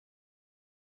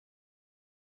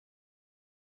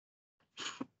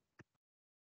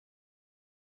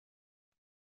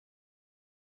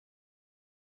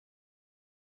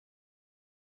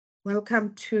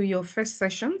Welcome to your first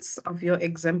sessions of your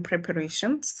exam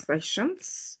preparation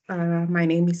sessions. My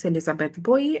name is Elizabeth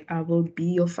Boy. I will be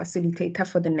your facilitator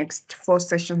for the next 4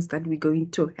 sessions that we're going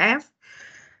to have.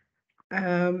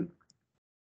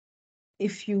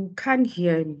 If you can't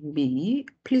hear me,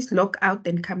 please log out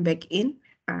and come back in.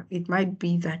 It might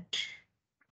be that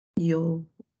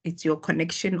it's your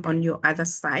connection on your other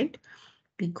side,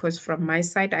 because from my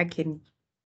side,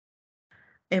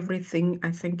 everything,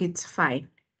 I think it's fine.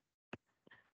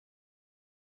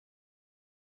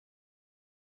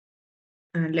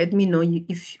 Let me know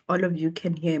if all of you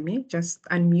can hear me. Just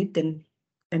unmute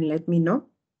and let me know.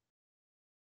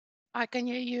 I can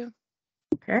hear you.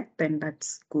 Okay, then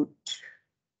that's good.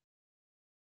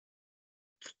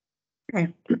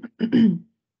 Okay.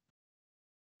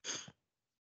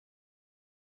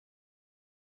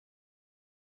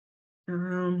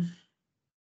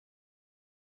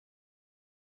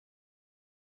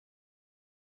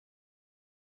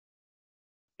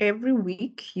 Every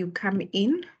week you come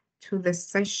in to the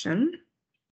session.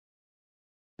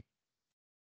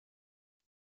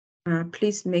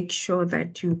 Please make sure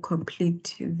that you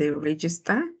complete the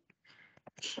register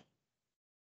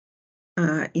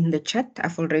in the chat.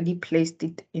 I've already placed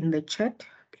it in the chat.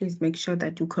 Please make sure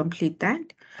that you complete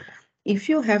that. If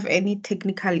you have any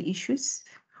technical issues,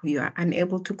 you are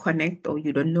unable to connect or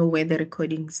you don't know where the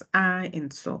recordings are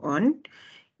and so on,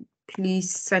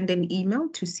 please send an email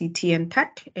to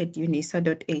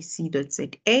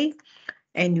ctntat@unisa.ac.za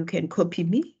and you can copy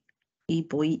me,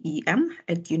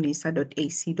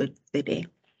 eboyem@unisa.ac.za.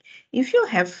 If you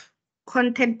have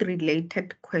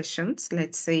content-related questions,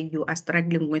 let's say you are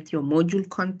struggling with your module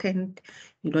content,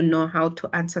 you don't know how to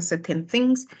answer certain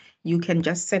things, you can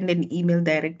just send an email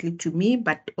directly to me,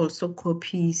 but also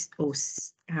copies or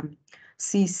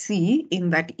CC in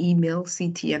that email,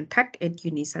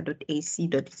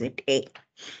 ctntat@unisa.ac.za.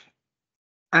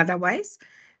 Otherwise,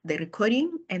 the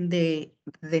recording and the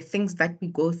things that we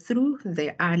go through,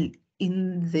 they are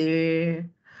in the...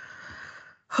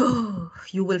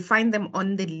 you will find them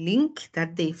on the link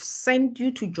that they've sent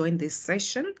you to join this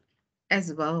session,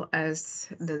 as well as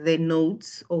the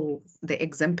notes or the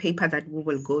exam paper that we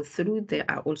will go through. They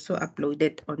are also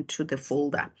uploaded onto the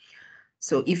folder.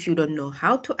 So if you don't know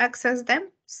how to access them,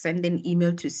 send an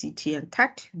email to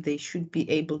ctntat. They should be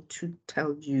able to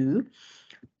tell you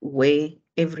where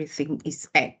everything is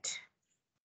at.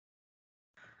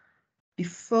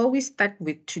 Before we start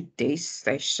with today's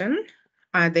session,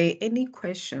 are there any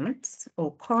questions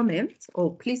or comments?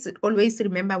 Or please always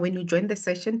remember when you join the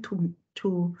session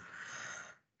to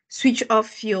switch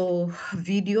off your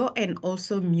video and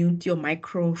also mute your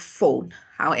microphone.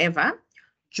 However,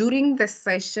 during the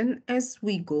session, as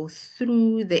we go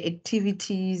through the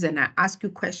activities and I ask you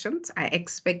questions, I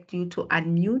expect you to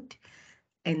unmute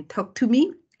and talk to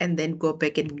me and then go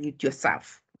back and mute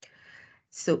yourself.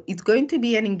 So it's going to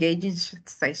be an engaging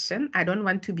session. I don't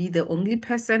want to be the only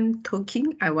person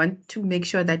talking. I want to make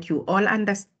sure that you all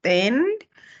understand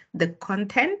the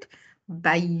content.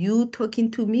 By you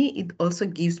talking to me, it also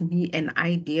gives me an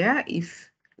idea if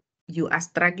you are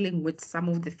struggling with some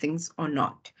of the things or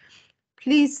not.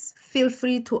 Please feel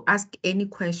free to ask any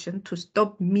question to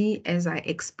stop me as I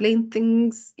explain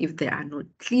things. If they are not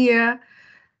clear,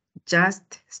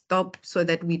 just stop so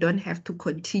that we don't have to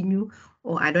continue,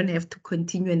 or I don't have to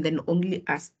continue and then only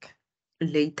ask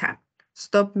later.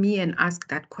 Stop me and ask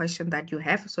that question that you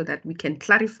have so that we can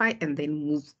clarify and then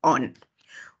move on.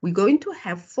 We're going to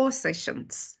have 4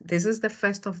 sessions. This is the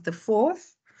first of the 4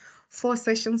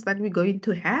 sessions that we're going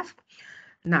to have.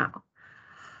 Now,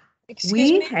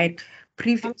 Excuse me? had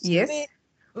previous... Yes?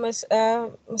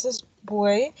 Mrs.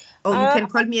 Boy. Oh, you can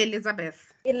call me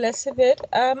Elizabeth. Elizabeth,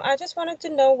 I just wanted to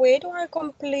know, where do I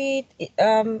complete,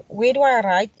 where do I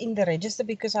write in the register?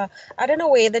 Because I don't know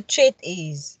where the chat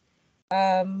is.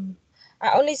 I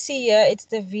only see here, it's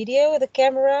the video, the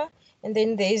camera, and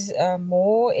then there's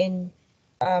more in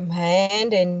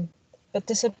hand and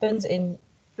participants in...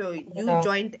 So you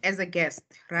joined as a guest,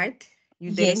 right?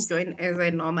 You Yes. didn't join as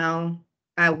a normal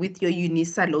with your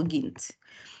UNISA logins.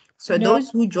 So No. those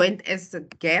who joined as a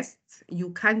guest,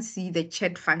 you can't see the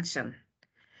chat function.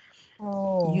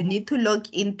 Oh. You need to log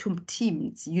into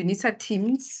Teams, UNISA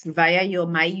Teams, via your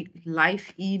My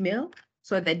Live email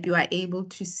so that you are able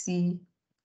to see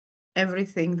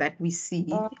everything that we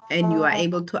see and you are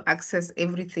able to access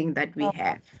everything that we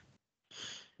have.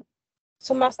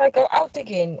 So must I go out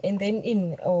again and then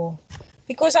in, or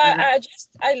because I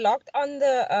logged on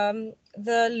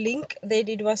the link that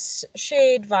it was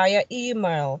shared via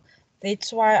email,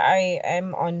 That's why I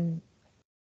am on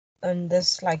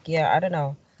this, like, yeah, I don't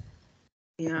know.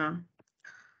 Yeah.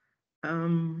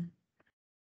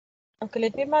 Okay,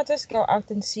 let me just go out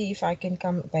and see if I can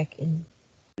come back in.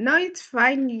 No, it's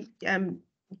fine.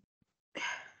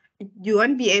 You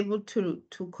won't be able to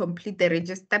complete the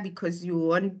register because you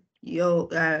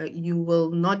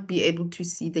will not be able to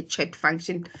see the chat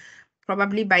function.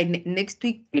 Probably by next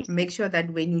week, make sure that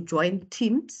when you join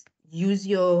Teams, use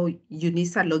your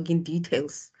UNISA login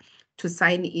details to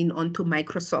sign in onto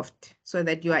Microsoft so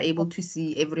that you are able to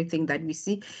see everything that we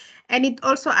see. And it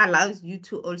also allows you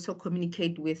to also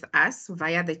communicate with us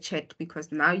via the chat,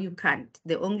 because now you can't.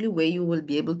 The only way you will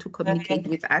be able to communicate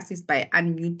with us is by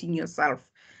unmuting yourself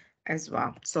as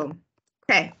well. So,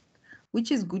 okay,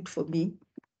 which is good for me,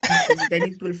 because then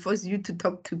it will force you to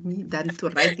talk to me than to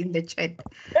write in the chat.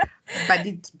 But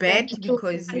it's bad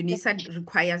because UNISA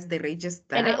requires the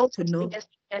register to know.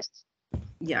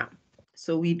 Yeah.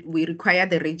 So we require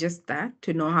the register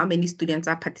to know how many students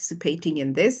are participating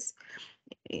in this,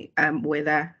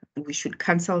 whether we should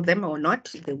cancel them or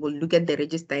not. They will look at the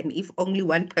register, and if only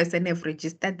one person have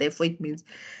registered, therefore it means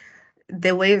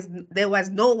there was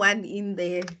no one in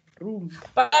the room.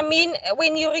 But I mean,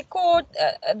 when you record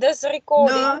this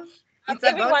recording, No, it's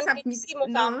everyone about can see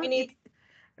no, how many.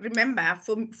 remember,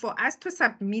 for us to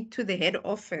submit to the head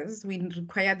office, we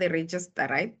require the register,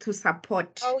 right, to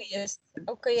support. Oh, yes.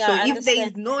 Okay, yeah, So I if there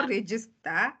is understand. no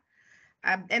register,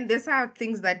 and these are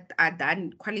things that are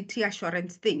done, quality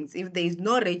assurance things. If there is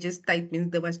no register, it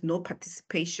means there was no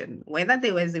participation, whether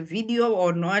there was a video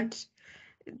or not.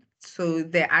 So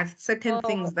there are certain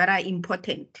things that are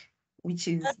important, which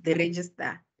is the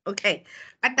register. Okay,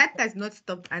 but that does not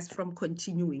stop us from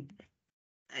continuing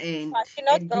and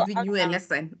Go giving you a out.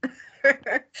 lesson.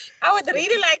 I would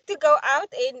really like to go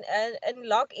out and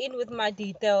log in with my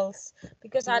details,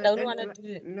 because I don't want to do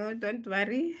it. No, don't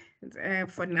worry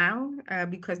for now,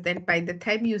 because then by the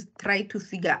time you try to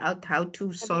figure out how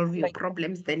to solve your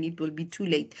problems, then it will be too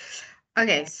late.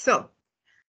 Okay, so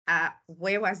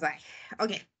where was I?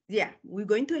 Okay, yeah, we're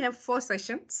going to have 4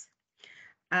 sessions.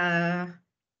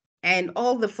 And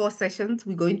all the 4 sessions,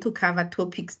 we're going to cover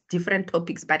different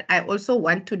topics, but I also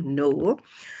want to know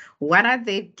what are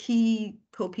the key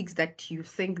topics that you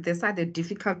think these are the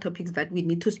difficult topics that we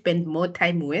need to spend more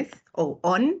time with or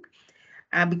on,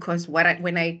 because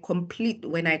when I completed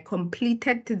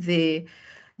the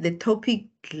topic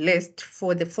list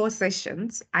for the 4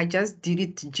 sessions, I just did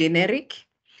it generic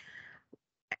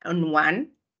on 1.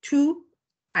 2,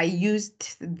 I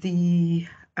used the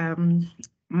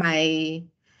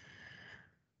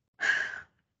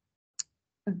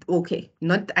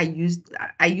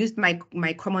I used my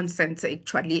common sense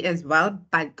actually as well,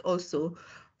 but also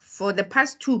for the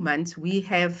past 2 months we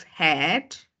have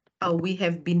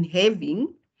been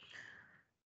having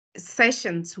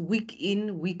sessions week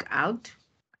in, week out,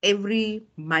 every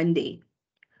Monday.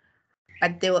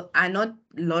 But there are not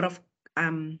a lot of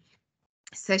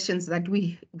sessions that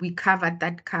we covered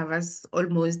that covers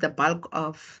almost the bulk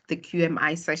of the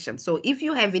QMI session. So if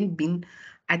you haven't been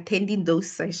attending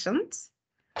those sessions,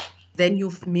 then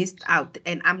you've missed out.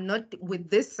 And with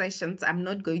these sessions, I'm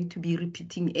not going to be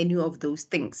repeating any of those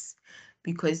things,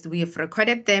 because we have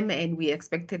recorded them and we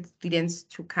expected students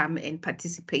to come and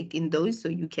participate in those. So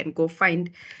you can go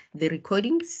find the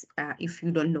recordings. If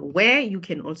you don't know where, you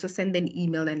can also send an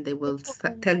email and they will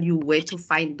tell you where to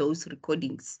find those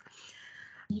recordings.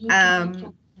 Yeah,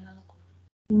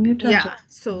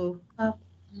 so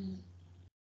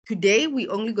today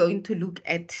we're only going to look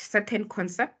at certain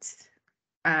concepts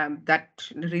that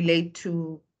relate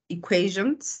to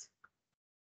equations,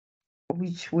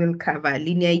 which will cover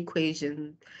linear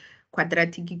equation,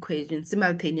 quadratic equation,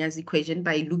 simultaneous equation,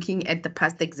 by looking at the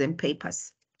past exam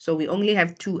papers. So we only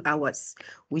have 2 hours,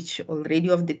 which already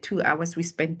of the 2 hours, we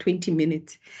spent 20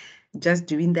 minutes just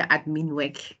doing the admin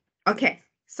work. Okay,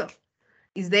 so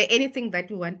is there anything that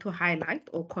you want to highlight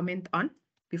or comment on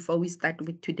before we start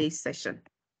with today's session?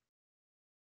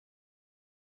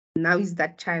 Now is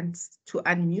that chance to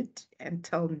unmute and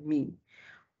tell me,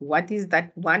 what is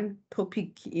that one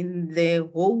topic in the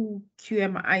whole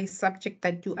QMI subject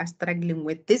that you are struggling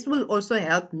with? This will also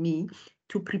help me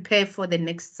to prepare for the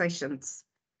next sessions.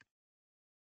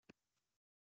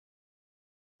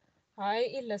 Hi,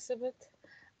 Elizabeth.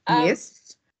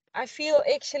 Yes. I feel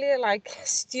actually like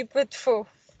stupid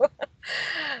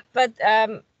but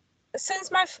since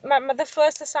the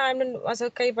first assignment was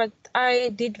okay, but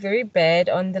I did very bad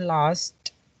on the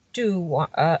last 2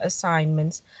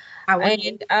 assignments.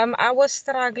 And I was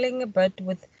struggling a bit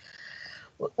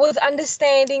with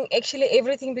understanding actually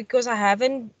everything, because I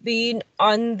haven't been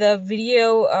on the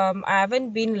video. I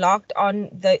haven't been logged on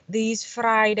these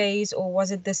Fridays, or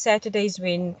was it the Saturdays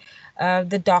when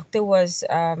the doctor was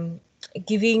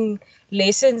giving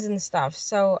lessons and stuff.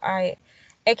 So I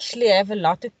actually have a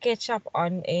lot to catch up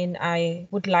on, and I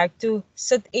would like to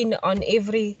sit in on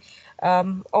every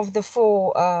of the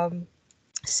four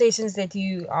sessions that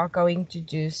you are going to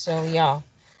do. So yeah.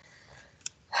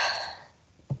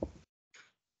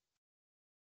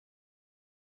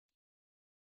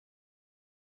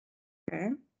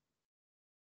 Okay.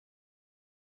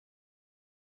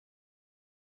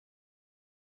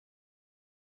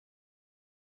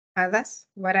 Others,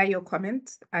 what are your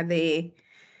comments? Are they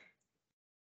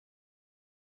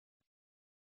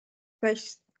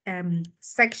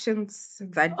sections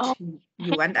that Oh,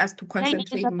 you want us to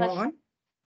concentrate Elizabeth. more on?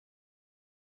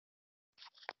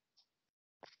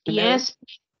 Hello? Yes,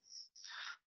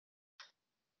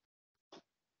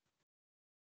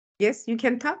 Yes, you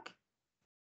can talk.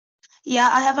 yeah,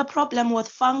 I have a problem with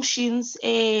functions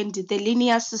and the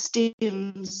linear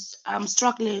systems. I'm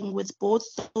struggling with both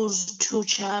those two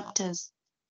chapters.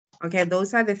 Okay,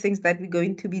 those are the things that we're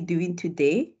going to be doing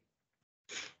today.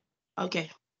 Okay.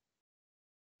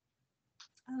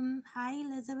 Hi,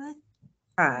 Elizabeth.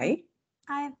 Hi.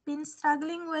 I've been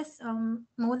struggling with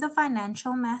more the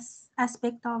financial math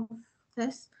aspect of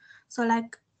this. So,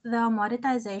 like the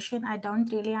monetization, I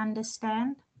don't really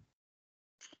understand.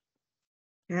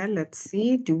 Yeah, let's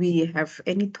see. Do we have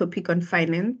any topic on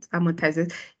finance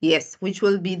amortization? Yes, which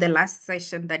will be the last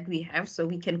session that we have, so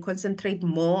we can concentrate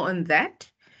more on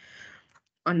that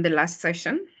on the last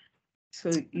session.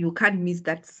 So you can't miss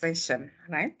that session,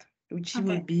 right? Which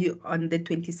will Okay. be on the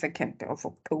 22nd of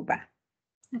October.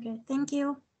 Okay, thank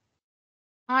you.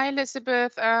 Hi,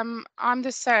 Elizabeth. I'm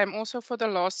the same also for the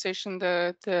last session,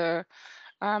 the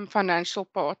financial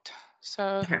part. So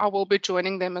Okay. I will be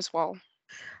joining them as well.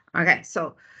 Okay,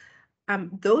 so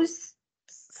those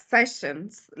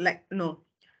sessions,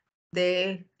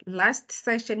 the last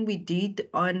session we did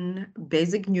on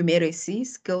basic numeracy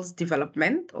skills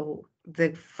development, or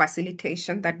the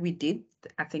facilitation that we did,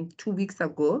 I think 2 weeks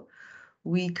ago,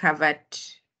 we covered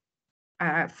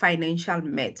financial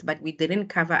maths, but we didn't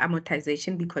cover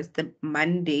amortization because the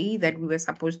Monday that we were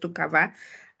supposed to cover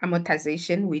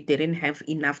amortization, we didn't have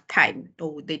enough time.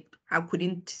 I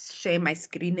couldn't share my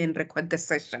screen and record the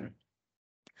session.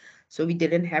 So we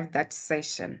didn't have that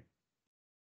session.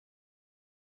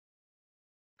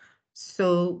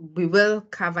 So we will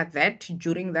cover that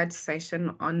during that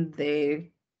session on the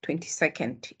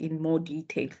 22nd in more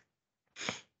detail.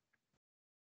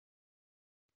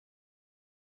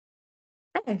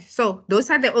 Okay, so those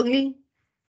are the only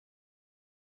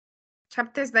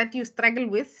chapters that you struggle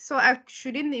with. So I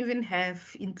shouldn't even have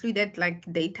included like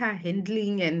data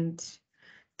handling and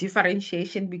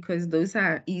differentiation, because those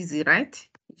are easy, right?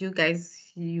 You guys,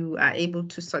 you are able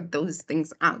to sort those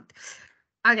things out.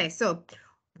 Okay, so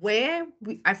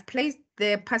I've placed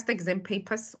the past exam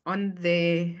papers on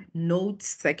the notes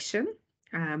section.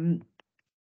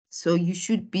 So you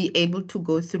should be able to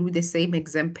go through the same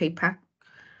exam paper.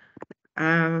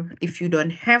 If you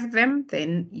don't have them,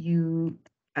 then you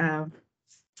can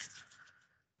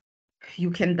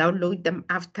download them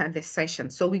after the session.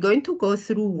 So we're going to go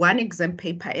through one exam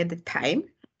paper at a time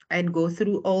and go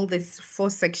through all the 4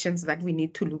 sections that we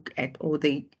need to look at, or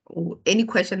any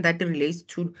question that relates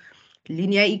to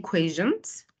linear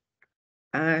equations,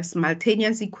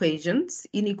 simultaneous equations,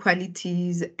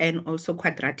 inequalities, and also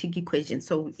quadratic equations.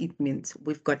 So it means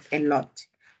we've got a lot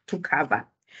to cover.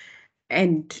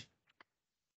 And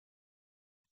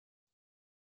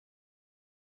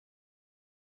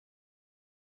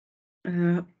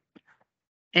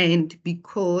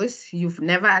because you've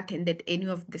never attended any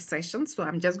of the sessions, so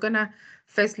I'm just gonna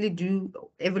firstly do,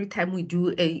 every time we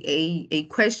do a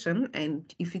question,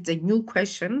 and if it's a new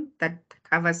question that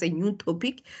covers a new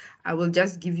topic, I will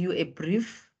just give you a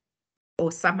brief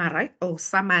or summary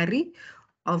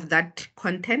of that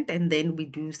content, and then we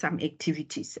do some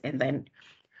activities, and then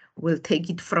we'll take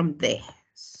it from there.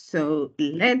 So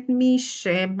let me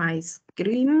share my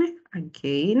screen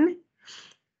again.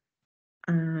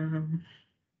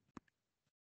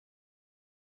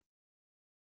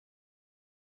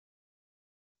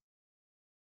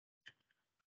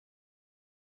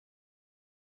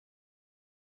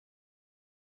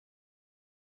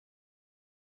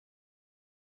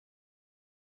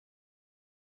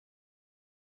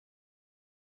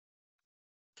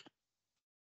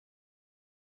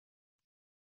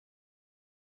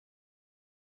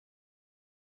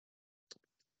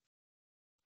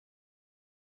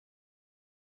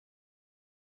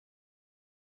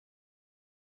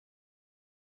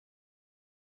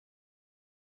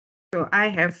 So I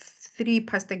have 3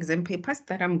 past exam papers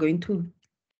that I'm going to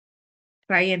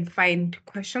try and find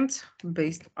questions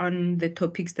based on the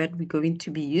topics that we're going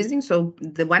to be using. So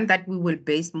the one that we will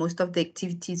base most of the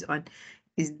activities on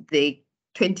is the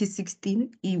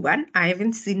 2016 E1. I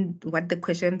haven't seen what the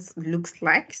questions looks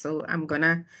like, so I'm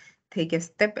gonna take a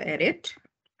step at it.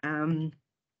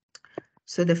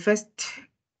 So the first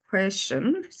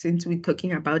question, since we're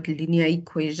talking about linear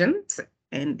equations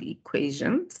and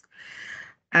equations,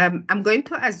 I'm going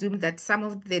to assume that some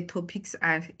of the topics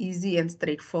are easy and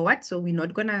straightforward, so we're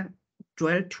not gonna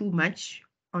dwell too much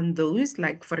on those,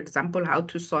 like for example, how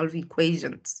to solve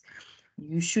equations.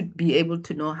 You should be able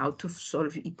to know how to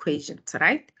solve equations,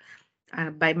 right?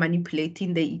 By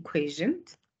manipulating the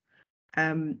equations.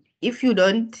 If you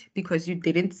don't, because you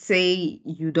didn't say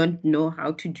you don't know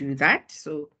how to do that,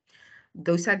 so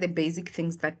those are the basic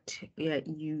things that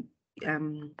you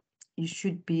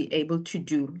should be able to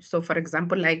do. So for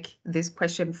example, like this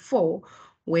question 4,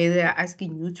 where they're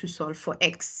asking you to solve for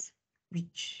x,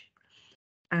 which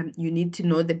you need to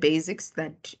know the basics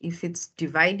that if it's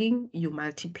dividing, you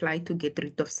multiply to get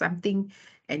rid of something.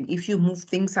 And if you move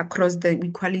things across the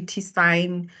equality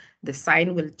sign, the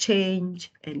sign will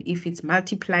change. And if it's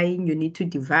multiplying, you need to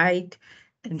divide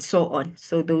and so on.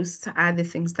 So those are the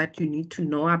things that you need to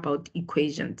know about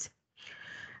equations.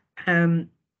 And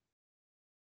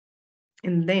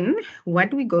then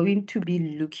what we're going to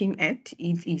be looking at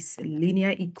is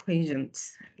linear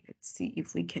equations. Let's see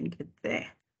if we can get there.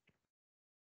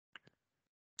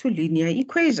 To linear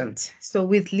equations. So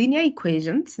with linear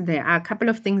equations, there are a couple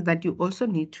of things that you also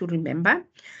need to remember.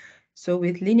 So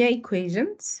with linear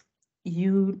equations,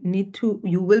 you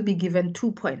will be given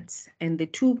 2 points, and the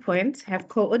 2 points have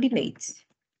coordinates.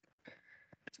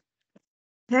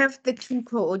 Have the 2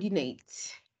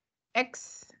 coordinates,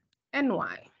 x and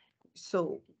y.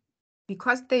 So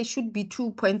because there should be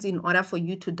 2 points in order for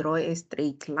you to draw a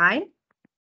straight line,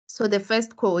 so the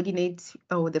first coordinate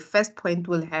or the first point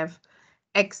will have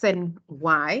x and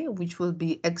y, which will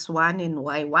be x1 and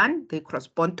y1. They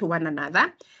correspond to one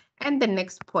another. And the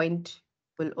next point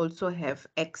will also have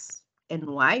x and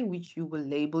y, which you will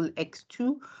label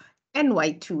x2 and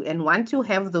y2. And once you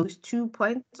have those 2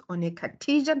 points on a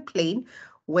Cartesian plane,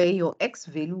 where your x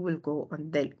value will go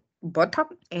on the bottom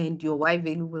and your y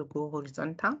value will go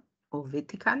horizontal or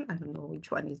vertical, I don't know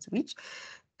which one is which.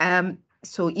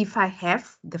 So if I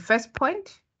have the first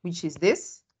point, which is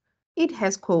this, it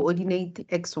has coordinate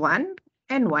x1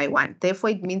 and y1.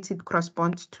 Therefore, it means it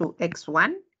corresponds to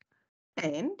x1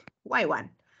 and y1.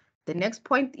 The next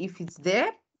point, if it's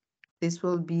there, this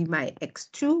will be my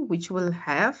x2, which will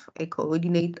have a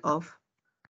coordinate of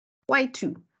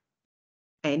y2.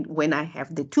 And when I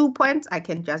have the 2 points, I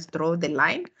can just draw the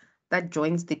line that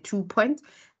joins the 2 points,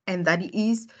 and that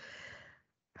is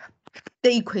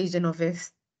the equation of a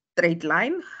straight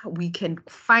line. We can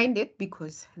find it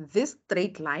because this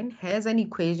straight line has an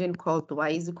equation called y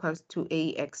is equals to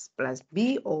ax plus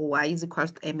b, or y is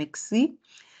equals to mxc.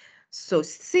 So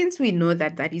since we know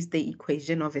that that is the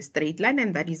equation of a straight line,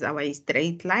 and that is our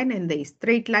straight line, and the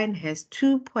straight line has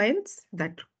 2 points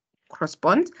that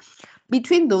correspond,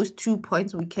 between those 2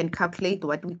 points, we can calculate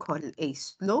what we call a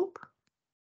slope.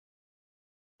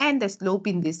 And the slope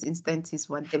in this instance is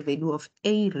what the value of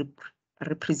a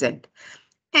represent.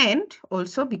 And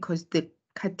also because the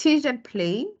Cartesian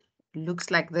plane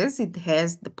looks like this, it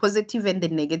has the positive and the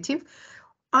negative.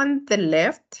 On the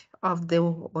left of the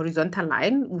horizontal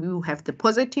line, you have the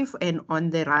positive, and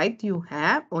on the right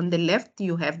on the left,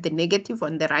 you have the negative.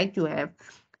 On the right, you have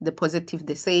the positive,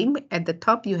 the same. At the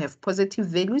top, you have positive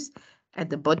values. At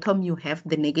the bottom, you have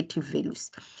the negative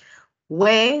values.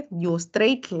 Where your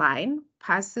straight line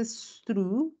passes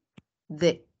through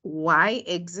the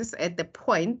y-axis at the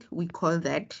point, we call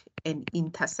that an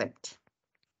intercept.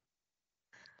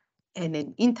 And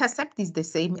an intercept is the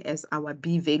same as our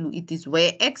b value. It is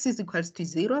where x is equals to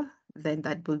 0, then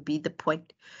that will be the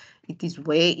point. It is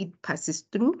where it passes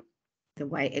through the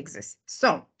y-axis.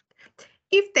 So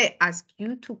if they ask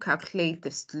you to calculate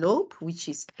the slope, which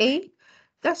is a,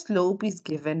 the slope is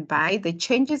given by the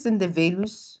changes in the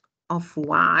values of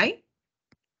y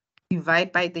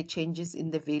divided by the changes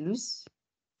in the values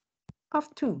of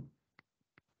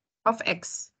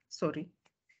x, sorry,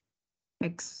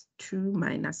 x2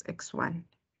 minus x1.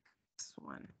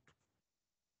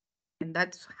 And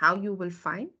that's how you will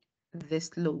find the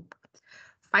slope.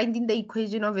 Finding the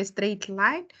equation of a straight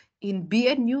line in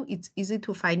BNU, it's easy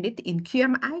to find it. In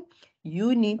QMI,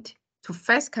 you need to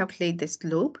first calculate the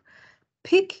slope,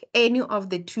 pick any of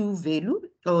the 2 value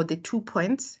or the 2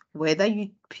 points, whether you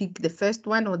pick the first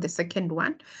one or the second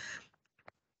one,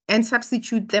 and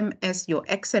substitute them as your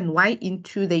x and y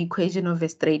into the equation of a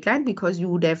straight line, because you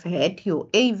would have had your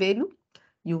a value.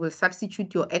 You will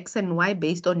substitute your x and y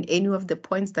based on any of the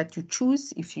points that you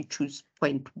choose. If you choose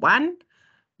 0.1,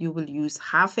 you will use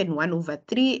half and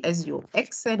 1/3 as your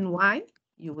x and y.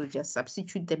 You will just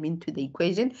substitute them into the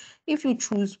equation. If you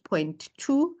choose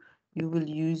 0.2, you will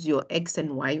use your x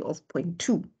and y of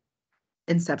 0.2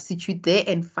 and substitute there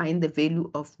and find the value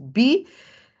of b.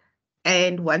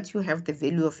 And once you have the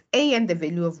value of a and the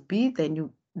value of b,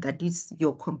 then that is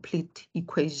your complete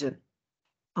equation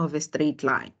of a straight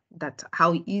line. That's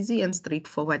how easy and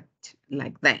straightforward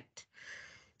like that.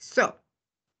 So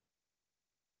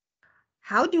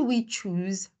how do we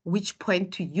choose which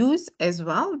point to use as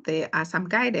well? There are some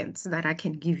guidance that I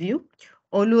can give you.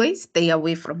 Always stay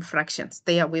away from fractions,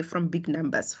 stay away from big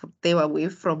numbers, stay away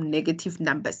from negative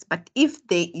numbers. But if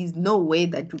there is no way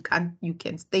that you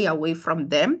can stay away from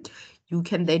them, you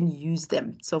can then use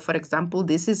them. So for example,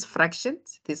 this is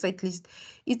fractions. This at least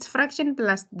it's fraction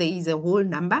plus there is a whole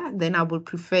number. Then I will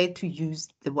prefer to use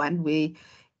the one where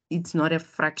it's not a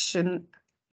fraction.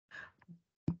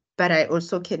 But I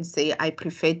also can say I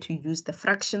prefer to use the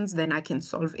fractions, then I can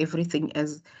solve everything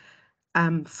as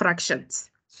fractions.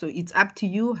 So it's up to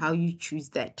you how you choose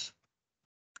that.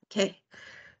 Okay,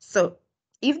 so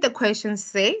if the question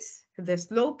says the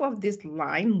slope of this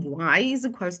line y is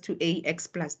equals to ax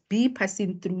plus b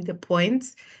passing through the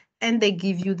points, and they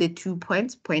give you the 2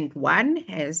 points, point 1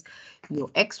 has your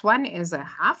x1 as a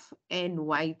half and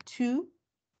y1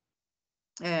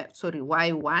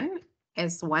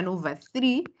 as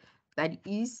 1/3. That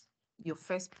is your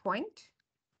first point.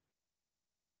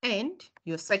 And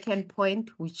your second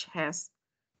point, which has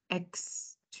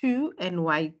x2 and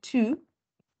y2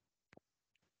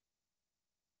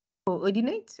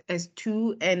 coordinates as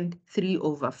 2 and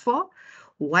 3/4.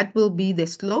 What will be the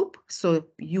slope? So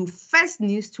you first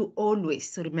need to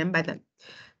always remember them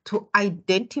to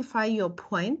identify your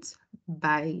points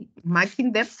by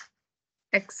marking them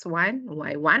x1,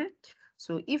 y1.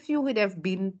 So if you would have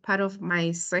been part of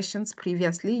my sessions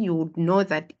previously, you would know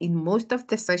that in most of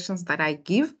the sessions that I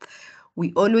give,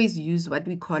 we always use what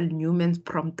we call Newman's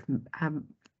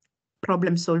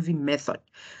problem-solving method.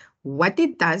 What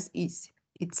it does is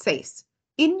it says,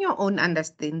 in your own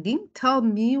understanding, tell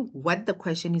me what the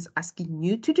question is asking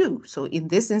you to do. So in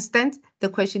this instance, the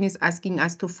question is asking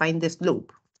us to find the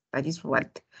slope. That is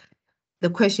what the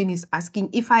question is asking,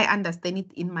 if I understand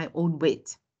it in my own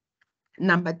words.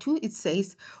 Number 2, it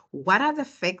says, what are the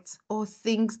facts or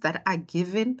things that are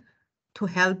given to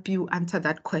help you answer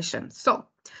that question? So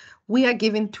we are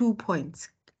given 2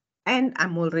 points and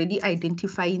I'm already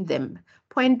identifying them.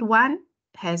 Point 1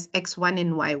 has x1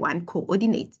 and y1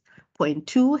 coordinates. Point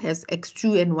 2 has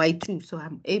x2 and y2. So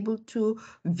I'm able to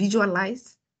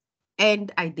visualize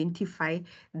and identify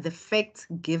the facts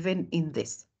given in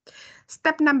this.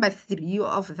 Step number 3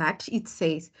 of that, it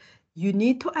says, you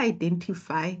need to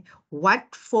identify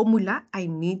what formula I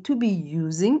need to be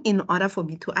using in order for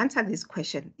me to answer this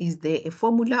question. Is there a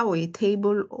formula or a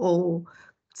table or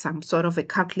some sort of a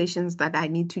calculations that I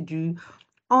need to do,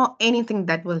 or anything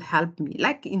that will help me,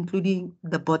 like including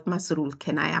the BODMAS rule?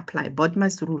 Can I apply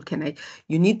BODMAS rule?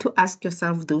 You need to ask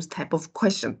yourself those type of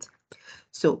questions.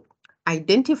 So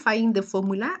identifying the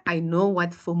formula, I know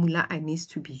what formula I need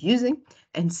to be using.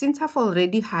 And since I've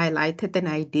already highlighted and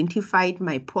identified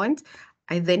my points,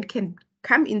 I then can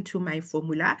come into my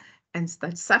formula and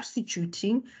start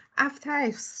substituting. After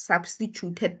I've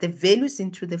substituted the values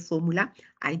into the formula,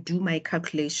 I do my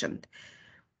calculation,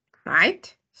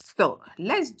 right? So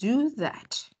let's do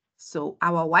that. So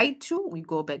our y2, we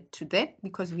go back to that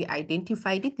because we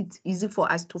identified it. It's easy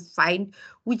for us to find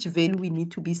which value we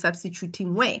need to be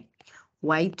substituting where.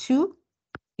 Y2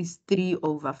 is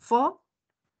 3/4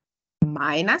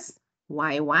 minus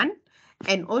y1.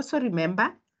 And also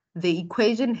remember, the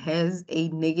equation has a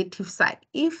negative side.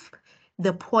 If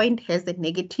the point has a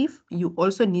negative, you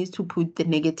also need to put the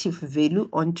negative value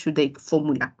onto the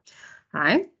formula,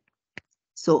 right?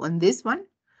 So on this one,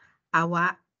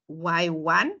 our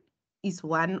y1 is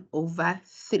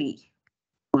 1/3.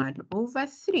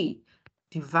 1/3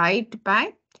 divided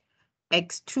by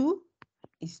x2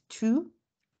 is 2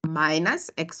 minus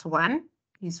x1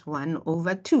 is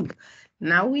 1/2.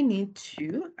 Now we need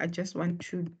to, I just want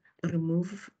to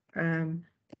remove,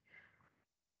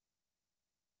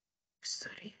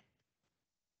 sorry.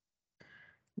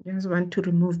 Just want to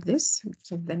remove this,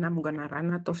 so then I'm gonna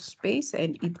run out of space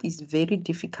and it is very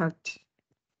difficult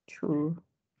to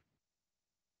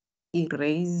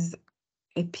erase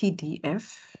a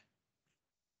PDF.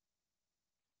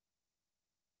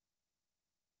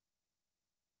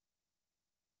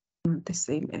 Not the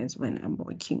same as when I'm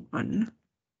working on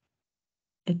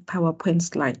a PowerPoint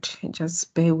slide.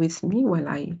 Just bear with me while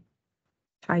I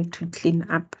try to clean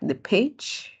up the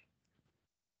page.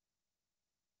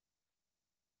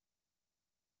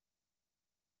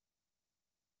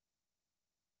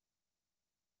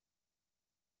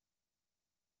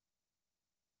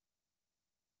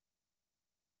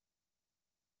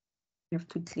 You have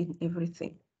to clean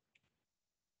everything.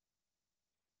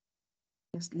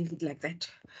 Just leave it like that.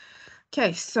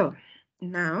 Okay, so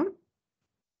now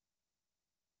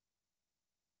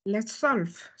let's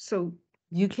solve. So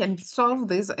you can solve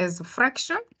this as a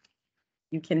fraction.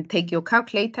 You can take your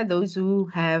calculator. Those who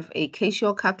have a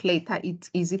Casio calculator, it's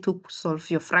easy to solve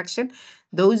your fraction.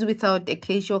 Those without a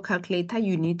Casio calculator,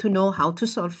 you need to know how to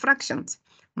solve fractions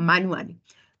manually.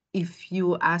 If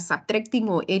you are subtracting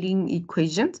or adding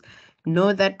equations,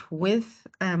 know that with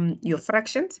your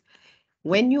fractions,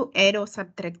 when you add or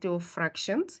subtract your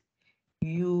fractions,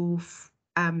 you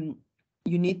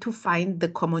need to find the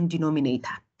common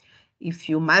denominator. If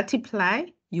you multiply,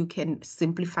 you can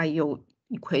simplify your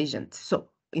equations. So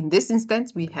in this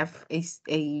instance, we have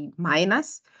a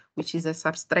minus, which is a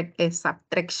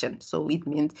subtraction. So it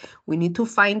means we need to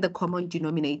find the common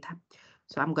denominator.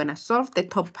 So I'm going to solve the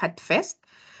top part first.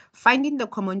 Finding the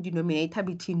common denominator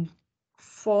between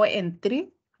 4 and 3.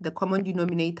 The common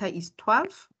denominator is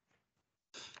 12.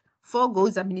 4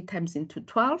 goes how many times into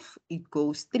 12? It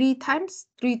goes 3 times.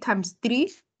 3 times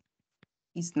 3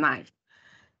 is 9.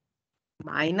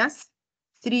 Minus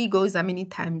 3 goes how many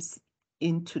times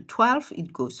into 12?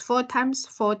 It goes 4 times.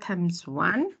 4 times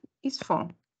 1 is 4.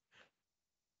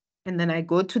 And then I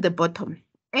go to the bottom.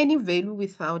 Any value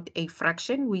without a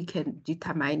fraction, we can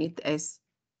determine it as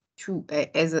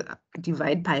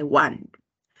divide by 1.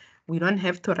 We don't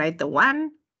have to write the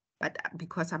 1, but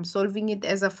because I'm solving it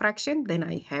as a fraction, then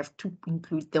I have to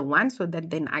include the 1 so that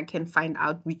then I can find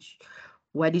out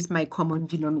what is my common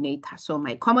denominator. So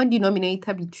my common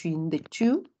denominator between the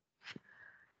 2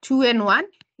 and 1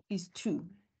 is 2.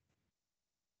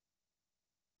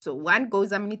 So 1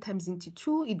 goes how many times into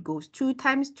 2? It goes 2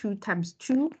 times. 2 times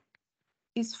 2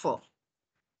 is 4.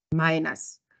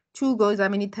 Minus 2 goes how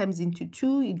many times into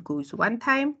 2? It goes 1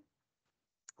 time.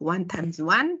 1 times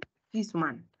 1 is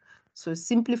 1. So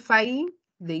simplifying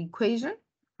the equation,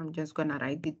 I'm just going to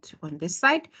write it on this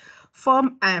side.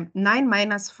 9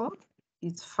 minus 4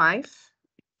 is 5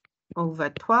 over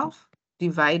 12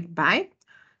 divided by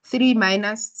 3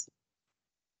 minus,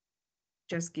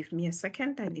 just give me a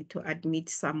second. I need to admit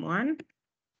someone.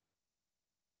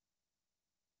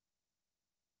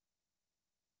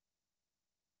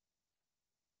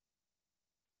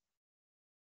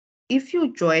 If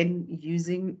you join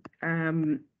using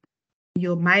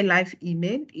your My Life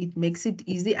email, it makes it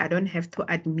easy. I don't have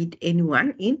to admit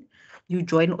anyone in. You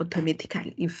join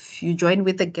automatically. If you join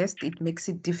with a guest, it makes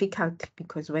it difficult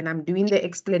because when I'm doing the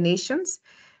explanations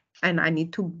and I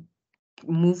need to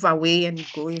move away and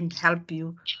go and help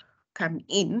you come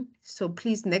in. So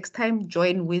please next time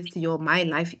join with your My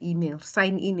Life email.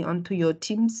 Sign in onto your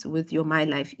Teams with your My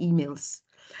Life emails.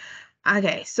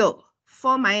 Okay, so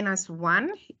 4 minus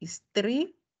 1 is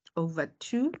 3 over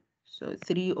 2. So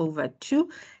 3 over 2.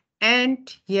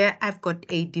 And here I've got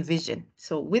a division.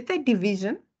 So with a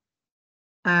division,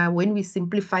 when we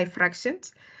simplify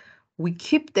fractions, we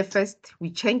keep the first, we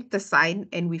change the sign,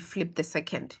 and we flip the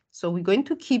second. So we're going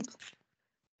to keep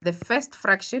the first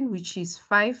fraction, which is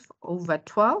 5 over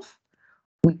 12.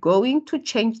 We're going to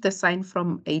change the sign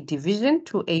from a division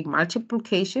to a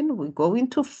multiplication. We're going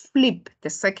to flip the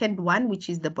second one, which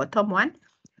is the bottom one,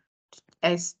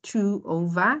 as 2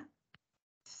 over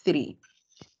 3.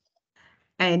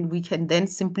 And we can then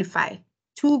simplify.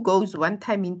 2 goes 1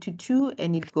 time into 2,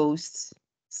 and it goes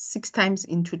 6 times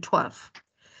into 12.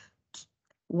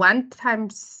 1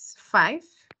 times 5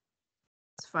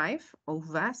 is 5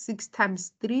 over 6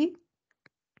 times 3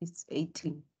 is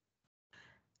 18.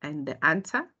 And the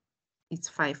answer is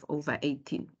 5 over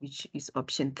 18, which is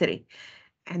option 3.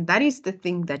 And that is the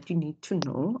thing that you need to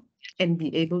know and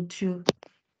be able to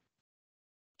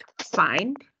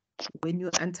find when you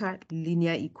answer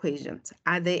linear equations.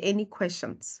 Are there any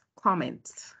questions,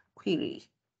 comments, queries?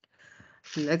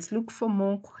 Let's look for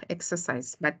more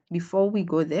exercise. But before we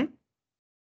go there,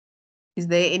 is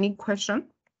there any question?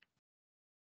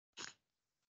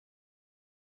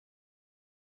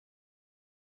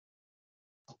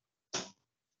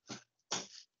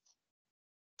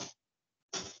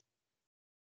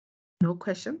 No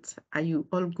questions? Are you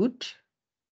all good?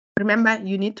 Remember,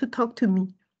 you need to talk to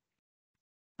me.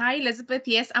 Hi, Elizabeth.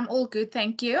 Yes, I'm all good.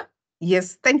 Thank you.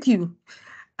 Yes, thank you.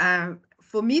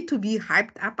 For me to be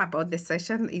hyped up about the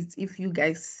session is if you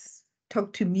guys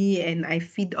talk to me and I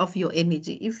feed off your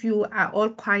energy. If you are all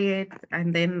quiet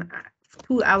and then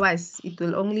 2 hours, it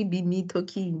will only be me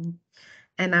talking.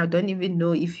 And I don't even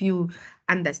know if you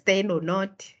understand or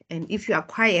not. And if you are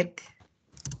quiet,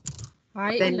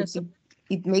 Hi, then Elizabeth.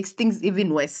 it makes things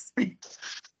even worse.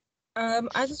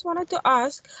 I just wanted to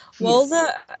ask, will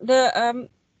Yes.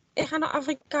 ek gaan nou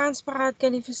Afrikaans praat,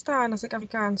 kan jy verstaan as ek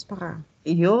Afrikaans praat?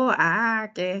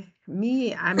 Okay.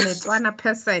 Me, I'm a Tswana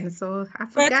person, so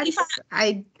But Afrikaans,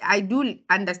 if I do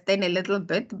understand a little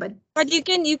bit, but you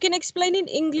can explain in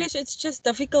English. It's just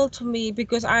difficult for me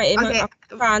because I am an okay.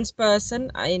 Afrikaans person.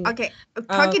 Okay,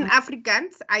 talking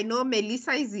Afrikaans, I know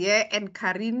Melissa is here and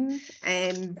Karin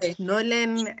and Okay.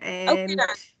 Nolan and then.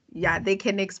 yeah, they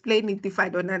can explain it if I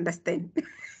don't understand.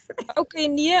 Okay,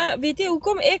 nee, weet jy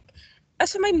hoekom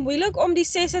is vir my moeilik om die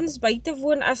sessions by te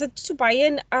woon as dit so baie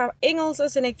in Engels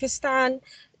is en ek verstaan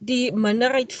die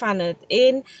minderheid van dit.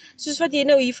 En soos wat jy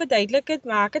nou hier verduidelik het,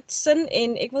 maak dit sin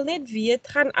en ek wil net weet,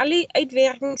 gaan al die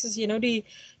uitwerkings as jy nou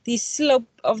die slope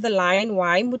of the line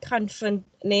y moet gaan vind,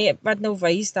 nee, wat nou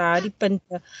wys daar die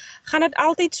punte. Gaan dit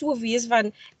altyd so wees want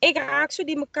ek raak so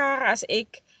die mekaar as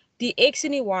ek die x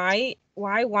en die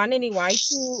y1 en die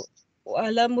y2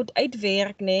 hulle moet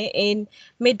uitwerk, nê, en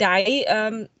met daai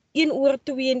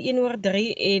 1/2 en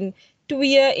 1/3 en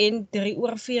 2 en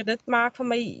 3/4, dit maak vir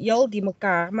my heel die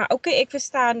mekaar. Maar okay, ek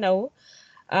verstaan nou.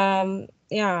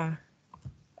 Ja,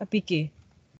 'n bietjie.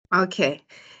 Okay.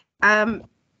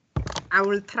 I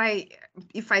will try.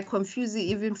 If I confuse you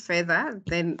even further,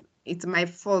 then it's my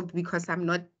fault because I'm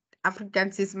not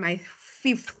Afrikaans is my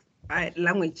 5th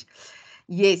language.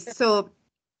 Yes. So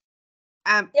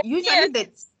usually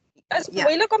that's Is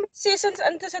moeilik om sessions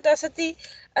in te sit as dit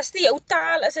jou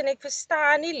taal is en ek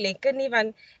verstaan nie lekker nie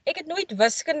want ek het nooit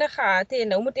wiskunde gehad en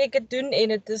nou moet ek dit doen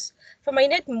en dit is vir my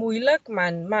net moeilik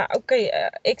man, maar okay,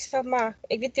 ek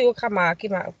weet nie hoe ek gaan maak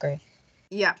nie, maar okay.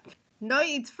 Yeah. No,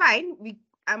 it's fine.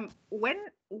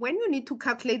 When you need to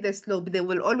calculate the slope, they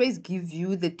will always give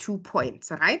you the 2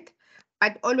 points, right?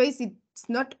 But always it's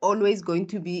not always going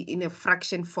to be in a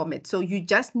fraction format. So you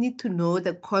just need to know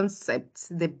the concepts,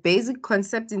 the basic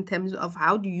concepts in terms of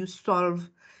how do you solve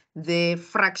the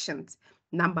fractions,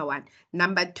 number 1.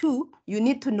 Number 2, you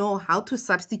need to know how to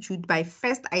substitute by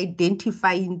first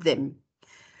identifying them.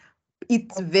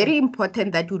 It's very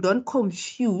important that you don't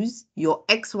confuse your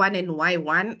x1 and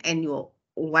y1 and your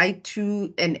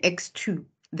y2 and x2.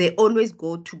 They always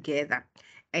go together.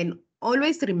 And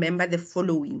always remember the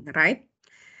following, right?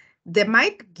 They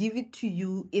might give it to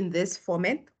you in this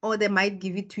format, or they might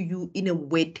give it to you in a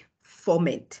word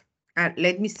format.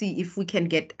 Let me see if we can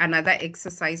get another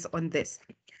exercise on this.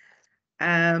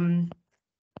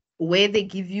 Where they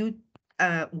give you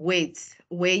words,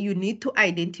 where you need to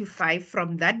identify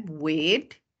from that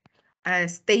word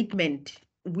statement,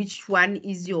 which one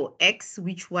is your X,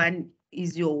 which one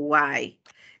is your Y.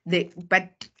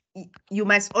 But you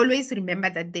must always remember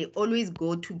that they always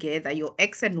go together. Your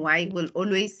X and Y will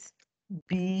always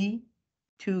be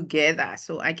together.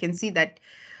 So I can see that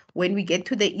when we get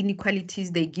to the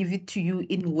inequalities, they give it to you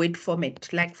in word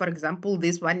format. Like, for example,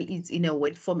 this one is in a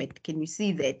word format. Can you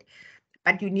see that?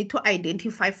 But you need to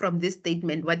identify from this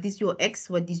statement, what is your X,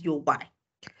 what is your Y?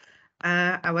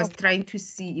 I was trying to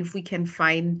see if we can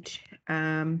find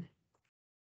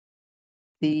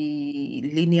the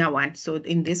linear one. So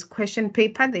in this question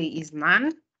paper, there is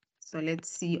none. So let's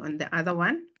see on the other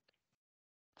one.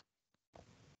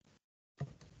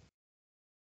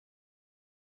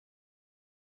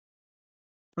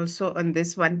 Also on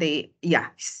this one,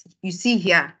 you see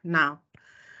here now.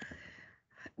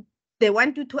 They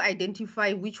want you to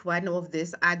identify which one of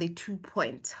these are the 2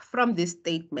 points from this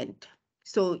statement.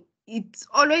 So it's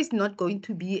always not going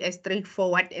to be as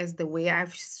straightforward as the way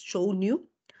I've shown you,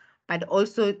 but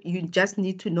also you just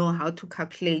need to know how to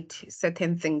calculate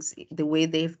certain things the way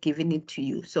they've given it to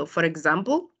you. So for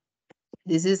example,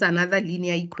 this is another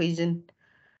linear equation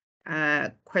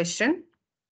question.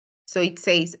 So it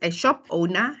says a shop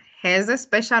owner has a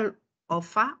special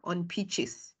offer on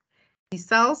peaches. He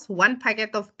sells 1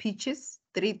 packet of peaches,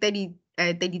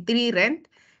 33 rand,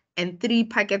 and 3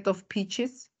 packets of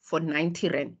peaches for 90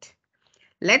 rand.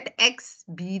 Let X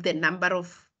be the number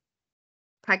of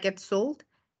packets sold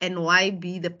and Y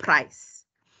be the price.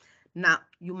 Now,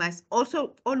 you must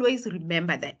also always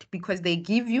remember that because they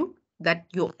give you that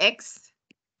your X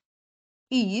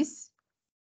is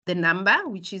the number,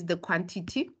 which is the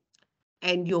quantity,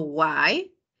 and your Y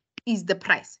is the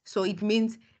price. So it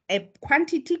means a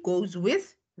quantity goes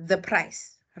with the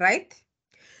price, right?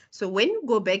 So when you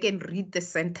go back and read the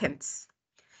sentence,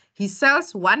 he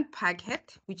sells 1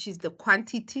 packet, which is the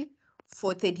quantity,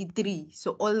 for 33.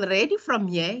 So already from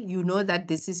here, you know that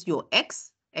this is your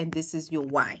X and this is your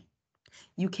Y.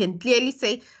 You can clearly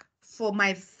say, for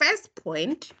my first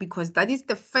point, because that is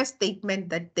the first statement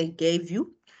that they gave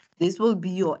you, this will be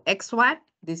your X1,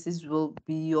 will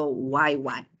be your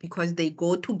Y1, because they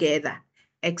go together.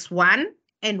 X1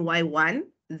 and Y1,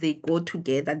 they go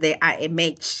together. They are a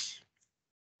match.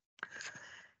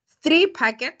 3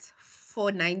 packets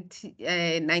for 90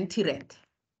 rand.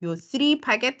 Your 3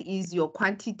 packet is your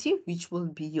quantity, which will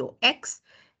be your X,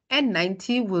 and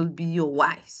 90 will be your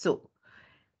Y. So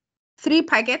 3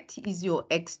 packet is your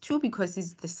X2 because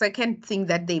it's the second thing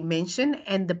that they mention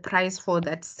and the price for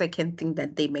that second thing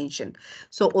that they mention.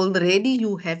 So already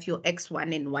you have your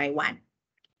X1 and Y1.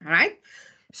 All right.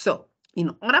 So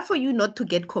in order for you not to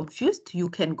get confused, you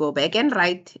can go back and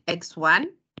write X1,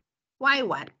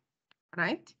 Y1,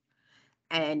 right?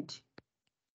 And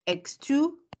X2,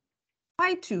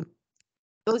 Y2.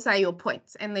 Those are your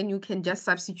points. And then you can just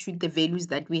substitute the values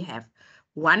that we have.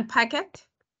 1 packet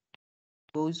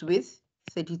goes with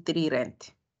 33 rand.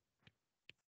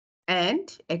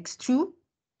 And X2,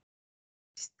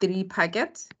 3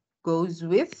 packets, goes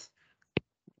with,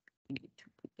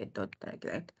 a dot like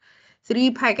that.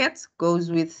 3 packets goes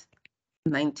with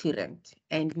 90 rand.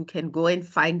 And you can go and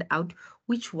find out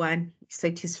which one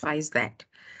satisfies that,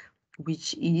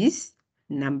 which is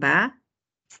number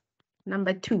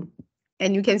 2.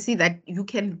 And you can see that you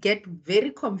can get very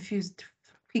confused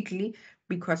quickly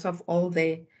because of all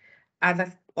the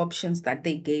other options that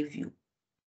they gave you.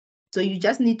 So you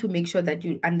just need to make sure that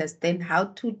you understand how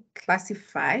to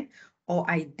classify or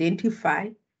identify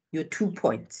your 2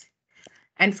 points.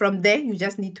 And from there, you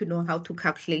just need to know how to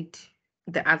calculate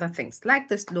the other things, like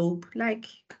the slope, like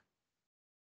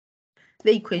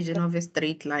the equation of a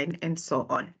straight line, and so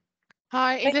on.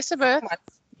 Hi, Elizabeth.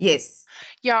 Yes.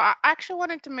 Yeah, I actually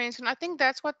wanted to mention, I think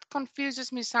that's what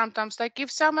confuses me sometimes. They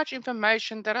give so much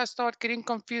information that I start getting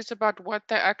confused about what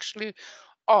they actually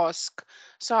ask.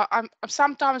 So I'm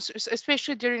sometimes,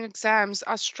 especially during exams,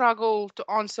 I struggle to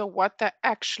answer what they're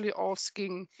actually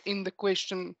asking in the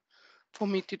question for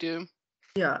me to do.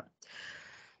 Yeah.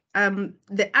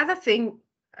 The other thing,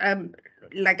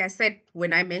 like I said,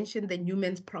 when I mentioned the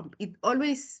Newman's prompt, it's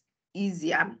always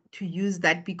easier to use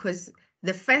that because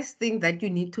the first thing that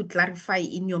you need to clarify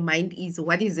in your mind is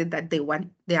what is it that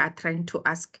they are trying to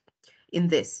ask in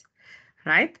this,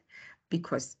 right?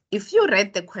 Because if you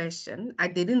read the question, I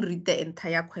didn't read the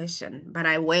entire question, but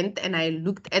I went and I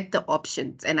looked at the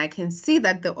options and I can see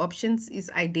that the options is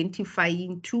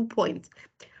identifying 2 points.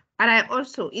 But I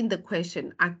also, in the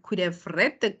question, I could have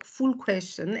read the full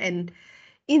question and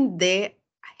in there,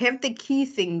 I have the key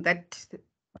thing that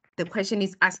the question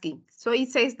is asking. So it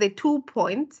says the 2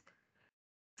 points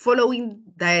following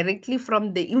directly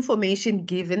from the information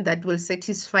given that will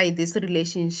satisfy these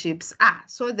relationships are.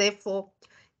 So therefore,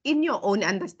 in your own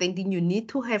understanding, you need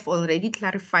to have already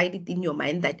clarified it in your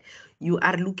mind that you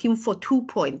are looking for 2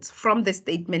 points from the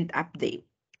statement up there,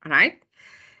 right?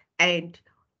 And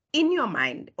in your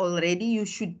mind already, you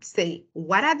should say,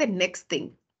 what are the next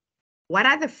thing? What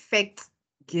are the facts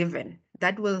given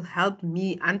that will help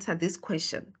me answer this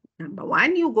question? Number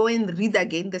 1, you go and read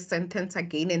again the sentence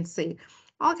again and say,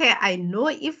 okay, I know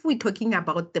if we're talking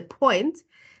about the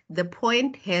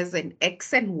point has an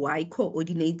X and Y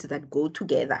coordinates that go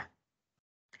together.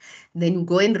 Then you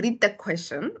go and read the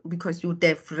question because you would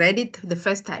have read it the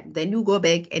first time. Then you go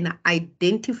back and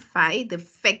identify the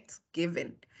facts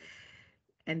given.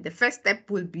 And the first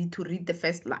step will be to read the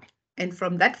first line. And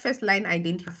from that first line,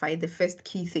 identify the first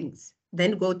key things.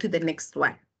 Then go to the next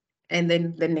one, and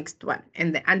then the next one,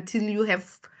 and until you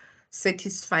have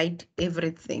satisfied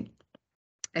everything.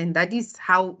 And that is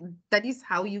how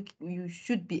you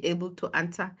should be able to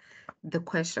answer the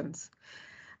questions.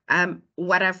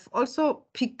 What I've also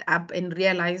picked up and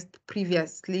realized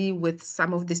previously with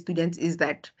some of the students is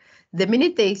that the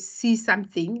minute they see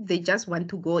something, they just want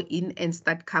to go in and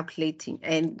start calculating.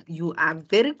 And you are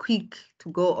very quick to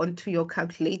go onto your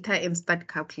calculator and start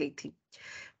calculating.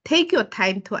 Take your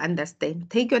time to understand.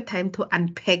 Take your time to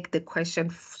unpack the question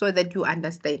so that you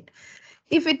understand.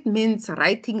 If it means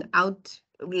writing out,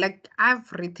 like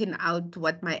I've written out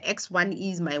what my X1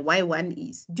 is, my Y1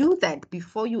 is, do that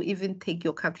before you even take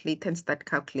your calculator and start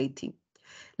calculating.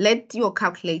 Let your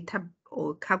calculator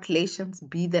or calculations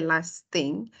be the last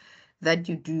thing that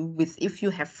you do with. If you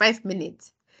have 5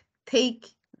 minutes, take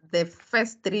the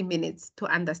first 3 minutes to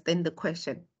understand the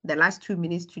question, the last 2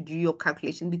 minutes to do your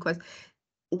calculation, because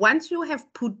once you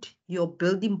have put your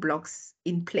building blocks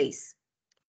in place,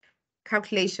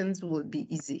 calculations will be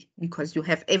easy because you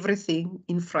have everything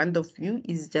in front of you.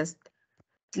 Is just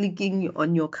clicking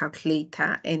on your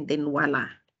calculator and then voila.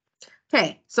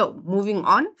 Okay, so moving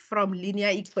on from linear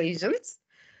equations,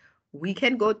 we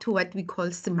can go to what we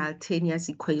call simultaneous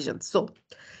equations. So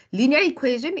linear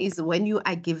equation is when you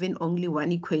are given only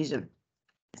one equation.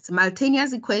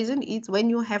 Simultaneous equation is when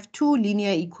you have two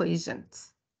linear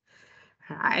equations,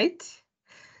 right?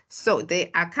 So there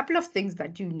are a couple of things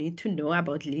that you need to know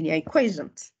about linear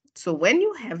equations. So when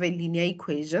you have a linear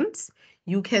equations,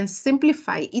 you can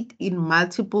simplify it in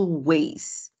multiple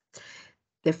ways.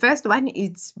 The first one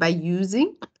is by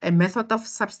using a method of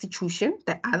substitution.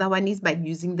 The other one is by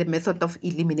using the method of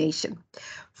elimination.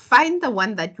 Find the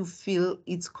one that you feel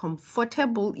is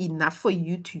comfortable enough for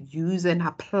you to use and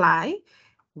apply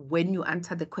when you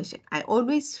answer the question. I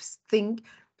always think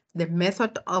the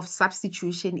method of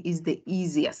substitution is the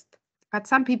easiest, but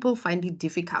some people find it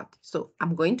difficult. So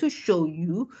I'm going to show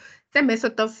you the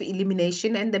method of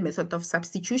elimination and the method of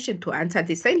substitution to answer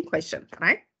the same question,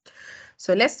 right?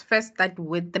 So let's first start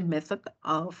with the method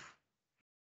of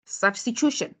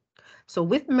substitution. So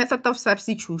with method of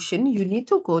substitution, you need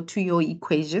to go to your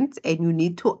equations and you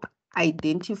need to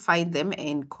identify them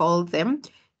and call them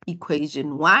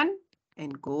equation 1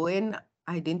 and go and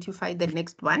identify the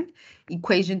next one,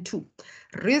 equation 2.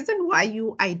 Reason why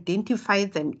you identify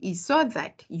them is so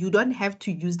that you don't have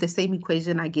to use the same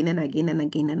equation again and again and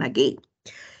again and again.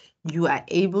 You are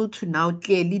able to now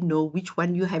clearly know which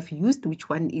one you have used, which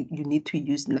one you need to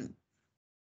use now.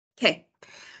 Okay,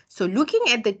 so looking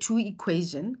at the two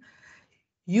equations,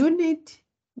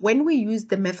 when we use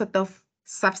the method of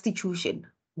substitution,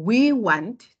 we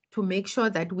want to make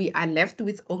sure that we are left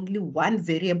with only one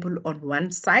variable on one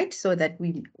side so that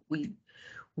we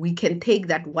can take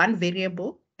that one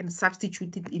variable and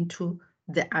substitute it into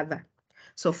the other.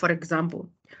 So for example,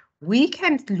 we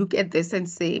can look at this and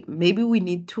say, maybe we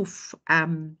need to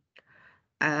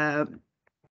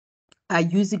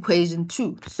use equation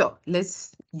 2. So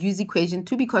let's use equation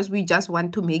 2 because we just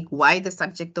want to make y the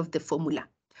subject of the formula.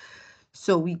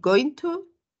 So we're going to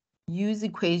use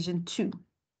equation 2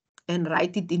 and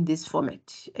write it in this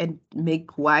format and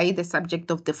make y the subject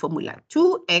of the formula.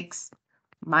 2x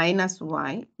minus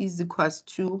y is equals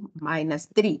to minus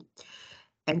 3.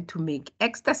 And to make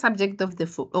x the subject of the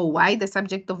y the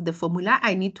subject of the formula,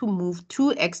 I need to move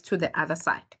 2x to the other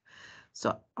side.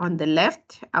 So on the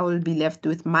left, I will be left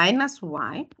with minus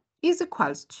y is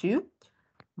equals to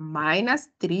minus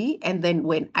 3. And then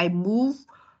when I move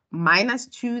minus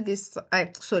 2,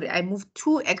 I move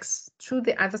 2x to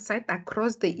the other side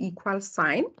across the equal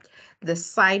sign, the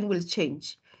sign will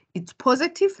change. It's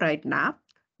positive right now.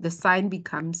 The sign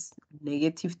becomes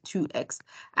negative 2x.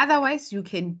 Otherwise, you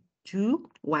can do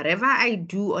whatever I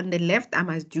do on the left, I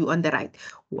must do on the right.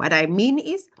 What I mean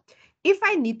is, if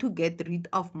I need to get rid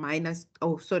of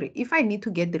if I need to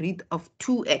get rid of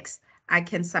 2x, I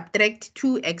can subtract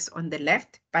 2x on the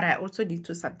left, but I also need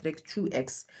to subtract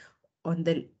 2x on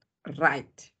the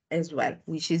right as well,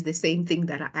 which is the same thing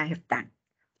that I have done.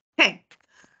 Okay,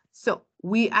 so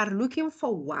we are looking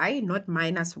for y, not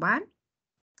minus 1.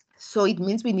 So it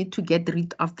means we need to get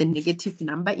rid of the negative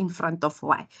number in front of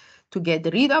y. To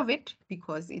get rid of it,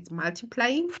 because it's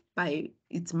multiplying by,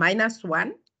 it's minus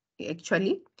 1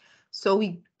 actually. So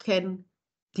we can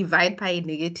divide by a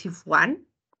negative 1,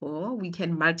 or we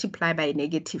can multiply by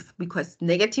negative, because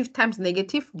negative times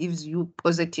negative gives you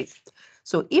positive.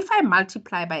 So if I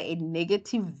multiply by a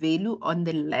negative value on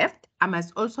the left, I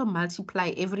must also multiply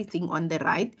everything on the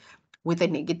right with a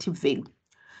negative value.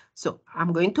 So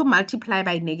I'm going to multiply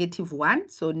by negative 1.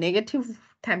 So negative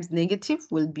times negative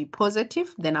will be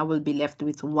positive. Then I will be left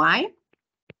with y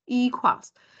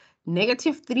equals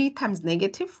negative 3 times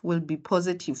negative will be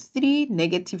positive 3.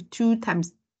 Negative 2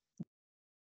 times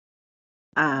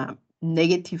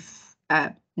negative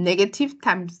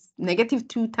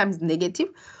 2 times negative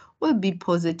will be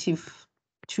positive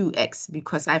 2x,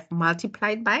 because I've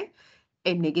multiplied by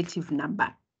a negative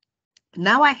number.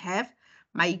 Now I have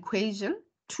my equation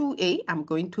 2a. I'm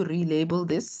going to relabel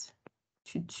this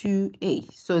to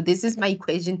 2a. So this is my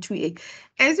equation 2a.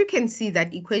 As you can see,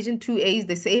 that equation 2a is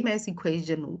the same as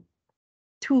equation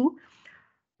 2,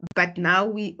 but now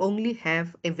we only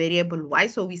have a variable y.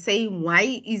 So we say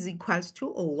y is equals to,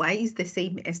 or y is the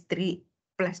same as 3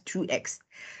 plus 2x.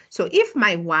 So if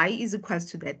my y is equals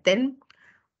to that, then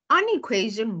on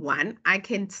equation 1, I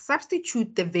can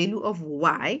substitute the value of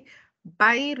y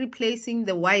by replacing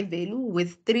the y value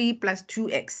with 3 plus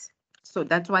 2x. So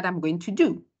that's what I'm going to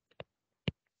do.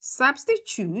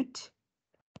 Substitute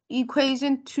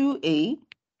equation 2a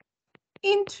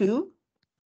into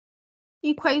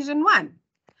equation 1.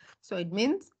 So it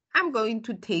means I'm going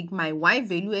to take my y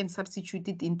value and substitute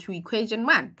it into equation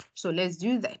 1. So let's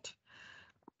do that.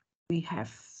 we have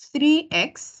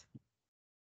 3x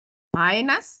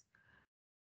minus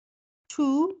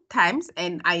 2 times,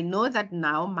 and I know that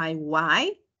now my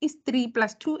y is 3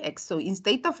 plus 2x. So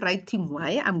instead of writing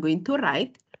y, I'm going to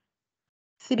write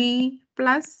 3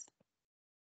 plus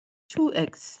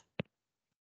 2x.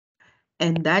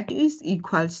 And that is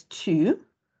equals to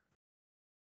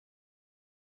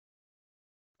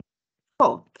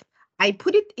 4. I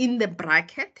put it in the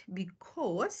bracket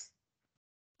because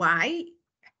y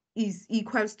is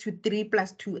equals to 3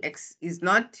 plus 2x is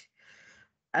not,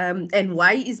 and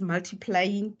y is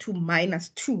multiplying to minus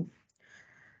 2.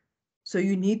 So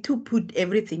you need to put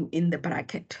everything in the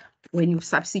bracket when you're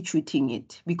substituting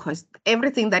it, because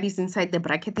everything that is inside the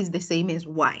bracket is the same as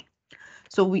y.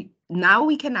 So now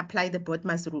we can apply the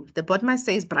BODMAS rule. The BODMAS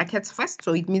says brackets first,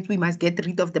 so it means we must get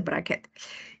rid of the bracket.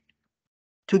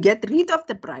 To get rid of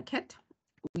the bracket,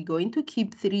 we're going to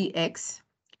keep 3x.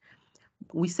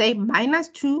 We say minus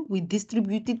 2, we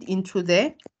distribute it into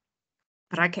the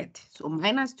bracket. So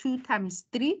minus 2 times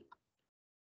 3,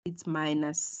 it's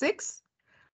minus 6.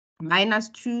 Minus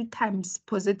 2 times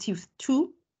positive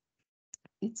 2,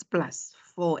 it's plus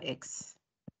 4x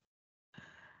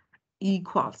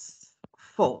equals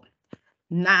 4.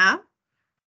 Now,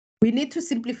 we need to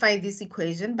simplify this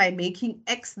equation by making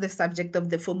x the subject of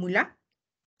the formula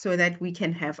so that we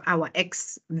can have our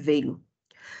x value.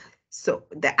 So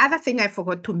the other thing I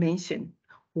forgot to mention,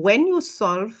 when you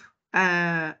solve,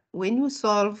 what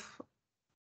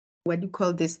do you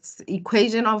call this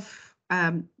equation of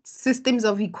systems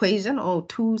of equation or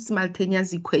two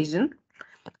simultaneous equation,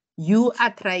 you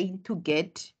are trying to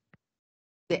get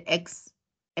the x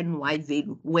and y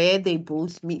value where they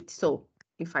both meet. So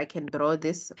if I can draw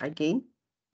this again.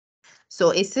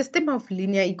 So a system of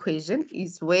linear equation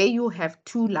is where you have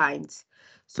two lines.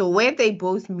 So where they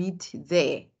both meet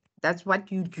there, that's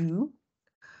what you do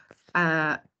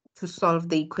to solve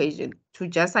the equation, to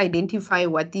just identify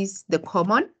what is the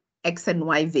common x and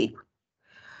y value.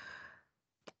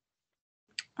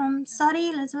 Sorry,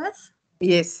 Elizabeth.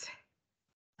 Yes.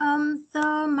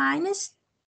 The minus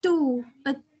 2,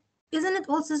 isn't it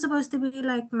also supposed to be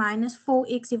like minus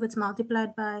 4x if it's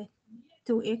multiplied by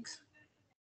 2x?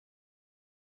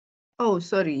 Oh,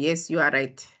 sorry. Yes, you are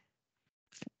right.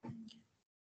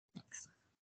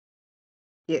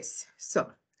 Yes.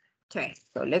 So, okay.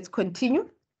 So let's continue.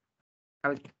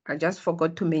 I just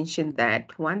forgot to mention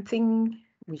that one thing,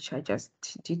 which I just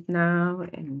did now,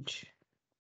 and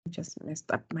just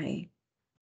messed up my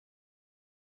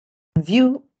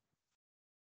view.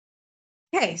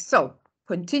 Okay, so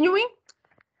continuing,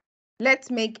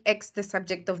 let's make x the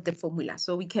subject of the formula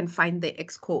so we can find the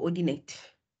x coordinate.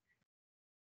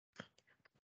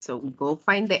 So we go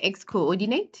find the x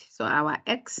coordinate. So our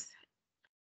x,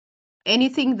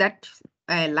 anything that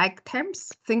like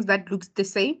terms, things that looks the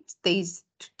same, stays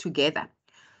together.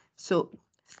 So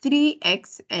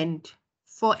 3x and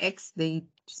 4x, they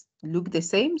look the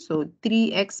same. So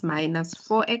 3x minus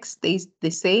 4x stays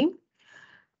the same.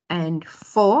 And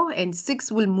 4 and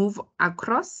 6 will move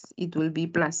across. It will be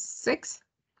plus 6.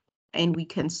 And we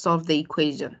can solve the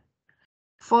equation.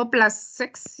 4 plus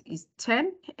 6 is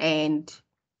 10. And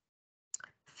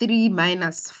 3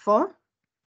 minus 4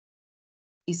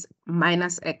 is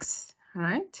minus x,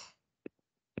 right?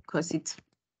 Because it's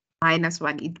minus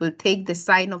 1. It will take the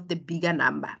sign of the bigger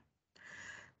number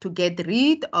to get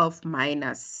rid of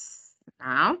minus.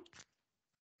 Now,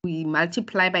 we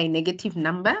multiply by a negative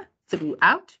number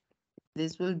throughout.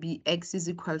 This will be x is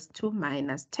equals to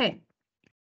minus 10.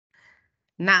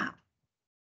 Now,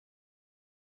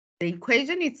 the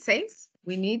equation it says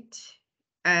we need,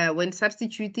 when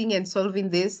substituting and solving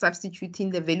this, substituting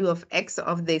the value of x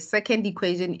of the second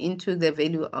equation into the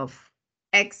value of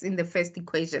x in the first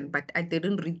equation, but I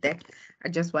didn't read that. I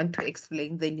just want to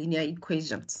explain the linear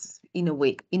equations in a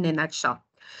way, in a nutshell.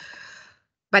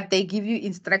 But they give you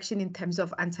instruction in terms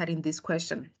of answering this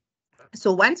question.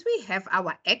 So once we have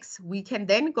our x, we can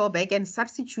then go back and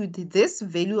substitute this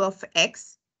value of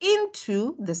x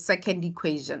into the second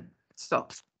equation. So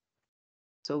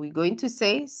we're going to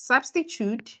say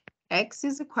substitute x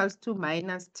is equals to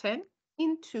minus 10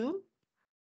 into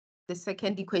the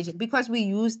second equation. Because we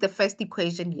use the first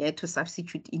equation here to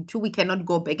substitute into, we cannot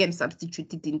go back and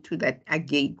substitute it into that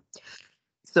again.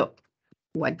 So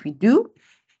what we do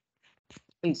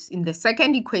is in the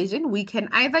second equation, we can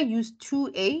either use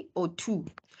 2a or 2.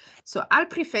 So I'll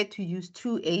prefer to use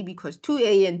 2a because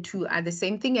 2a and 2 are the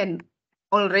same thing, and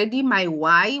already my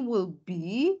y will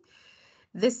be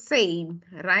the same,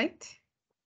 right?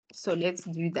 So let's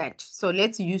do that. So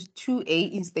let's use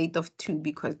 2a instead of 2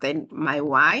 because then my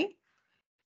y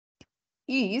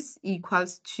is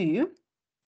equals to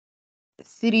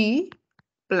 3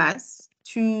 plus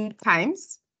 2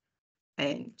 times,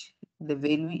 and the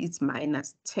value is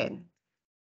minus 10.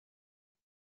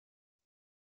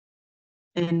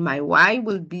 And my y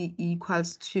will be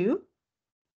equals to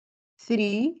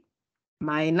 3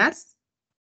 minus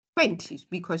 20,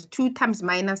 because 2 times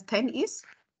minus 10 is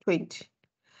 20.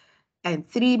 And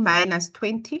 3 minus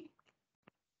 20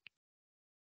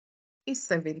 is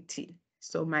 17.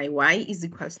 So my y is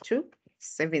equals to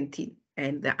 17.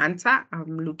 And the answer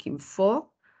I'm looking for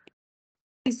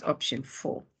is option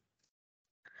 4.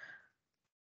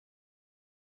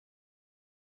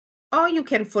 Or you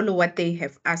can follow what they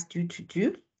have asked you to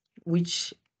do,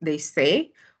 which they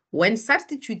say, when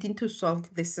substituting to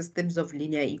solve the systems of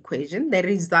linear equation, the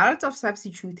result of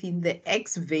substituting the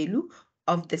x value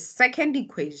of the second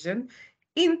equation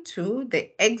into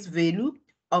the x value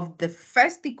of the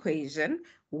first equation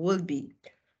will be.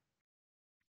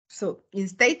 So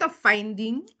instead of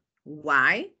finding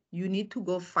y, you need to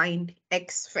go find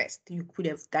x first. You could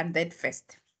have done that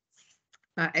first.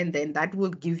 And then that will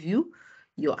give you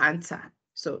your answer.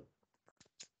 So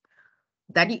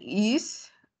that is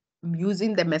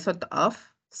using the method of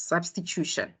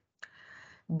substitution.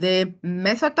 The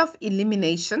method of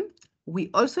elimination, we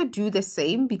also do the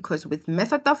same, because with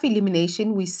method of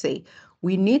elimination, we say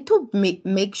we need to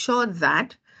make sure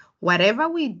that whatever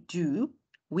we do,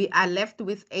 we are left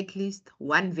with at least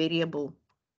one variable.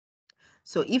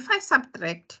 So if I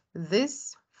subtract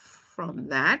this from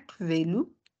that value,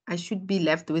 I should be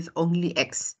left with only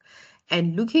x.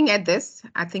 And looking at this,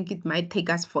 I think it might take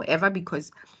us forever,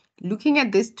 because looking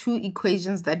at these two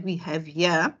equations that we have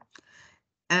here,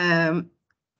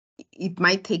 it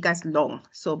might take us long.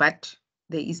 So, but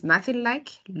there is nothing like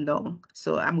long.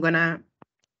 So I'm gonna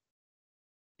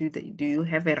do you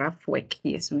have a rough work?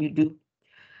 Yes, we do.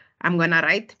 I'm gonna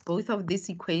write both of these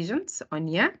equations on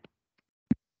here.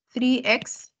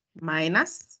 3x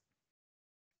minus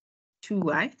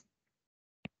 2y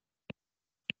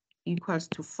equals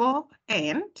to 4,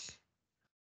 and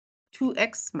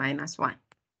 2x minus 1.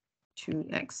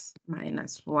 2x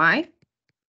minus y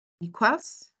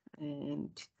equals,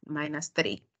 and minus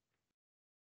 3.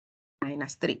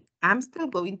 Minus 3. I'm still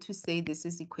going to say this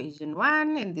is equation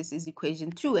 1 and this is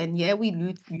equation 2. And here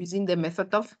we're using the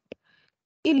method of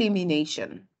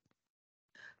elimination.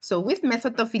 So with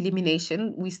method of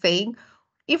elimination, we're saying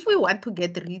if we want to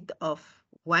get rid of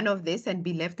one of this and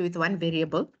be left with one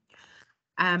variable,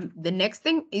 the next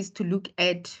thing is to look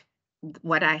at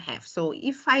what I have. So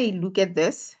if I look at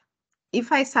this,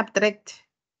 if I subtract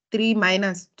 3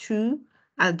 minus 2,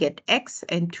 I'll get x,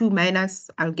 and 2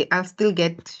 minus, I'll still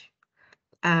get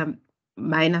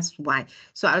minus y.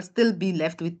 So I'll still be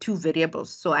left with two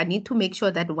variables. So I need to make sure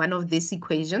that one of these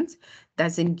equations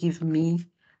doesn't give me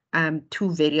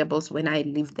two variables when I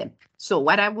leave them. So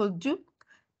what I will do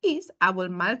is I will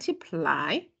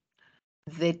multiply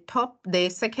the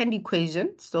second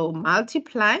equation. So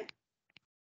multiply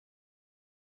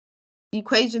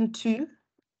equation 2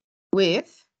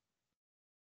 with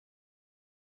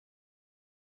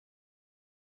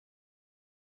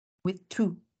with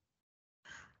 2.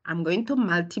 I'm going to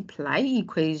multiply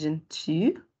equation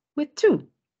 2 with 2.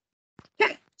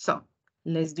 Okay, so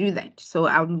let's do that. So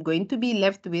I'm going to be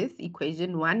left with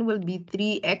equation 1 will be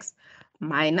 3x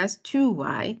minus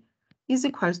 2y is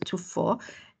equals to 4.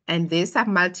 And this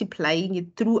I'm multiplying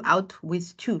it throughout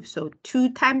with 2. So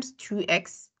 2 times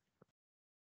 2x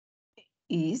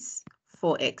is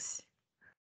 4x.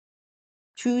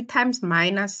 2 times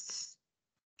minus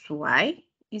y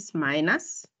is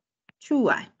minus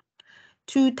 2y.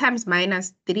 2 times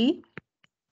minus 3,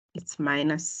 it's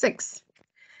minus 6.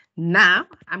 Now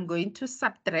I'm going to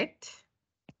subtract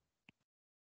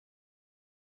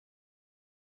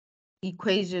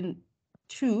equation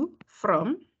 2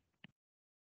 from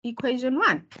equation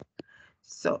 1.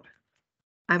 So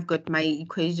I've got my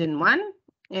equation 1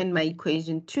 and my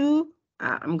equation 2.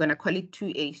 I'm going to call it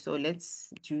 2a. So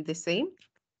let's do the same,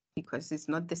 because it's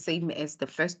not the same as the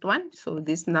first one. So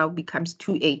this now becomes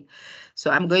 2a. So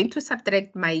I'm going to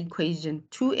subtract my equation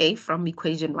 2a from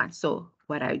equation 1. So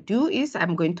what I do is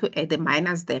I'm going to add a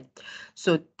minus there.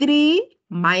 So 3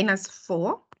 minus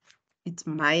 4, it's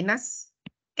minus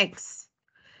x,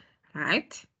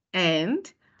 right?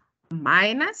 And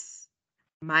minus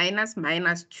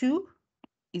 2,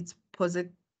 it's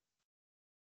positive,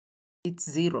 it's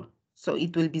 0. So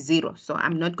it will be 0. So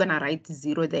I'm not going to write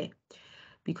 0 there,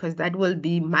 because that will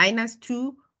be minus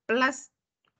 2 plus,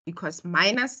 because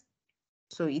minus,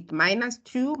 so it minus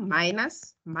 2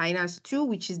 minus 2,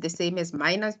 which is the same as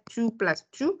minus 2 plus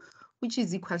 2, which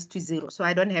is equals to 0. So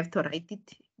I don't have to write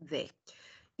it there.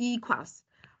 Equals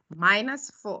minus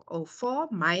 4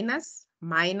 minus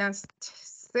minus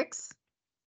 6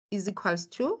 is equals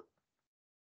to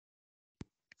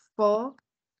 4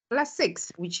 plus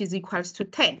 6, which is equals to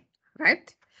 10,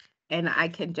 right? And I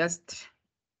can just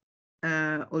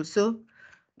also,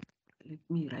 let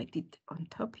me write it on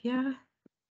top here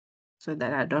so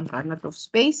that I don't run out of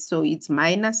space. So it's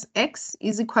minus x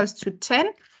is equals to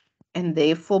 10, and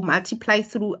therefore multiply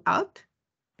throughout.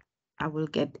 I will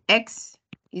get x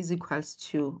is equals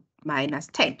to minus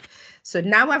 10. So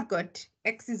now I've got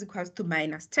x is equals to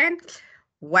minus 10.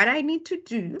 What I need to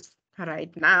do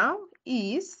right now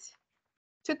is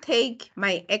to take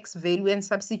my x value and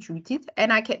substitute it.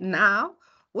 And I can now,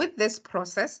 with this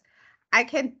process, I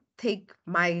can take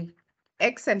my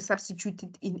x and substitute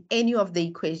it in any of the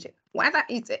equation, whether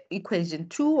it's equation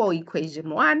 2 or equation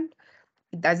 1.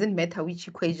 It doesn't matter which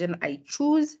equation I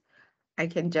choose. I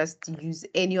can just use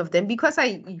any of them because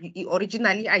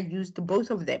originally I used both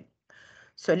of them.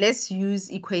 So let's use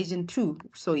equation 2.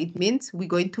 So it means we're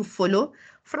going to follow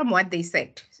from what they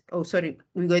said. Oh, sorry,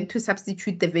 we're going to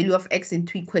substitute the value of x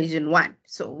into equation 1.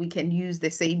 So we can use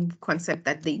the same concept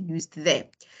that they used there.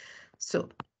 So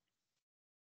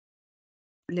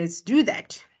let's do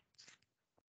that.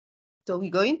 So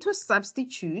we're going to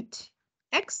substitute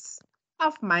x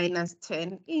of minus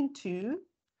 10 into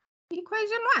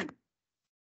equation 1.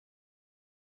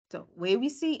 So where we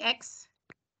see x,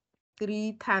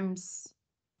 3 times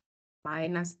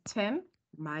minus 10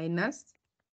 minus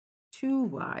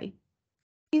 2y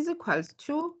is equals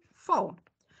to 4.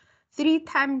 3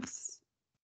 times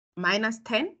minus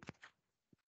 10,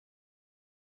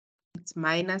 it's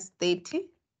minus 30,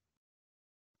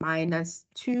 minus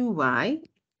 2y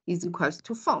is equals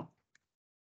to 4. All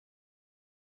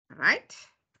right?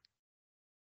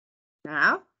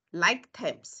 Now, like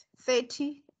terms,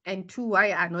 30 and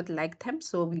 2y are not like terms,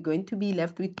 so we're going to be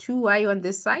left with 2y on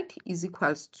this side is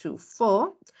equals to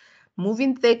 4.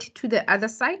 Moving 30 to the other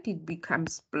side, it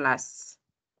becomes plus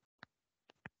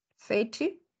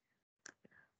 30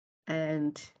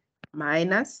 and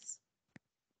minus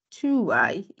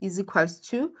 2y is equals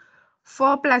to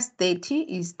 4 plus 30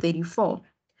 is 34.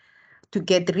 To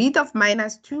get rid of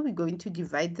minus 2, we're going to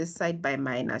divide this side by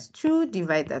minus 2,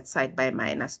 divide that side by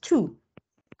minus 2.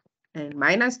 And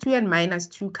minus 2 and minus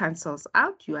 2 cancels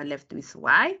out. You are left with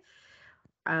y.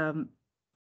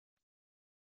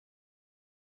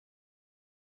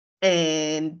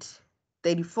 And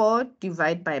 34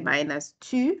 divided by minus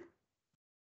 2,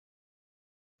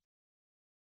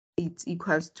 it's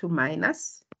equals to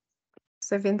minus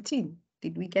 17.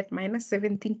 Did we get minus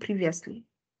 17 previously?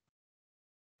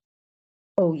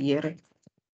 Oh, yeah.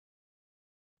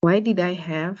 Why did I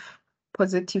have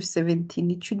positive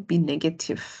 17? It should be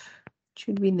negative. It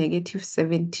should be negative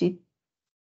 17.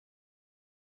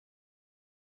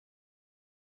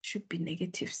 Should be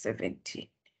negative 17.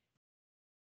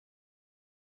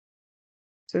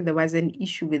 So there was an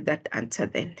issue with that answer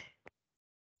then.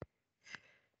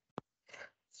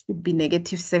 Should be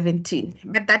negative 17.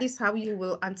 But that is how you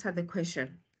will answer the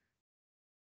question.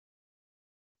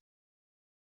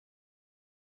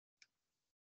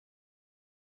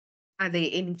 Are there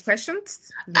any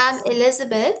questions?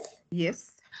 Elizabeth.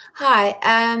 Yes. Hi.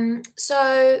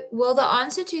 So will the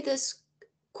answer to this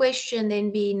question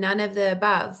then be none of the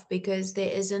above because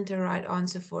there isn't a right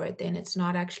answer for it? Then it's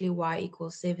not actually y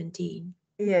equals 17.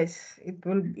 Yes, it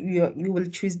will. You will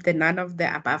choose the none of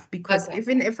the above because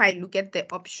even if I look at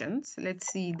the options,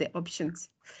 let's see the options.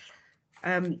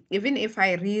 Even if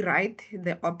I rewrite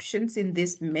the options in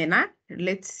this manner,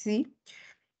 let's see,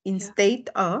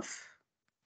 instead of,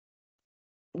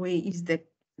 where is the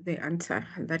answer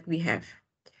that we have?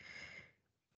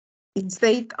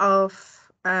 Instead of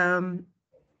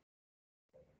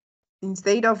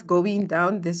going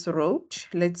down this road,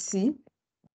 let's see.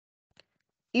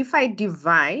 If I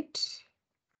divide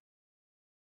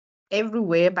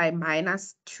everywhere by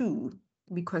minus 2,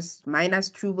 because minus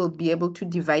 2 will be able to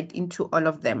divide into all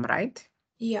of them, right?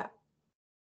 Yeah.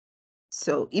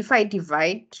 So if I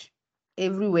divide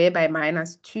everywhere by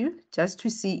minus 2, just to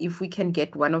see if we can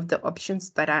get one of the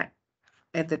options that are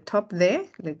at the top there.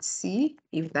 Let's see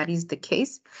if that is the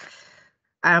case.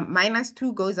 Minus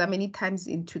 2 goes how many times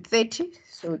into 30?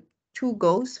 So 2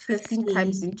 goes 15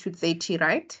 times into 30,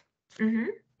 right? Mm-hmm.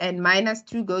 And minus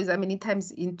 2 goes how many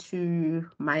times into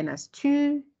minus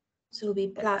 2? So it'll be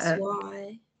plus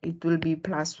y. It will be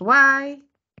plus y.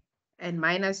 And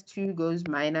minus 2 goes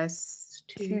minus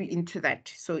 2 into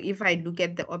that. So if I look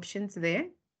at the options there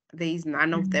is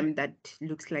none of them that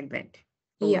looks like that.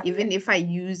 So even if I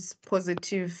use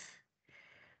positive,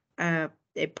 a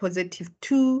positive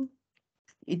 2,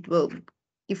 it will,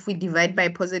 if we divide by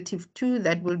positive 2,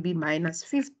 that will be minus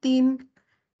 15.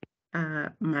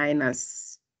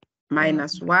 minus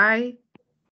y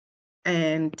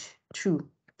and 2,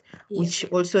 which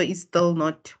also is still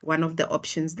not one of the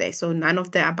options there. So none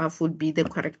of the above would be the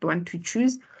correct one to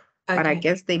choose. But I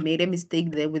guess they made a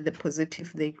mistake there with the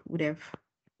positive. They would have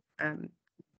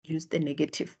used the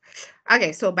negative.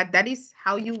 Okay, so but that is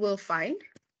how you will find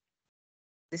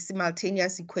the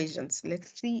simultaneous equations.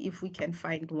 Let's see if we can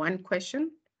find one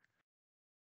question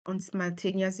on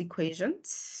simultaneous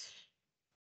equations.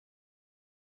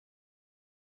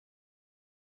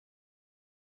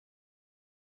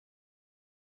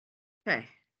 Okay,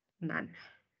 none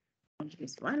on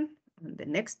this one. On the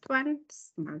next one,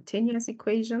 simultaneous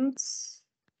equations.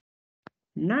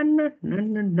 None,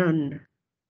 none, none, none.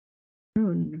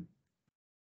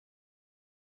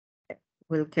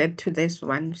 We'll get to this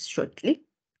one shortly.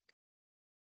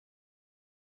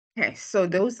 Okay, so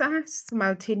those are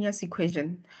simultaneous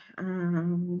equation.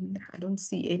 I don't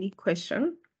see any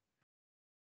question.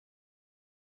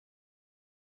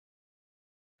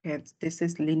 Okay, this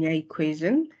is linear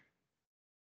equation.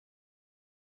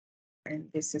 And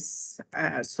this is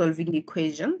solving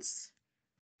equations.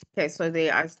 Okay, so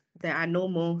there are no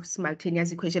more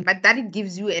simultaneous equations, but that it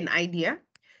gives you an idea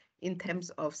in terms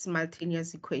of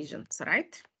simultaneous equations,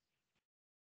 right?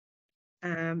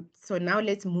 So now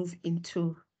let's move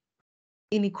into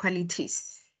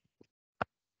inequalities.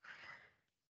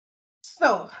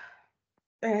 So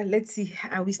let's see,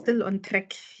 are we still on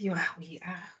track? Yeah, we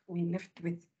are. We left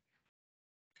with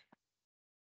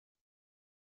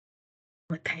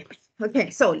what time?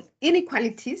 Okay, so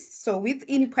inequalities. So with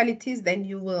inequalities, then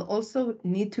you will also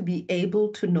need to be able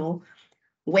to know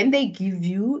when they give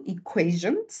you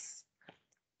equations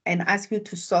and ask you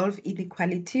to solve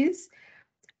inequalities,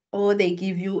 or they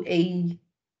give you a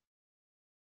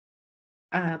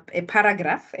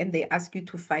paragraph and they ask you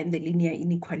to find the linear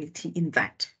inequality in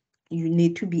that. You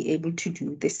need to be able to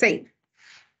do the same.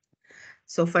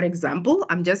 So for example,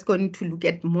 I'm just going to look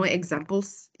at more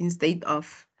examples instead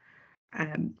of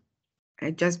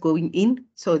just going in.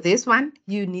 So this one,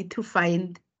 you need to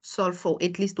solve for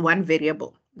at least one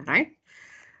variable, right?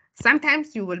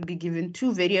 Sometimes you will be given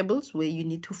two variables where you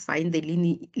need to find the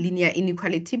linear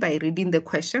inequality by reading the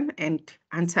question and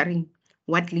answering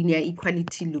what linear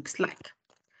equality looks like.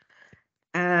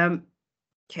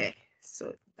 Okay,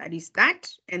 so that is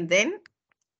that. And then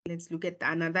let's look at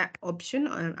another option,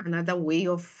 another way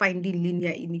of finding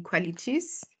linear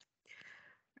inequalities.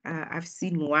 I've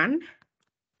seen one,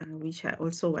 which I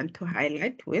also want to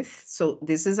highlight with. So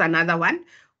this is another one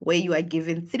where you are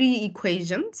given three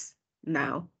equations.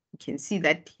 Now, you can see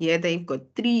that here they've got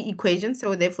three equations.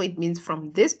 So therefore, it means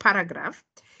from this paragraph,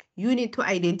 you need to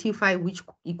identify which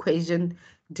equation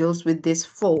deals with this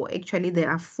four. Actually, there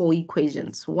are four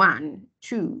equations. 1,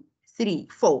 2, 3,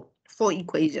 4. 4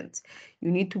 equations. You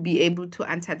need to be able to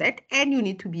answer that, and you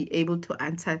need to be able to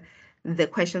answer the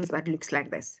questions that looks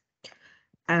like this.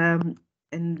 And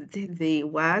there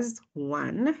was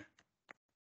one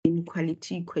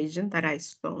inequality equation that I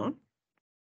saw.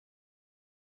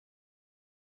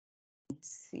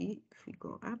 Let's see if we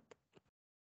go up.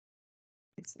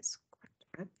 This is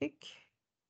quadratic.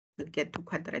 We'll get to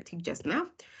quadratic just now.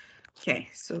 Okay,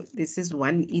 so this is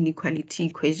one inequality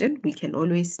equation. We can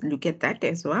always look at that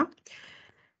as well.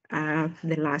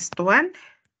 The last one,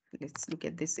 let's look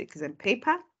at this exam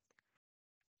paper.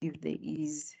 If there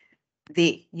is,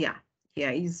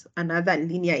 here is another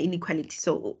linear inequality.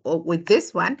 So with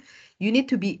this one, you need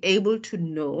to be able to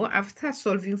know, after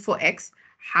solving for x,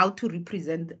 how to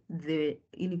represent the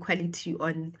inequality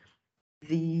on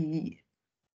the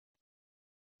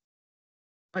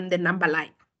number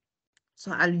line.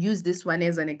 So I'll use this one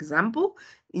as an example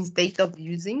instead of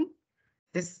using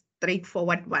this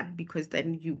straightforward one, because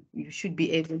then you should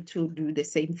be able to do the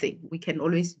same thing. We can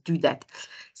always do that.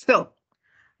 So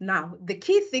now the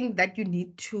key thing that you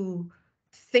need to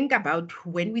think about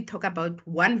when we talk about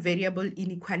one variable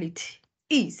inequality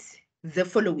is the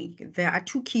following. There are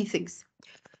two key things.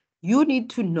 You need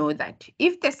to know that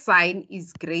if the sign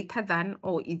is greater than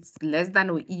or it's less than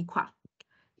or equal,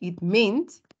 it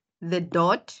means the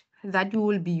dot that you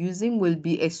will be using will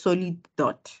be a solid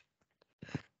dot.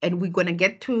 And we're going to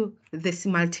get to the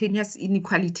simultaneous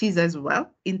inequalities as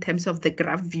well in terms of the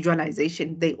graph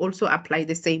visualization. They also apply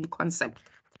the same concept.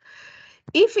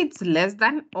 If it's less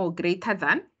than or greater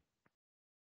than,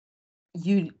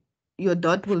 your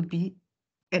dot will be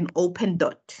an open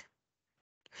dot.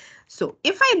 So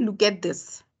if I look at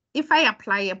this, if I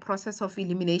apply a process of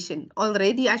elimination,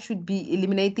 already I should be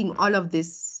eliminating all of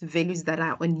these values that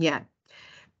are on here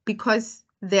because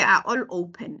they are all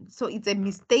open. So it's a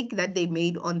mistake that they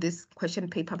made on this question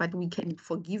paper, but we can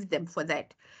forgive them for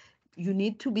that. you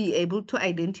need to be able to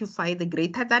identify the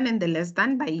greater than and the less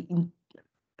than by,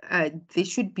 there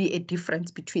should be a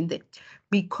difference between them,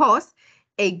 because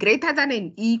a greater than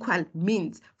and equal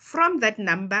means from that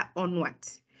number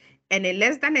onwards, and a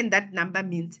less than and that number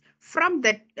means from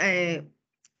that,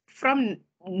 from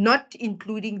not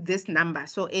including this number.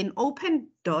 So an open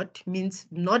dot means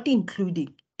not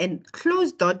including, and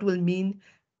closed dot will mean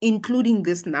including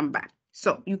this number.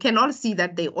 So you can all see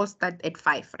that they all start at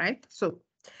 5, right? So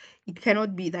it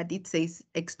cannot be that it says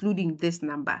excluding this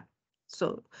number.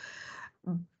 So,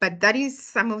 but that is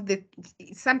some of the,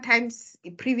 sometimes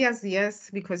previous years,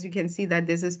 because you can see that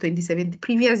this is 2017,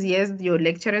 previous years, your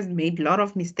lecturers made a lot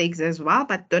of mistakes as well,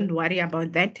 but don't worry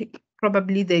about that.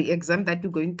 Probably the exam that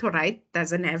you're going to write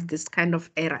doesn't have this kind of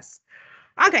errors.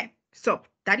 Okay, so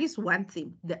that is one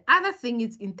thing. The other thing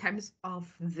is in terms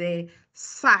of the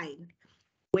sign,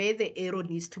 where the arrow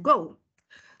needs to go.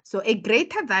 So a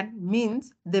greater than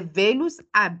means the values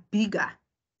are bigger.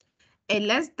 A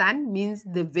less than means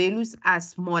the values are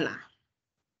smaller.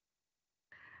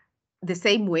 The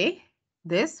same way,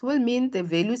 this will mean the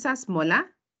values are smaller,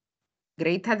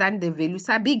 greater than the values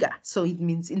are bigger. So it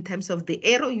means in terms of the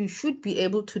arrow, you should be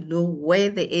able to know where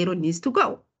the arrow needs to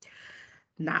go.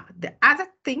 Now, the other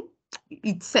thing,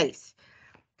 it says,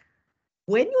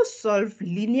 when you solve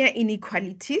linear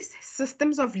inequalities,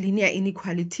 systems of linear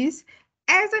inequalities,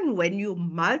 as and when you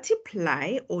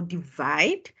multiply or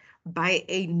divide by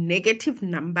a negative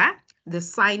number, the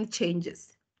sign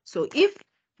changes. So if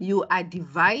you are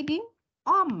dividing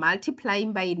or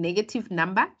multiplying by a negative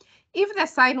number, if the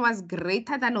sign was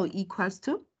greater than or equals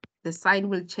to, the sign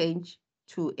will change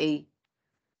to a,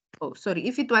 oh, sorry,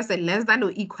 if it was a less than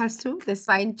or equals to, the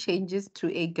sign changes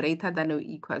to a greater than or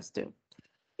equals to.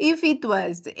 If it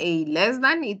was a less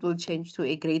than, it will change to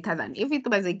a greater than. If it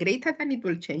was a greater than, it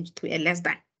will change to a less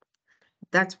than.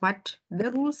 That's what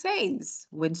the rule says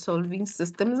when solving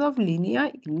systems of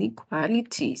linear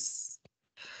inequalities.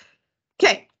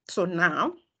 Okay, so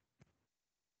now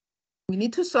we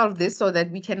need to solve this so that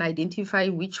we can identify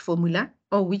which formula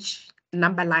or which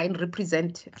number line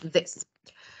represent this.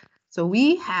 So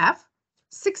we have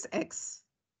 6x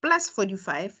plus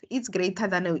 45 is greater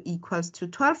than or equals to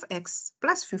 12x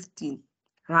plus 15,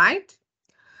 right?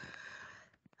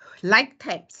 Like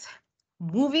terms,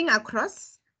 moving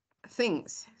across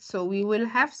things. So we will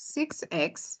have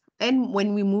 6x, and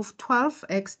when we move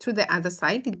 12x to the other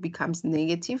side, it becomes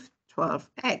negative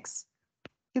 12x.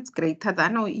 It's greater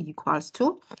than or equals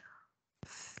to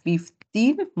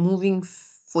 15. Moving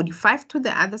 45 to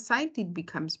the other side, it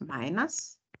becomes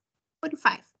minus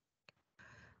 45.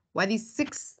 What is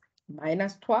 6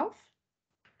 minus 12?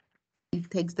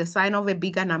 It takes the sign of a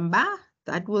bigger number.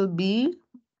 That will be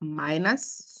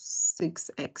minus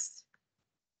 6x.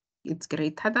 It's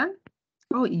greater than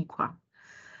or equal.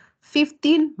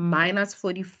 15 minus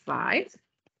 45,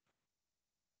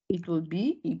 it will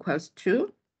be equals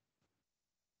to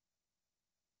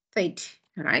 30,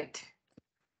 right?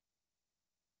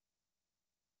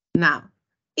 Now,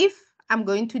 if I'm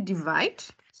going to divide,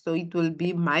 so it will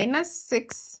be minus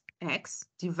 6x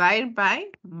divided by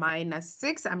minus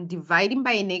 6. I'm dividing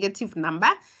by a negative number.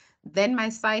 Then my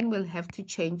sign will have to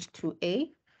change to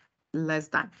a less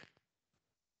than.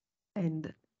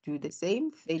 And do the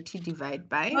same, 30 divided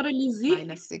by Sorry, Lizzie.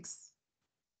 minus 6.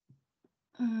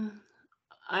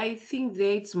 I think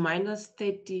there it's minus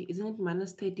 30. Isn't it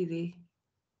minus 30 there?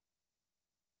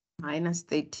 Minus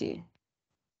 30.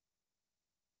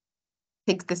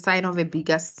 Takes the sign of a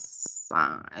bigger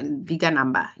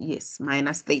number. Yes,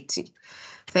 minus 30.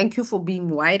 Thank you for being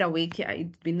wide awake.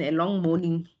 It's been a long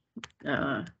morning.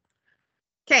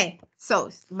 Okay, so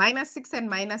minus 6 and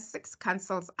minus 6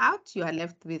 cancels out. You are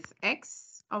left with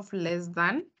x of less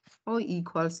than or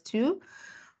equals to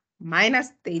minus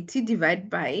 30 divided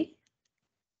by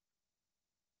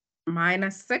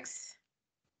minus 6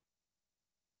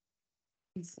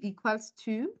 is equals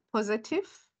to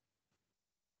positive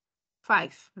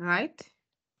 5, right?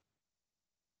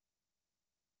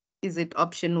 Is it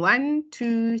option 1,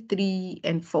 2, 3,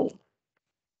 and 4?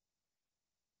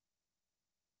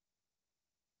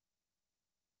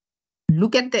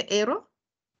 Look at the arrow.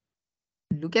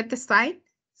 Look at the sign.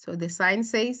 So the sign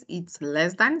says it's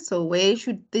less than. So where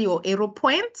should your arrow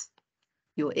point?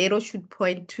 Your arrow should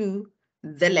point to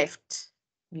the left,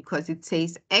 because it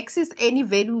says x is any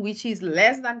value which is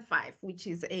less than 5, which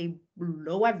is a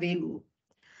lower value.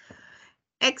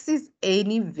 X is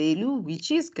any value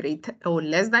which is greater or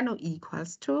less than or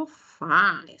equals to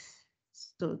 5.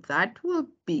 So that will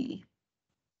be,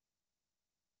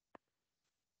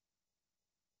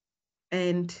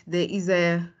 and there is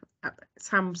a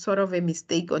some sort of a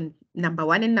mistake on number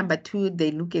 1 and number 2.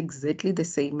 They look exactly the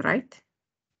same, right?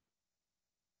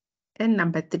 And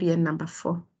number 3 and number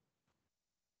 4.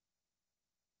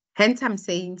 Hence, I'm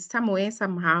saying somewhere,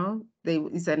 somehow, there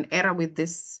is an error with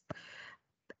this.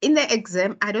 In the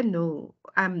exam, I don't know.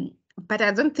 But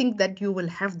I don't think that you will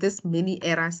have this many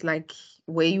errors, like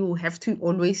where you have to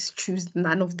always choose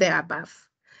none of the above.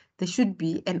 There should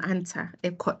be an answer.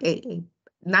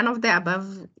 None of the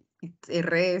above, it's a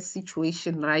rare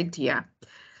situation right here.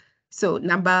 So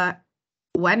number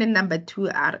 1 and number 2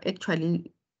 are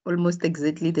actually almost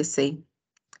exactly the same.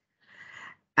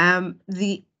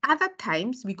 The other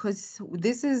times, because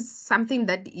this is something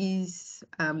that is,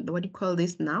 what do you call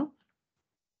this now?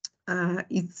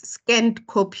 It's scanned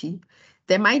copy.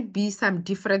 There might be some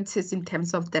differences in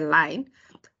terms of the line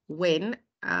when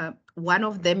one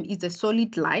of them is a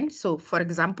solid line. So for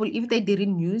example, if they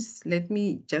didn't use, let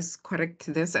me just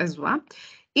correct this as well.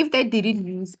 If they didn't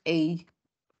use a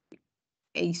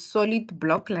solid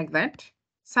block like that,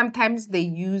 sometimes they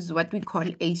use what we call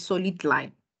a solid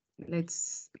line.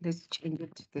 Let's change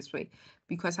it this way,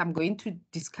 because I'm going to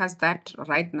discuss that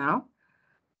right now.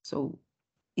 So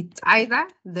it's either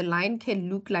the line can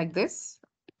look like this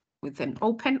with an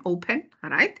open, all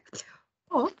right?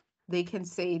 Or they can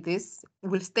say this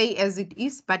will stay as it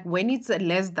is, but when it's a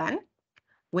less than,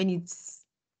 when it's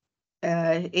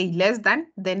a less than,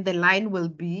 then the line will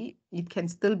be, it can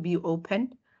still be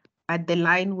open, but the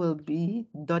line will be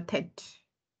dotted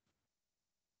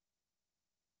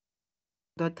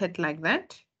like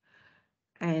that.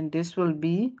 And this will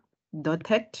be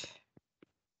dotted.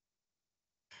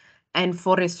 And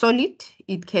for a solid,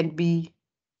 it can be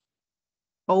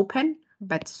open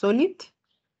but solid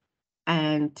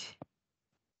and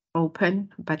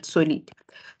open but solid.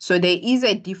 So there is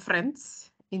a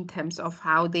difference in terms of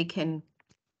how they can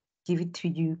give it to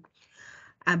you.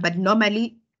 But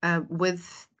normally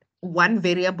with one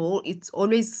variable, it's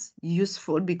always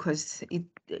useful because it,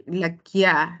 like,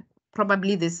 yeah,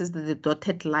 probably this is the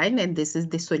dotted line and this is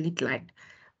the solid line.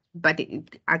 But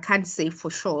I can't say for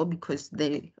sure because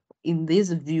in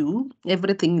this view,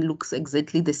 everything looks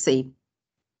exactly the same.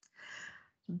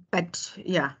 But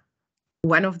yeah,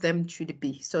 one of them should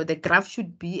be. So the graph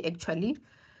should be actually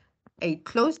a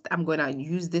closed, I'm going to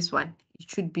use this one. It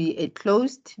should be a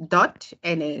closed dot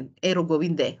and an arrow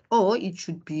going there. Or it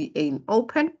should be an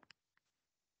open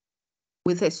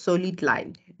with a solid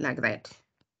line like that.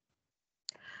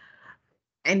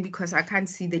 And because I can't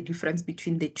see the difference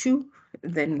between the two,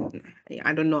 then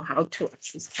I don't know how to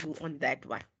assist you on that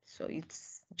one. So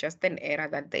it's just an error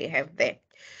that they have there.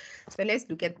 So let's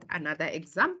look at another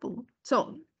example.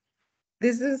 So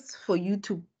this is for you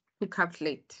to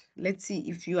calculate. Let's see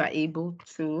if you are able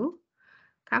to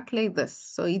calculate this.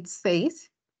 So it says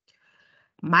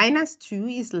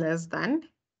 -2 is less than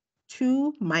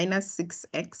 2 minus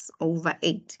 6x over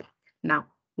 8. Now,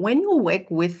 when you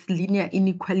work with linear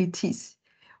inequalities,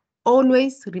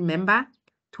 always remember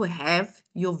to have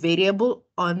your variable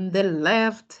on the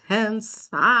left-hand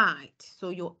side. So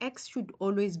your x should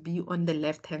always be on the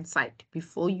left-hand side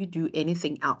before you do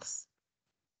anything else.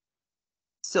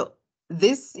 So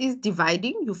this is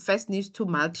dividing. You first need to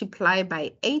multiply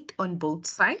by 8 on both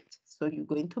sides. So you're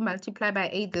going to multiply by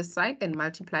 8 this side and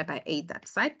multiply by 8 that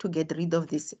side to get rid of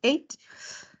this 8.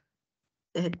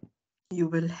 And you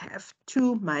will have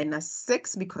 2 minus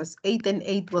 6 because 8 and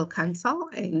 8 will cancel,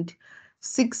 and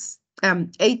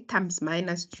 8 times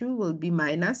minus 2 will be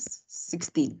minus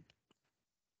 16.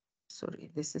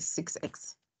 Sorry, this is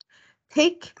 6x.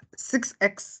 Take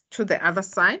 6x to the other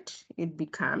side. It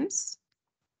becomes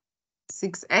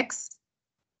 6x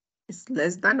is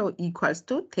less than or equals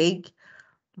to, take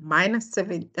minus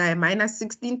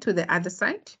 16 to the other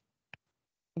side.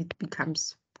 It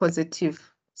becomes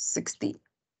positive 16.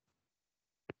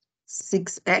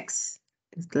 6x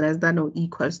is less than or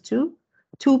equals to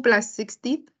 2 plus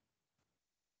 16.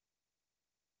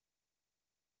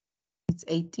 It's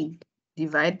 18.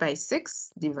 Divide by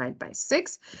 6, divide by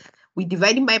 6. We're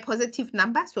dividing by a positive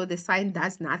number, so the sign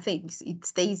does nothing. It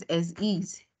stays as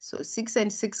is. So 6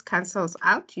 and 6 cancels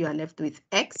out. You are left with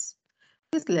x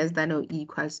is less than or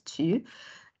equals to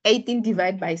 18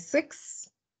 divided by 6.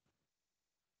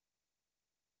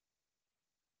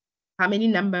 How many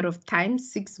number of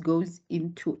times 6 goes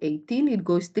into 18? It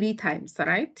goes 3 times,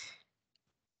 right?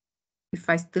 If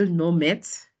I still know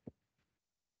maths.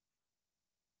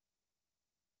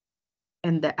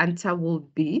 And the answer will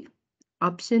be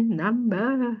option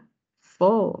number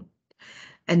 4.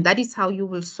 And that is how you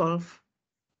will solve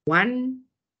one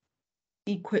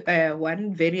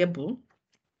variable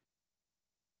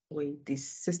with these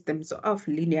systems of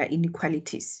linear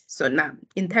inequalities. So now,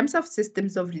 in terms of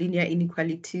systems of linear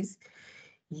inequalities,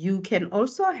 you can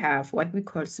also have what we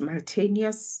call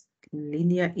simultaneous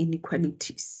linear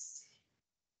inequalities.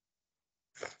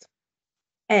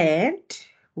 And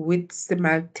with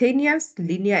simultaneous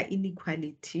linear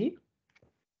inequality,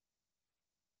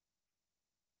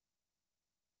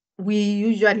 we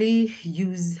usually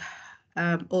use,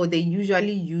 or they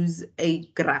usually use a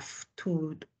graph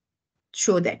to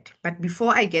show that. But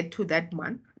before I get to that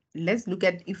one, let's look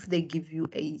at if they give you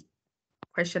a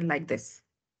question like this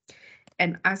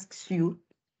and asks you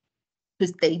to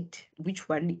state which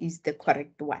one is the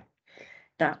correct one.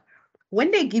 Now,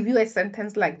 when they give you a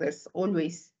sentence like this,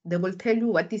 always, they will tell you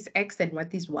what is X and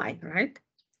what is Y, right?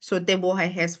 So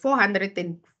Teboha has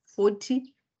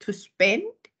 440 to spend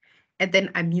at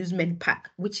an amusement park,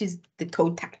 which is the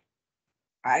total,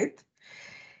 right?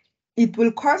 It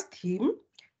will cost him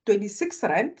 26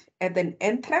 rand at an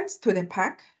entrance to the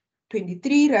park,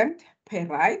 23 rand per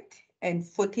ride, and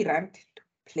 40 rand to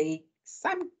play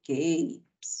some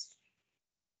games.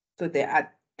 So there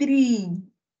are three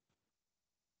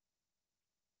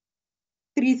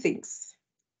things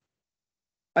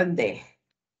on there.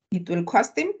 It will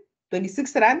cost him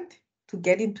 26 rand to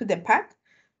get into the park,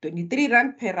 23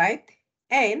 rand per ride,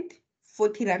 and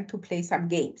 40 rand to play some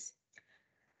games.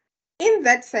 In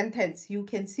that sentence, you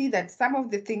can see that some of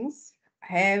the things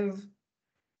have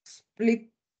split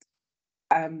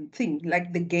thing,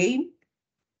 like the game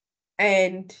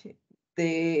and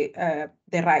the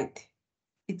ride.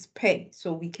 It's pay,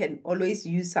 so we can always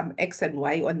use some X and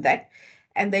Y on that.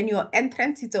 And then your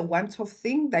entrance is a once-off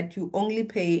thing that you only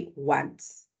pay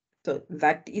once. So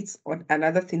that is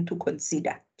another thing to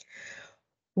consider.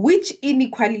 Which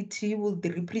inequality will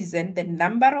represent the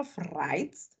number of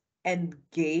rides and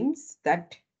games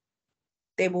that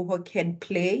Teboho can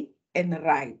play and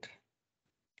ride?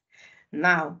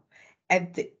 Now,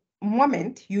 at the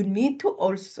moment, you need to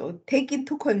also take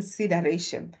into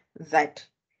consideration that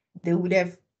they would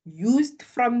have used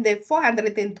from the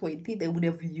 420, they would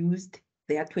have used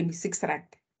their 26 rand.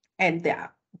 And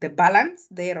the balance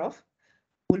thereof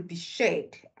will be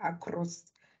shared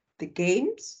across the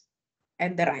games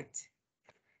and the rights.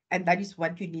 And that is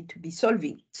what you need to be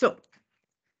solving. So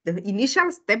the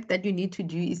initial step that you need to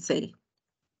do is say,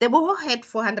 the Boho had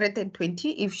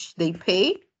 420 if they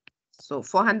pay. So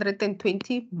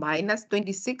 420 minus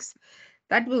 26,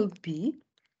 that will be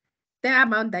the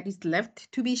amount that is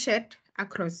left to be shared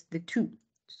across the two.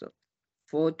 So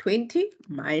 420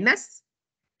 minus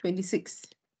 26,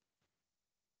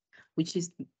 which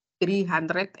is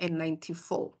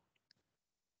 394.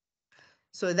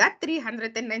 So that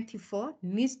 394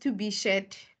 needs to be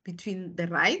shared between the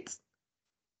rights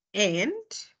and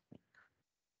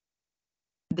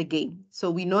the game. So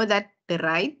we know that the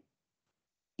right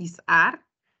is R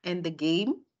and the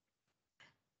game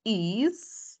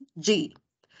is G.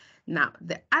 Now,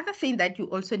 the other thing that you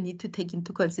also need to take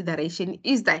into consideration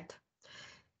is that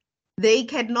they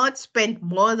cannot spend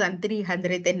more than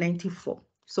 394.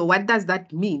 So what does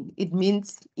that mean? It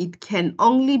means it can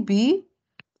only be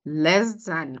less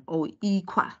than or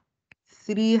equal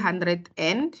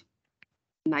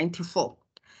 394.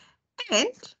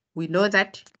 And we know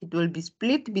that it will be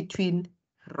split between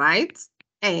rights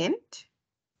and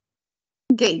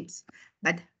games.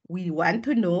 But we want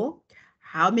to know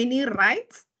how many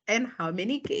rights and how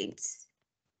many games.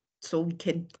 So we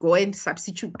can go and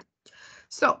substitute.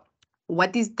 So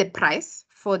what is the price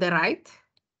for the right?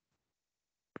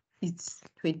 It's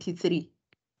 23.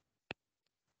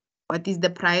 What is the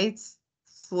price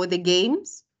for the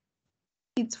games?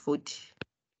 It's 40.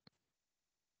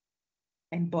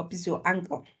 And Bob is your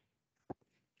uncle.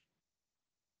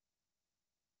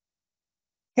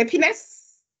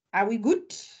 Happiness, are we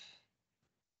good?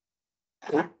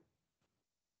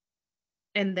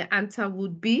 And the answer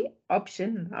would be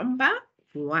option number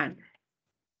 1.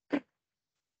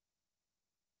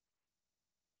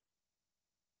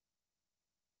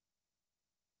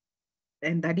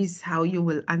 And that is how you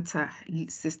will answer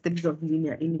systems of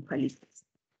linear inequalities.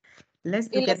 Let's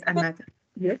look at another.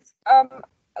 Yes.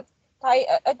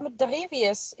 It moet 3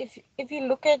 wees. If you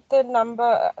look at the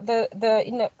number,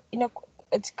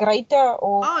 it's greater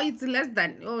or. Oh, it's less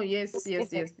than. Oh, yes.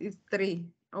 It's 3.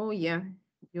 Oh, yeah.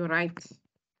 You're right.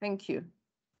 Thank you.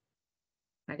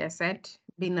 Like I said,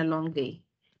 been a long day.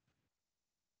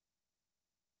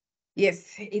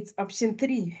 Yes, it's option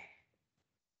 3.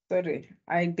 Sorry,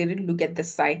 I didn't look at the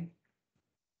sign.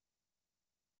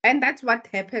 And that's what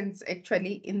happens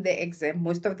actually in the exam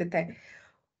most of the time.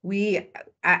 We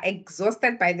are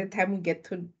exhausted by the time we get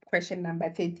to question number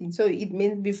 13. So it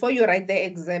means before you write the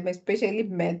exam, especially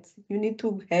maths, you need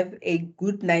to have a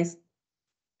good,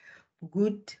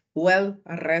 well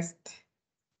rest,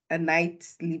 a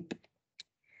night's sleep,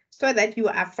 so that you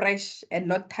are fresh and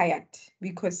not tired,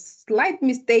 because slight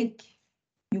mistake,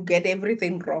 you get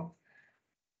everything wrong.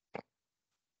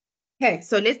 Okay,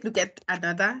 so let's look at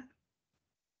another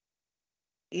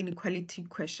inequality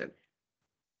question.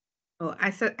 Oh,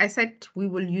 I said we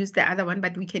will use the other one,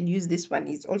 but we can use this one.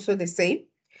 It's also the same.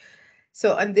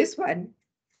 So on this one,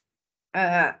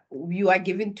 you are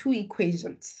given two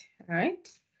equations, right?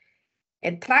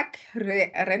 A truck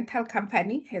rental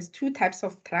company has two types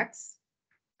of trucks.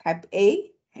 Type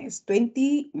A has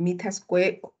 20 meter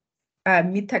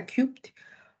cubed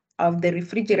of the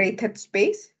refrigerated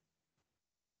space,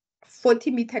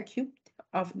 40 meter cubed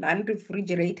of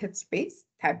non-refrigerated space.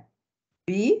 Type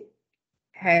B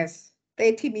has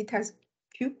 30 meters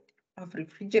cubed of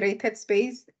refrigerated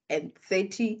space and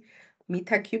 30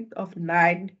 meter cubed of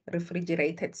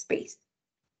non-refrigerated space.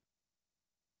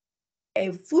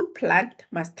 A food plant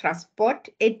must transport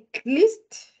at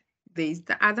least, there is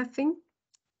the other thing,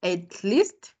 at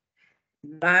least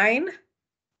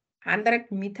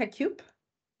 900 meter cube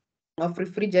of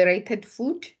refrigerated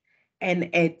food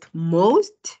and at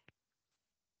most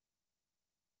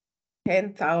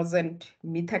 10,000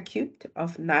 meter cubed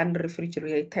of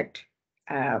non-refrigerated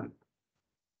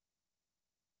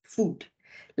food.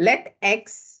 Let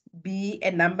X be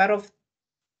a number of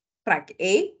truck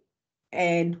A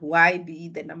and Y be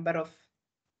the number of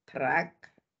truck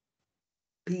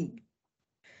B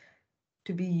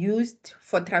to be used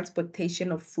for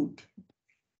transportation of food.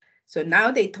 So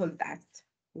now they told us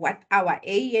what our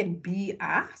A and B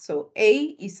are. So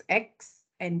A is X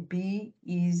and B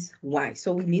is Y.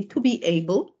 So we need to be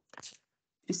able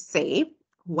to say,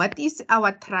 what is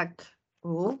our truck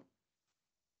O?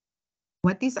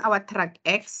 What is our truck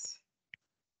X?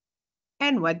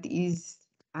 And what is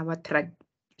our truck,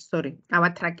 our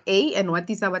truck A, and what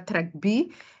is our truck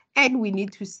B? And we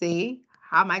need to say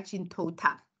how much in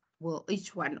total will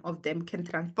each one of them can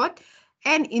transport.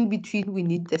 And in between, we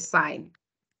need the sign,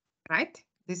 right?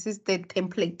 This is the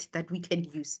template that we can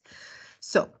use.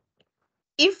 So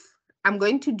if I'm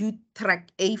going to do truck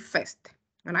A first,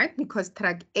 all right? Because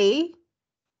truck A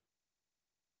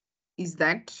is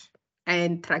that,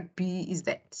 and truck B is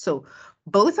that. So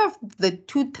both of the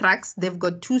two trucks, they've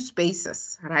got two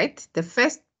spaces, right? The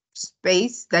first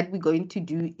space that we're going to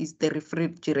do is the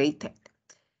refrigerated.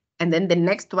 And then the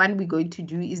next one we're going to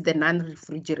do is the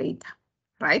non-refrigerator,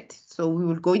 right? So we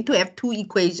will going to have two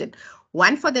equations,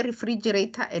 one for the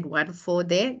refrigerator and one for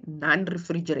the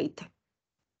non-refrigerator.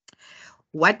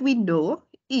 What we know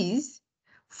is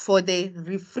for the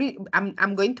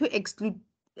I'm going to exclude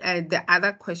the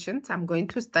other questions. I'm going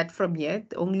to start from here,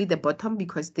 only the bottom,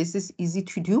 because this is easy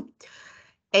to do.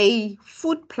 A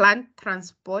food plant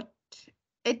transport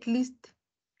at least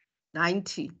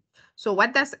 90. So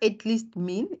what does at least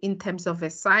mean in terms of a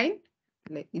sign?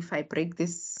 Like if I break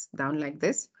this down like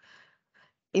this,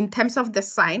 in terms of the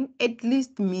sign, at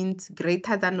least means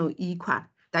greater than or equal.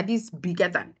 That is bigger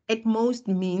than. At most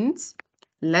means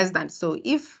less than. So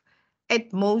if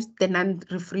at most the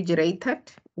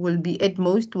non-refrigerated will be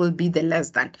the less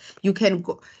than.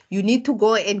 You need to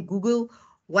go and Google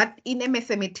what in a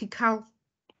mathematical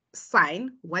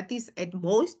sign, what is at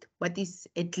most, what is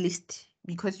at least,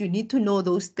 because you need to know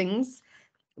those things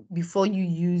before you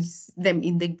use them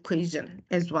in the equation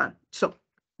as well. So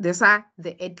these are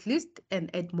the at least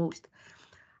and at most.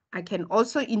 I can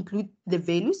also include the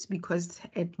values, because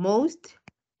at most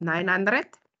 900,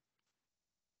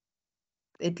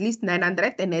 at least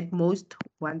 900, and at most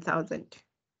 1,000.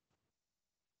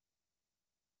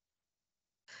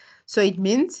 So it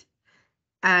means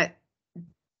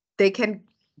they can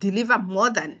deliver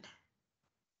more than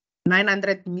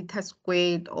 900 meters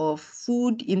squared of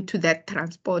food into that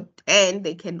transport, and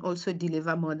they can also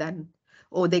deliver more than,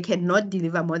 or they cannot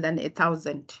deliver more than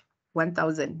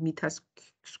 1,000 meters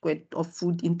squared of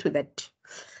food into that,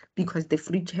 because the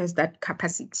fridge has that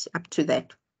capacity up to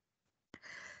that.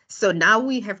 So now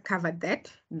we have covered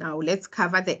that. Now let's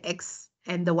cover the X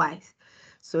and the Y.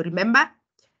 So remember,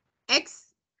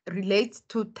 X relates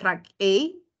to truck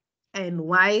A, and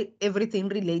Y everything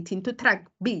relating to truck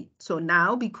B. So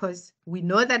now, because we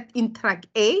know that in truck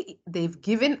A, they've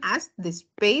given us the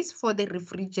space for the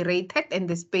refrigerated and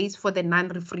the space for the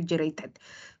non-refrigerated.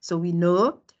 So we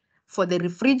know for the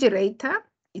refrigerator,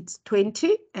 it's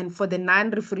 20, and for the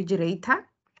non-refrigerator,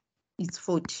 it's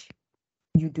 40.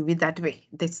 You do it that way.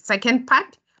 The second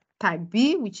part, type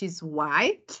B, which is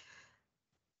Y,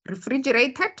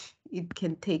 refrigerated, it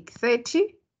can take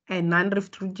 30, a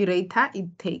non-refrigerator,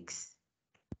 it takes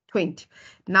 20.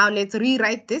 Now let's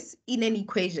rewrite this in an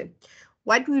equation.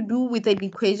 What you do with an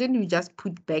equation, you just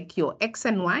put back your x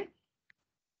and y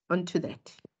onto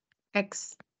that,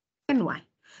 x and y.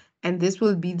 And this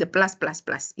will be the plus, plus,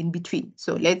 plus in between.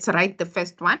 So let's write the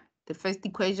first one. The first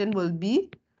equation will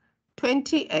be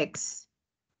 20x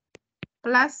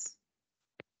plus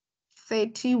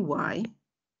 30y.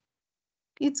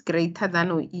 It's greater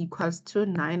than or equals to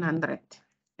 900.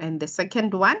 And the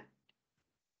second one,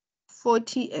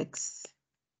 40x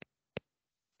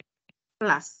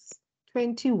plus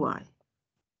 20y.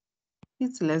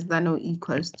 It's less than or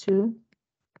equals to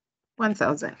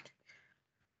 1000.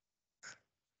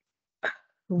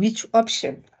 Which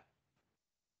option?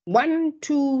 1,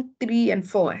 2, 3, and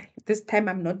 4. This time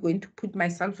I'm not going to put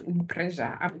myself in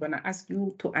pressure. I'm going to ask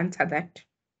you to answer that.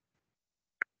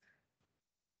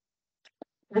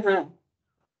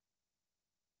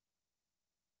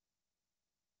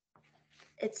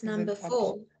 It's number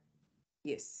 4.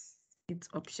 Yes, it's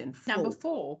option 4. Number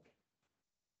 4.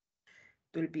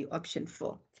 It will be option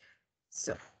 4.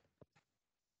 So,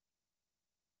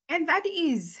 and that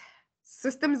is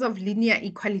systems of linear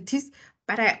equalities.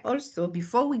 But I also,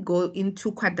 before we go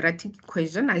into quadratic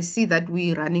equation, I see that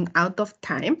we're running out of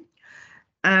time.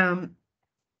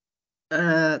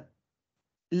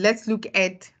 Let's look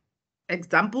at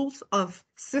examples of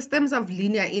systems of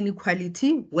linear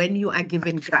inequality when you are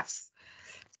given graphs.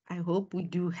 I hope we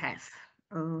do have.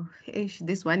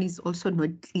 This one is also not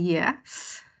clear.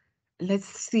 Let's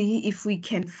see if we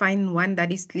can find one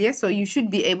that is clear. So you should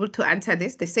be able to answer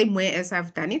this the same way as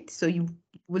I've done it. So you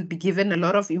will be given a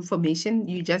lot of information.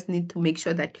 You just need to make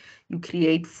sure that you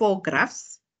create 4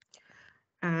 graphs.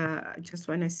 I just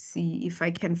want to see if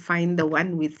I can find the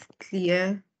one with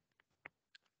clear.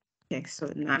 Okay,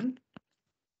 so none.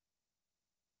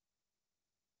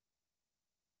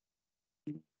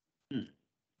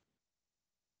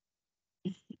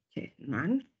 Okay,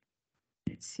 none.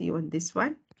 Let's see on this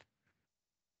one.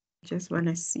 Just want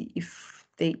to see if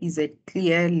there is a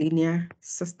clear linear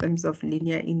systems of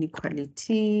linear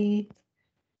inequality.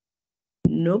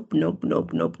 Nope, nope,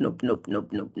 nope, nope, nope, nope,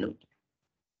 nope, nope, nope.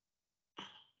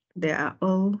 They are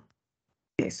all,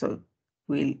 okay, so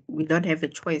we don't have a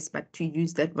choice but to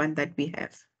use that one that we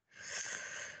have,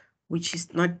 which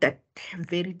is not that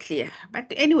very clear.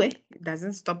 But anyway, it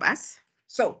doesn't stop us.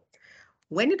 So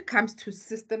when it comes to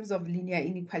systems of linear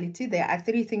inequality, there are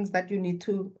 3 things that you need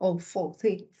to, or 4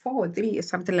 or 3 or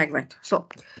something like that. So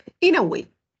in a way,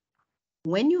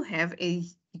 when you have a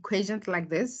equations like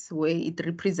this, where it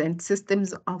represents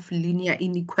systems of linear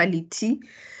inequality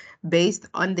based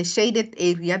on the shaded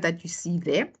area that you see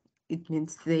there, it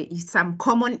means there is some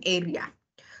common area.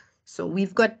 So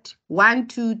we've got 1,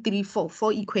 2, 3,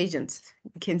 4 equations.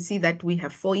 You can see that we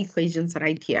have 4 equations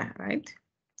right here, right?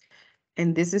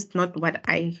 And this is not what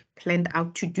I planned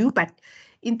out to do, but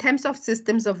in terms of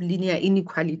systems of linear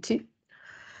inequality,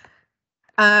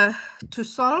 to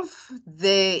solve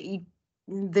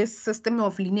this system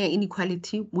of linear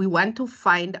inequality, we want to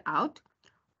find out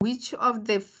which of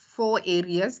the 4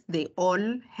 areas they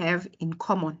all have in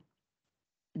common.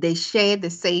 They share the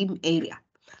same area.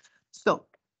 So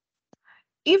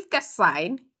if the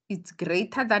sign is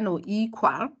greater than or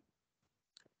equal,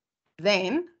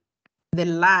 then the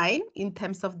line, in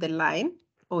terms of the line,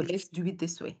 let's do it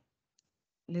this way.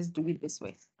 Let's do it this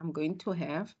way. I'm going to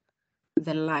have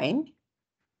the line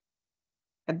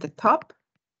at the top,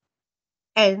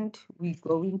 and we're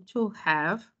going to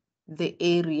have the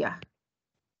area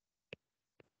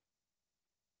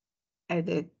at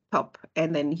the top.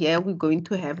 And then here we're going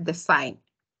to have the sign.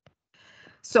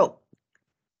 So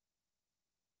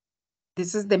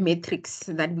this is the matrix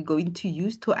that we're going to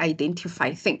use to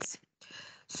identify things.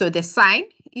 So the sign,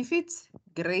 if it's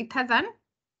greater than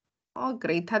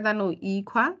or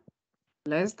equal,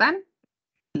 less than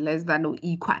or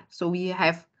equal. So we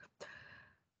have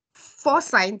 4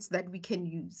 signs that we can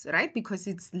use, right? Because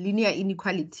it's linear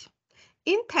inequality.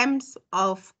 In terms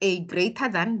of a greater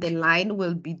than, the line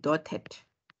will be dotted.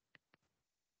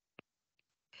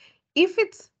 If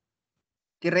it's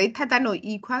greater than or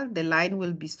equal, the line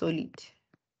will be solid.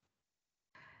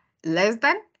 Less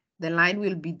than, the line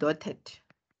will be dotted.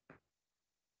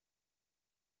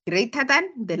 Greater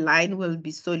than, the line will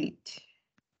be solid.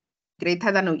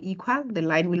 Greater than or equal, the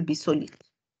line will be solid.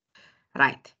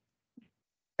 Right,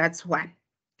 that's 1.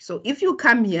 So if you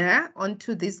come here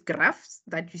onto these graphs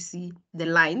that you see, the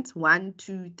lines 1,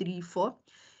 2, 3, 4,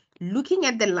 looking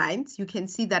at the lines, you can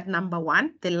see that number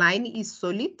 1, the line is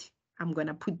solid. I'm going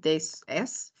to put this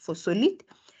S for solid.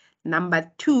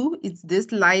 Number 2 is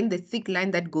this line, the thick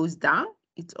line that goes down.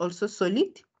 It's also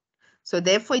solid. So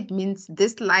therefore, it means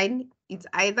this line is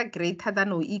either greater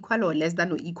than or equal or less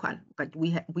than or equal, but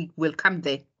we will come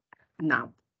there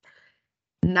now.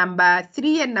 Number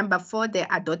 3 and number 4, they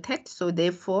are dotted, so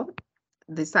therefore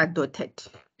these are dotted.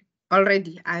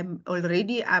 Already,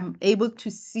 I'm able to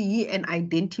see and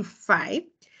identify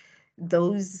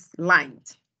those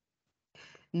lines.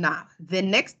 Now, the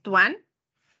next one,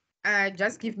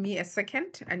 just give me a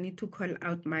second. I need to call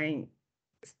out my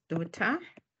daughter.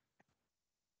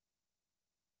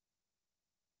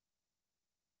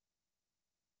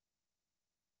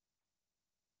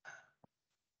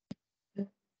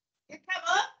 Come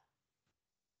on.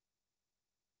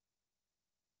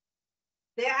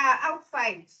 They are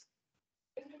outside.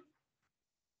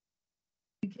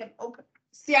 You can open.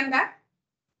 Sianda?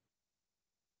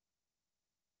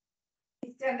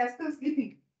 Is Sianda still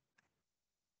sleeping?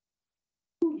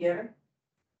 Yeah.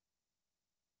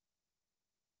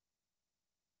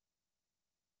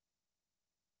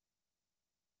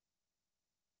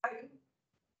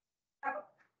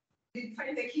 Did you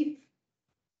find the key?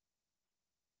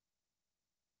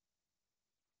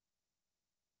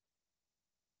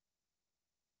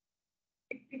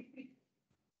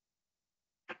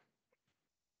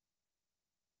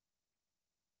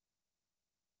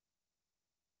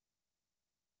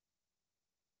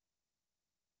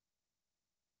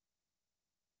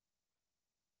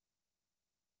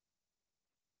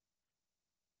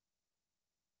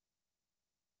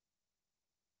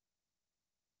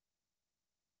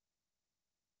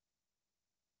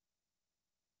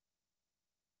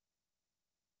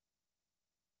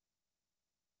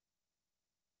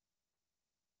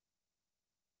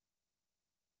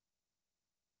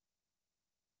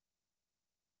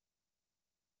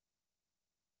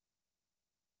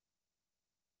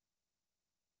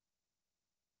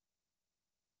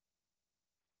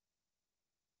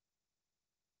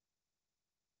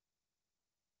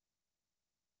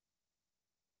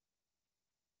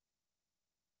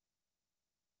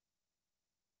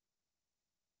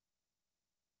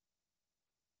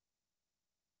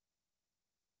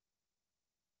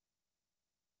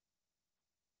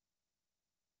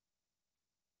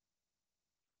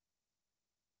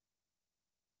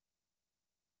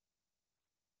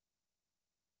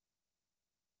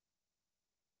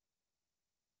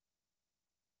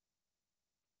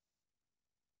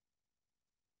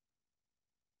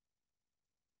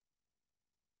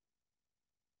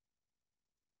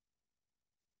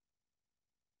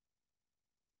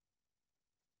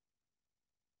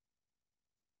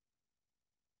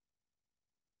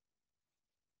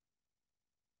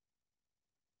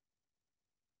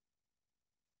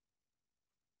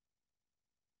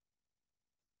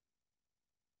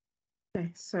 Okay,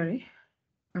 sorry.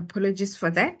 Apologies for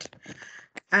that.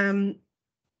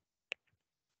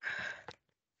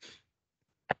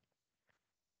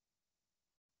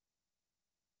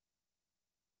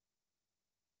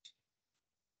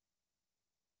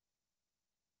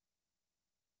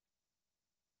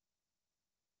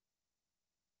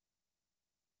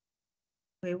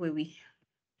 Where were we?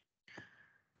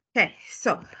 Okay,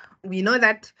 so we know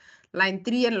that line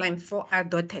 3 and line 4 are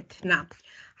dotted. Now,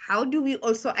 how do we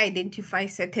also identify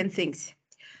certain things?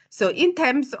 So in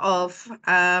terms of,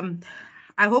 I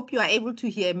hope you are able to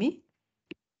hear me.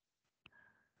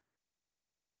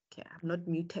 Okay, I'm not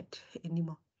muted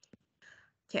anymore.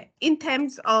 Okay, in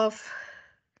terms of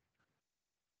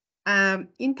the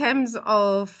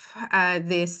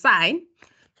sign,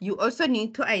 you also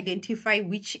need to identify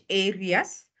which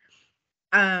areas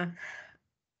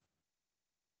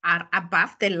are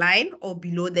above the line or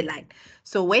below the line.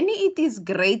 So when it is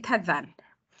greater than,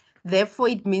 therefore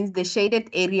it means the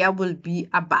shaded area will be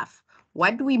above.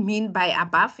 What do we mean by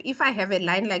above? If I have a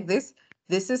line like this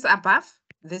is above,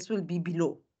 this will be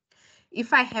below.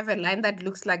 If I have a line that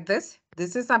looks like this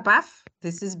is above,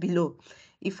 this is below.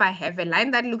 If I have a line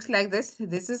that looks like this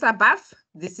is above,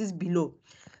 this is below.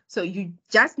 So you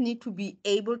just need to be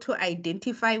able to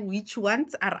identify which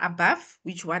ones are above,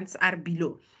 which ones are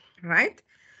below, right?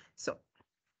 So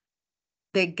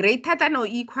the greater than or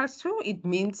equals to, it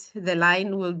means the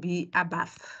line will be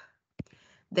above.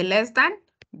 The less than,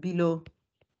 below.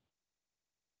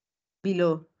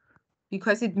 Below.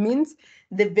 Because it means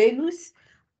the values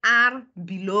are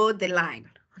below the line.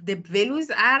 The values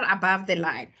are above the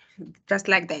line, just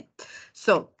like that.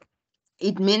 So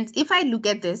it means if I look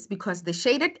at this, because the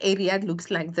shaded area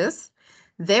looks like this,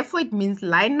 therefore it means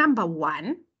line number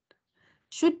 1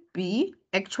 should be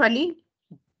actually,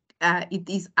 it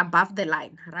is above the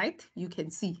line, right? You can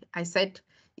see, I said,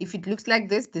 if it looks like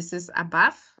this is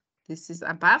above,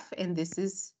 and this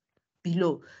is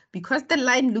below. Because the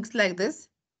line looks like this,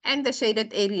 and the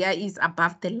shaded area is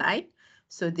above the line,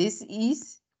 So this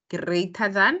is greater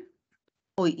than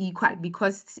or equal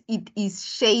because it is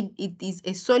shade, it is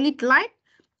a solid line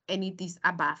and it is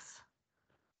above.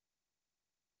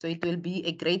 So it will be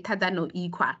a greater than or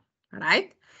equal,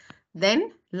 right?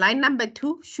 Then line number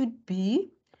 2 should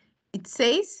be, it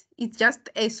says it's just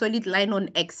a solid line on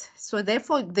X. So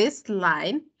therefore this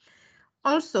line,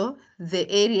 also the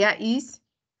area is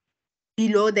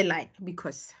below the line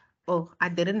because, oh, I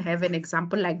didn't have an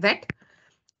example like that.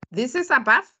 This is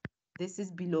above, this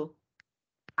is below.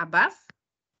 Above,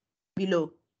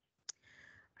 below.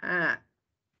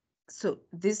 So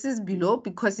this is below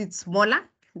because it's smaller.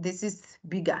 This is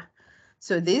bigger.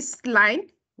 So this line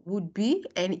would be,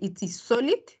 and it is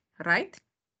solid, right?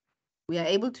 We are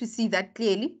able to see that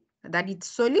clearly, that it's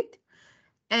solid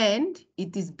and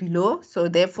it is below. So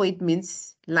therefore it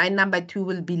means line number 2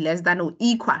 will be less than or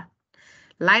equal.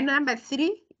 Line number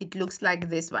 3, it looks like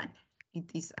this one. It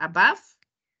is above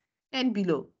and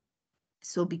below.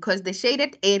 So because the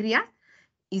shaded area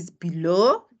is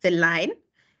below the line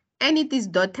and it is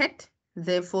dotted,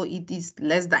 therefore it is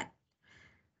less than.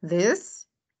 This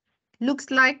looks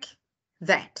like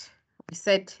that. We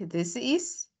said this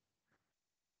is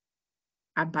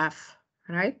above,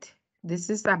 right? This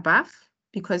is above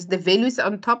because the values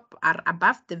on top are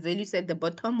above, the values at the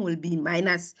bottom will be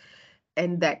minus,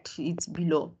 and that it's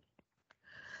below.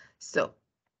 So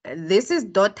this is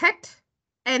dotted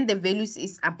and the values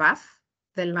is above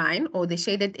the line, or the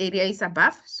shaded area is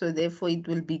above, so therefore it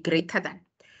will be greater than.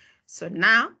 So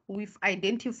now we've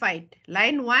identified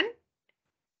line 1.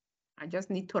 I just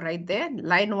need to write there.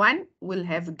 Line 1 will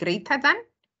have greater than.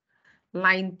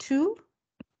 Line 2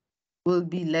 will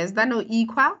be less than or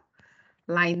equal.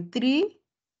 Line 3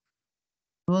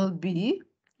 will be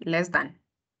less than.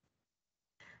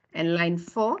 And line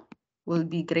 4 will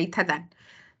be greater than.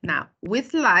 Now,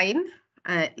 with line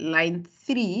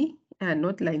 3,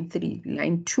 not line 3,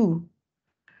 line 2.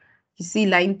 You see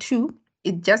line 2,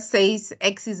 it just says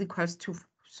x is equals to.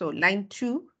 So line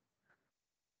 2,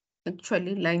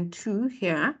 actually line 2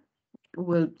 here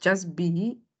will just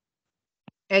be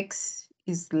x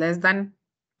is less than,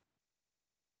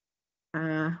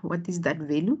 what is that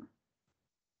value?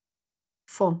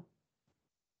 4.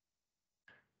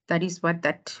 That is what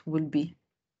that will be.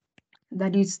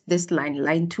 That is this line,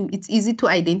 line 2. It's easy to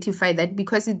identify that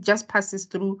because it just passes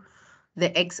through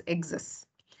the x-axis.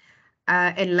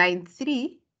 And line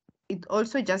 3, it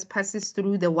also just passes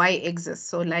through the y-axis.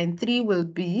 So line 3 will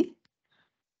be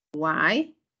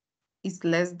y is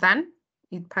less than,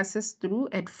 it passes through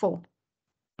at 4.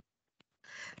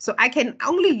 So I can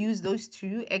only use those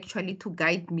two actually to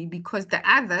guide me, because the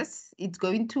others, it's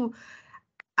going to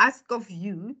ask of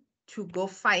you to go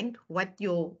find what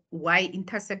your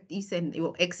y-intercept is and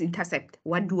your x-intercept.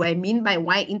 What do I mean by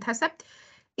y-intercept?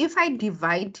 If I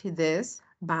divide this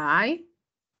by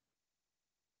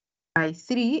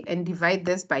 3 and divide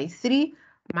this by 3,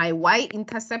 my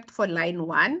y-intercept for line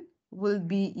 1 will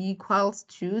be equals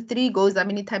to 3 goes how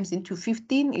many times into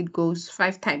 15? It goes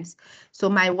 5 times. So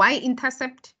my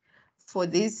y-intercept for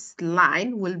this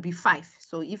line will be 5.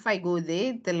 So if I go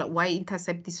there, the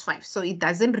y-intercept is 5. So it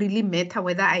doesn't really matter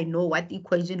whether I know what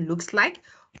equation looks like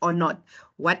or not.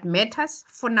 What matters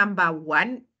for number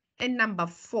 1 and number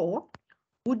 4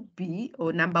 would be,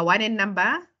 or number 1 and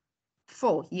number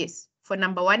 4, yes. For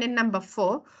number 1 and number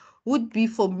 4 would be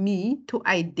for me to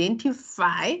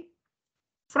identify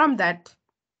from that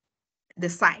the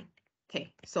sign.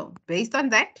 Okay, so based on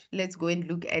that, let's go and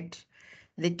look at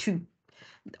the 2,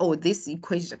 or this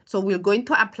equation. So we're going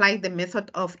to apply the method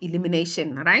of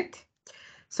elimination, right?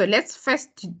 So let's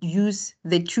first use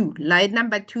the 2, line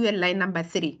number 2 and line number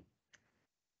 3.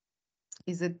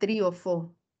 Is it 3 or 4?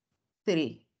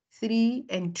 3. 3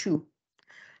 and 2.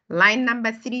 Line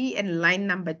number 3 and line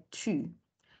number 2.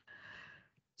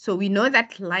 So we know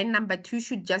that line number 2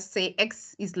 should just say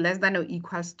x is less than or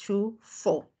equals to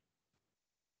 4.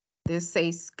 This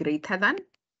says greater than.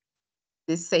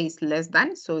 This says less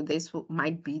than. So this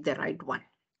might be the right one,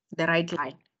 the right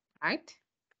line, right?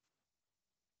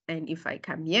 And if I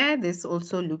come here, this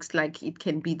also looks like it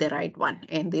can be the right one.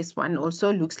 And this one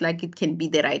also looks like it can be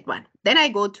the right one. Then I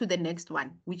go to the next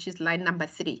one, which is line number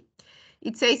 3.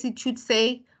 It says it should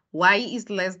say y is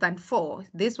less than 4.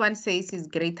 This one says is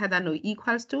greater than or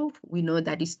equals to. We know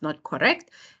that is not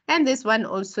correct. And this one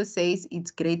also says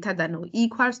it's greater than or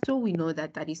equals to. We know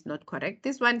that that is not correct.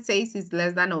 This one says it's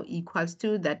less than or equals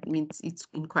to. That means it's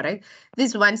incorrect.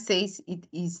 This one says it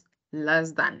is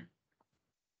less than.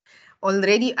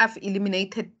 Already I've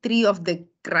eliminated 3 of the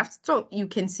graphs, so you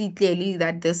can see clearly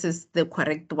that this is the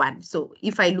correct one. So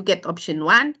if I look at option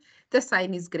 1, the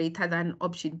sign is greater than.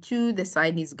 Option 2, the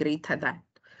sign is greater than.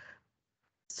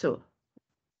 So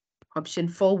option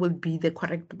 4 will be the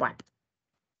correct one.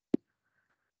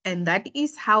 And that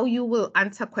is how you will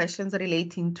answer questions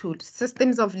relating to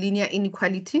systems of linear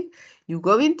inequality. You're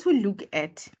going to look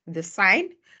at the sign,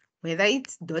 whether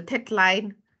it's dotted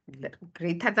line,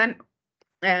 greater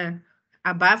than,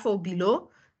 above or below,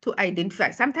 to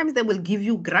identify. Sometimes they will give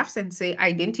you graphs and say,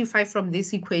 identify from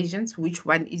these equations which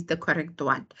one is the correct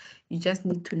one. You just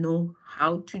need to know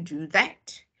how to do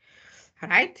that. All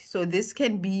right, so this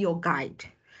can be your guide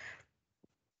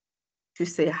to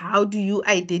say, how do you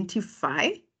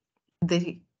identify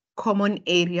the common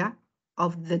area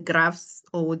of the graphs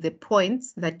or the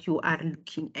points that you are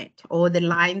looking at, or the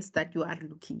lines that you are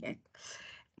looking at.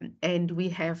 And we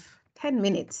have 10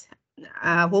 minutes.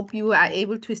 I hope you are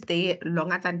able to stay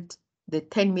longer than the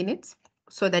 10 minutes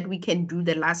so that we can do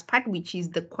the last part, which is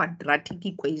the quadratic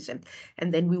equation.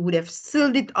 And then we would have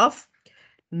sealed it off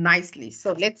nicely.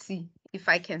 So let's see if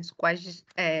I can squeeze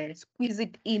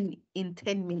it in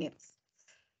 10 minutes.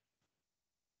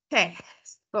 Okay,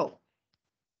 so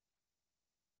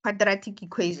quadratic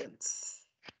equations.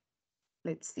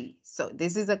 Let's see. So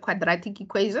this is a quadratic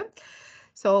equation.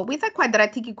 So with a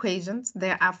quadratic equations,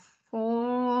 there are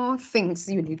 4 things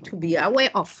you need to be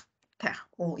aware of. Okay.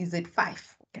 Or is it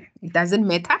 5? Okay. It doesn't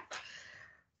matter.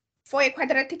 For a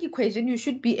quadratic equation, you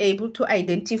should be able to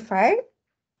identify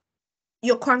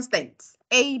your constants,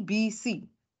 A, B, C.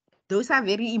 Those are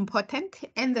very important,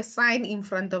 and the sign in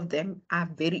front of them are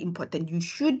very important. You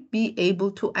should be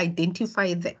able to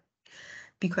identify them,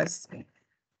 because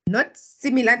not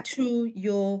similar to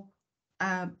your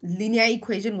linear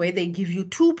equation where they give you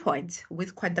 2 points.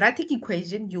 With quadratic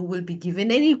equation, you will be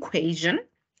given an equation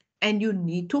and you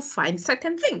need to find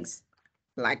certain things.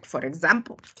 Like, for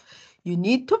example, you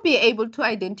need to be able to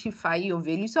identify your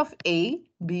values of A,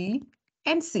 B,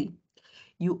 and C.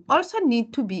 You also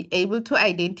need to be able to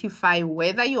identify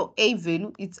whether your A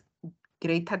value is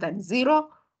greater than 0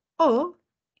 or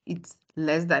it's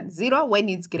less than 0. When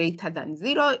it's greater than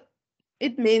 0,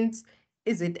 it means,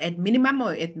 is it at minimum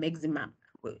or at maximum?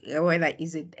 Whether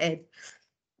is it at,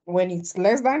 when it's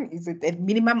less than, is it at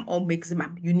minimum or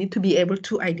maximum? You need to be able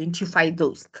to identify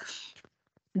those.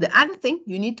 The other thing,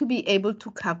 you need to be able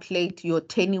to calculate your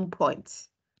turning points,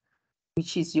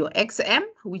 which is your XM,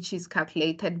 which is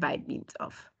calculated by means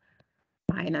of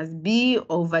minus B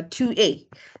over 2A.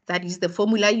 That is the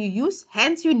formula you use.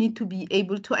 Hence, you need to be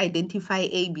able to identify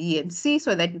A, B, and C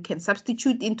so that you can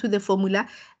substitute into the formula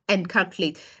and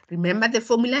calculate. Remember, the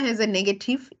formula has a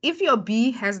negative. If your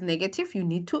B has negative, you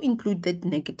need to include that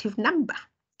negative number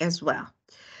as well.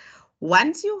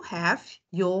 Once you have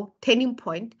your turning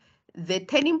point, the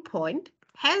turning point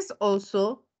has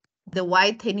also the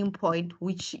Y turning point,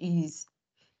 which is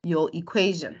your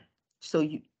equation. So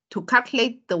to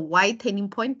calculate the Y turning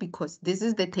point, because this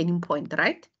is the turning point,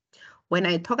 right? When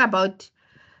I talk about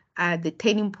the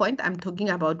turning point, I'm talking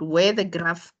about where the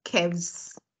graph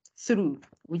curves through,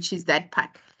 which is that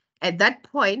part. At that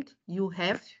point, you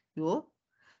have your,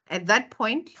 at that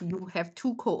point, you have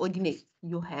 2 coordinates.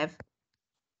 You have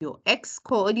your X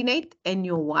coordinate and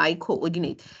your Y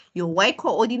coordinate. Your Y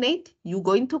coordinate, you're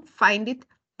going to find it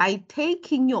by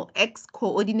taking your X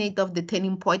coordinate of the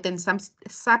turning point and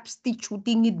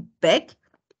substituting it back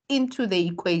into the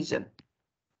equation.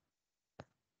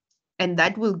 And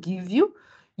that will give you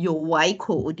your Y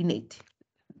coordinate.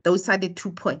 Those are the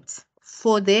 2 points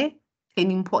for the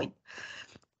turning point.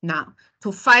 Now,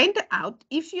 to find out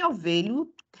if your value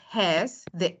has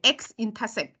the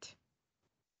X-intercept,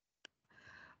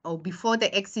 or before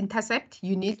the X-intercept,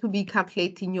 you need to be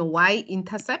calculating your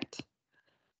Y-intercept.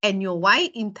 And your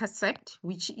Y-intercept,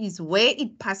 which is where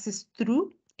it passes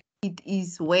through, it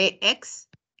is where X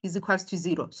is equals to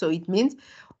 0. So it means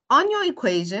on your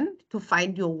equation, to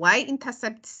find your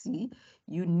Y-intercept C,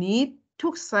 you need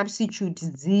to substitute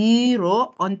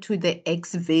 0 onto the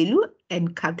X value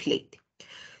and calculate.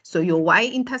 So your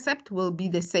Y-intercept will be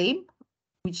the same,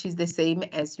 which is the same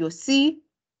as your C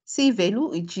value,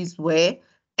 which is where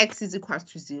X is equals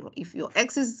to 0. If your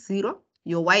X is 0,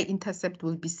 your Y-intercept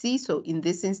will be C. So in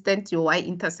this instance, your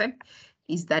Y-intercept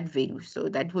is that value. So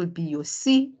that will be your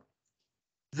C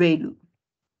value.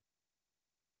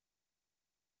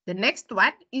 The next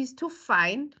one is to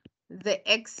find the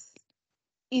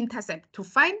X-intercept. To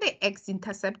find the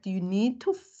X-intercept, you need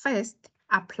to first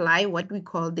apply what we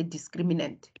call the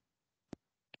discriminant.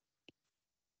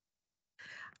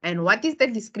 And what is the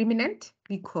discriminant?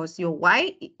 Because your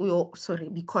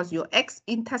because your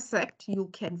X-intercept, you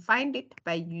can find it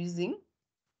by using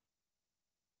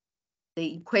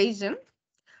the equation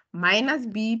minus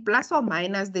B plus or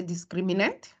minus the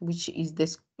discriminant, which is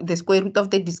this the square root of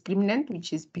the discriminant,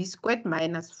 which is b squared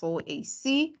minus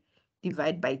 4ac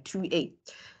divided by 2a.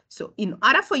 So in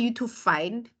order for you to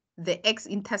find the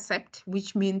x-intercept,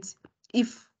 which means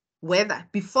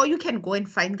before you can go and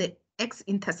find the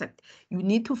x-intercept, you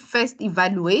need to first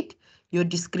evaluate your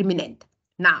discriminant.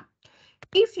 Now,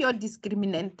 if your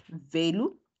discriminant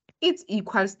value is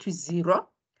equals to 0,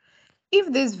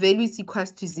 if this value is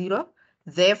equals to 0,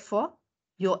 therefore,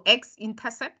 your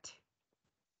x-intercept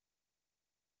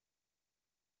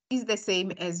is the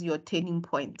same as your turning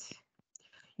point.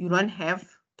 You don't have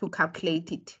to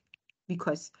calculate it,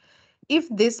 because if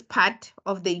this part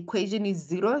of the equation is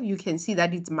 0, you can see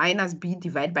that it's minus b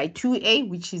divided by 2a,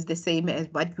 which is the same as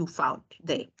what you found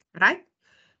there, right?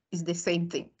 It's the same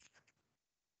thing.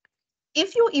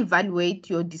 If you evaluate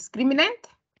your discriminant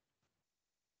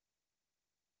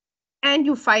and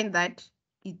you find that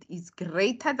it is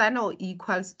greater than or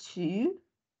equals to,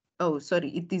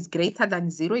 it is greater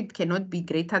than 0. It cannot be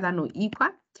greater than or equal.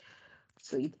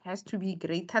 So it has to be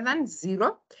greater than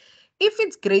 0. If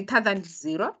it's greater than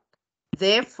 0,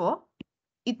 therefore,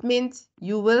 it means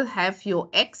you will have your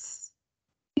x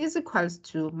is equals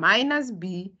to minus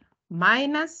b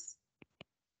minus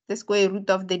the square root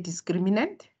of the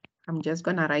discriminant. I'm just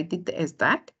going to write it as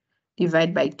that,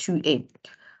 divided by 2a.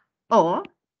 Or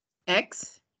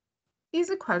x is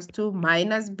equals to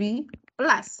minus b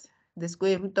plus the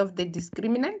square root of the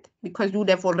discriminant, because you would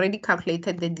have already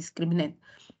calculated the discriminant,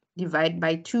 divided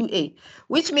by 2a,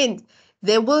 which means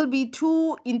there will be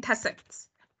two intercepts.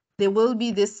 There will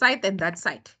be this side and that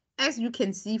side. As you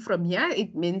can see from here,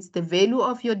 it means the value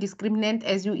of your discriminant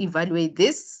as you evaluate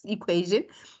this equation,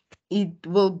 it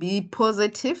will be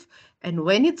positive. And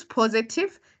when it's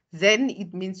positive, then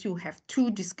it means you have two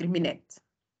discriminants.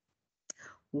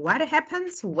 What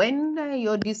happens when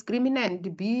your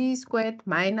discriminant b squared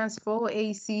minus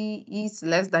 4ac is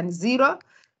less than 0?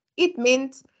 It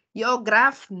means your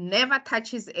graph never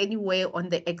touches anywhere on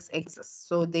the x-axis.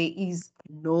 So there is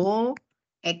no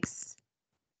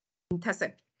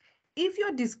x-intercept. If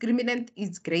your discriminant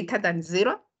is greater than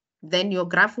 0, then your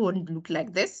graph won't look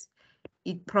like this.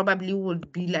 It probably will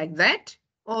be like that,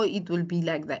 or it will be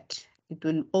like that. It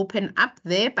will open up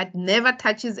there, but never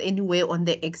touches anywhere on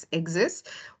the x-axis,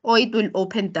 or it will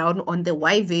open down on the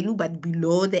y value, but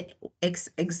below the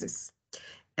x-axis.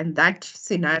 And that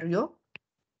scenario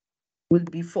will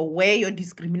be for where your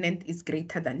discriminant is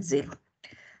greater than 0.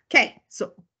 Okay,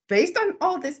 so based on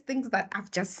all these things that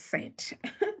I've just said,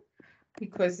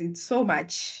 because it's so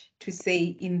much to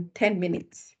say in 10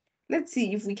 minutes, let's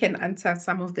see if we can answer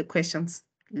some of the questions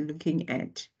looking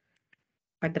at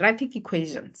quadratic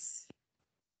equations.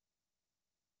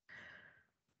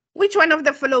 Which one of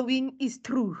the following is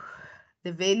true?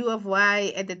 The value of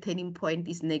y at the turning point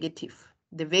is negative.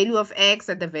 The value of x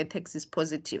at the vertex is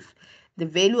positive. The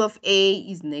value of a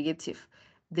is negative.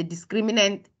 The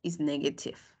discriminant is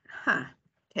negative.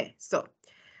 Okay, so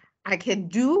I can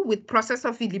do with process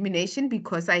of elimination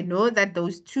because I know that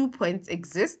those 2 points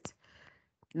exist.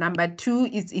 Number 2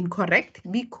 is incorrect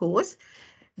because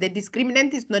the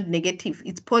discriminant is not negative,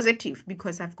 it's positive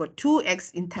because I've got 2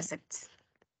 x-intercepts.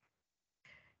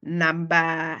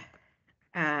 Number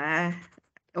 3,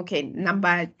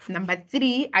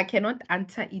 I cannot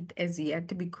answer it as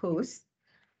yet because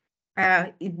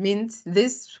it means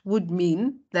this would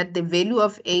mean that the value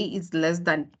of a is less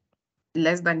than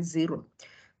 0.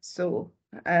 So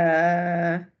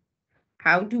how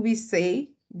do we say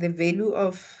the value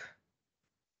of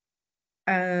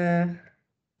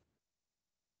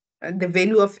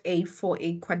a for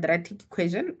a quadratic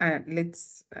equation?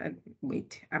 Let's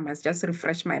wait. I must just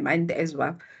refresh my mind as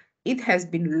well. It has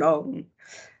been long.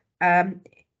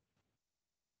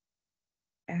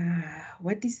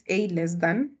 What is a less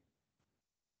than?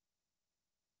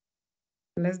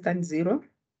 Less than 0?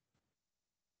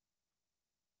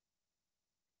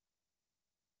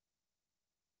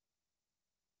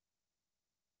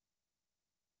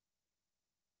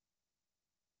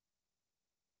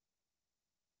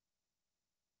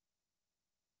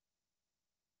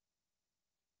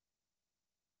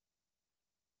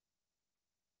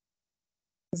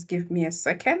 Just give me a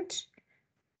second.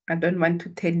 I don't want to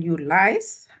tell you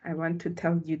lies. I want to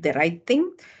tell you the right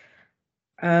thing.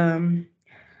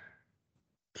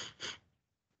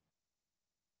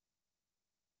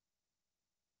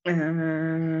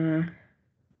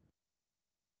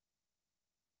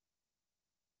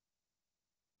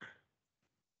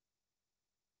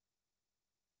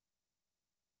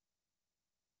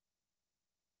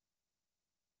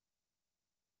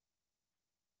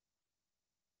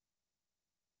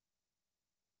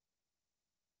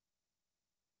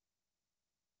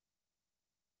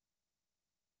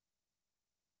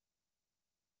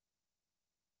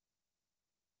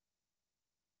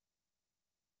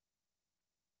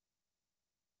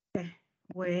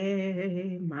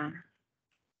 Wema.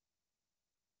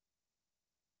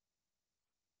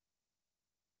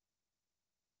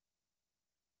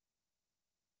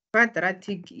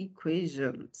 Quadratic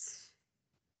equations.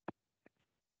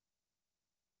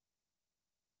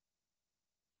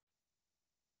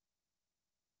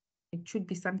 It should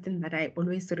be something that I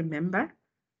always remember.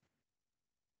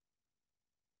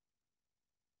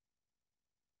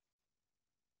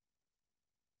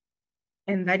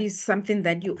 And that is something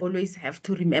that you always have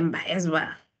to remember as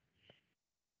well,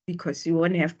 because you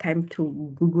won't have time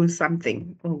to Google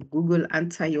something or Google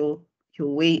answer your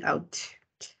way out.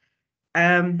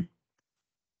 There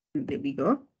we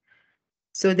go.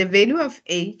 So the value of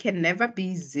A can never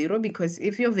be 0, because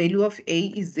if your value of A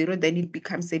is 0, then it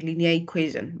becomes a linear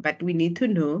equation. But we need to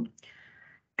know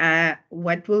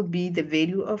what will be the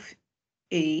value of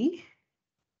A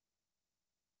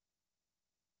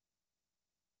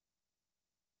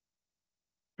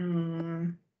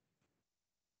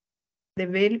if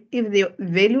the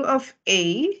value of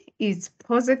A is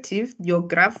positive, your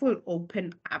graph will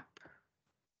open up.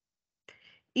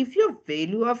 If your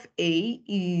value of A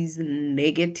is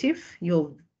negative,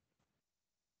 your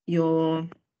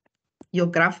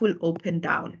graph will open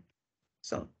down.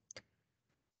 So,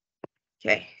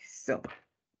 okay, so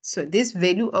this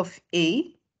value of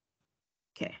A,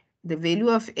 okay, the value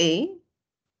of A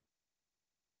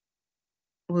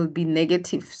will be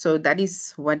negative. So that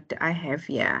is what I have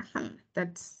here.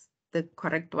 That's the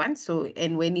correct one. So,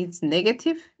 and when it's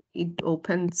negative, it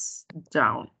opens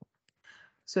down.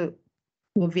 So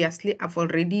obviously, I've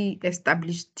already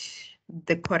established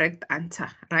the correct answer,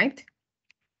 right?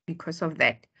 Because of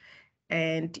that.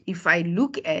 And if I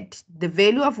look at the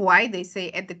value of y, they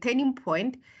say at the turning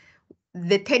point,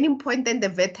 the turning point and the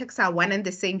vertex are one and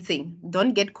the same thing.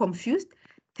 Don't get confused.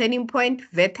 Turning point,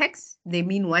 vertex, they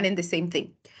mean one and the same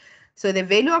thing. So the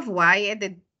value of y at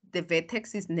the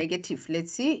vertex is negative.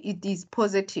 Let's see, it is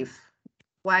positive.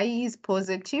 Y is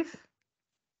positive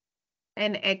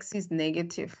and x is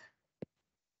negative.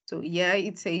 So here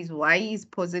it says y is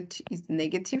positive, is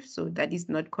negative, so that is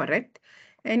not correct.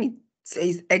 And it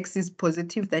says x is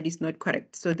positive, that is not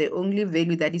correct. So the only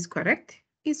value that is correct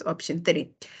is option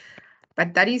 3.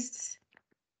 But that is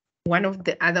one of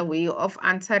the other way of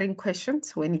answering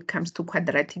questions when it comes to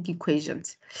quadratic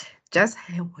equations. Just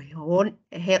hang on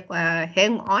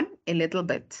a little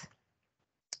bit.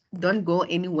 Don't go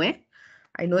anywhere.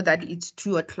 I know that it's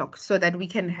 2 o'clock, so that we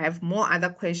can have more other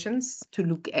questions to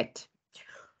look at.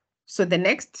 So the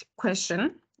next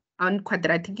question on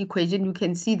quadratic equation, you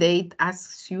can see that it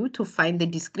asks you to find the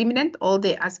discriminant. All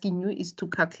they're asking you is to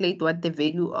calculate what the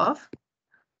value of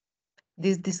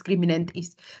this discriminant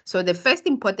is. So the first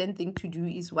important thing to do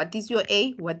is what is your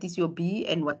A, what is your B,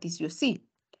 and what is your C.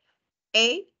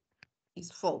 A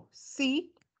is 4.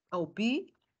 C or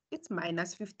B, it's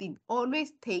minus 15.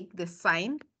 Always take the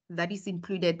sign that is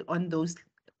included on those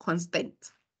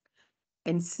constants.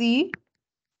 And C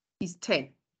is 10.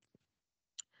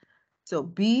 So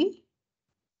B,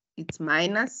 it's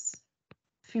minus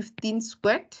 15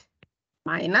 squared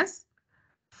minus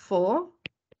 4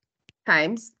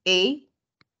 times A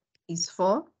is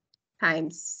 4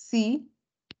 times C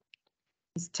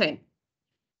is 10.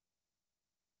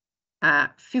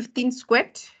 15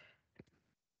 squared.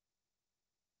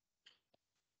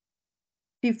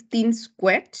 15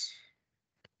 squared.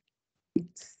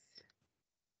 It's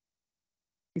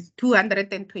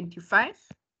 225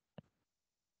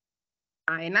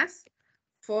 minus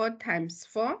 4 times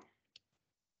 4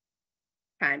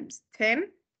 times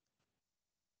 10.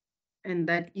 And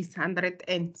that is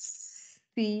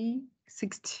 160.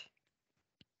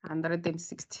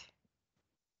 160.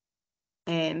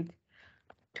 And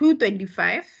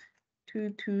 225.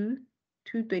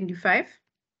 225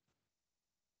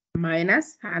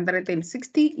 minus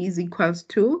 160 is equals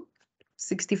to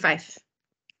 65.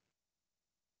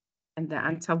 And the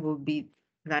answer will be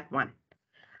that one.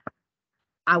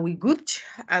 Are we good?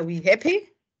 Are we happy?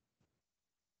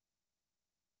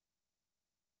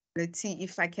 Let's see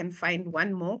if I can find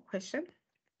one more question.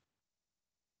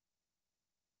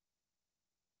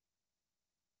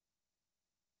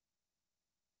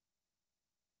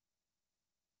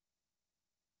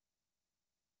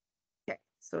 Okay,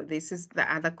 so this is the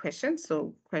other question.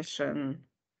 So question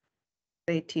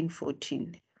 13,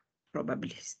 14,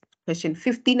 probably. Question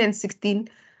 15 and 16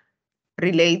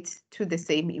 relate to the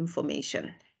same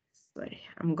information. Sorry,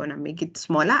 I'm gonna make it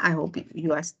smaller. I hope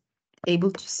you are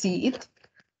able to see it.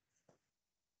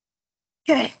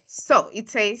 Okay, so it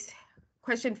says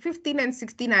question 15 and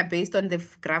 16 are based on the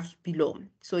graphs below.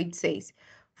 So it says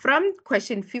from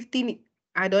question 15,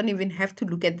 I don't even have to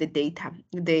look at the data,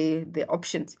 the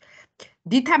options.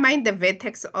 Determine the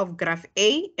vertex of graph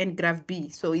A and graph B.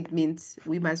 So it means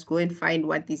we must go and find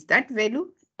what is that value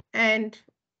and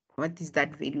what is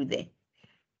that value there,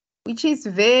 which is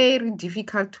very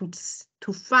difficult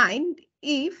to find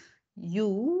if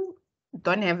you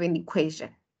don't have an equation,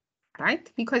 right?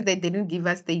 Because they didn't give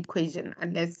us the equation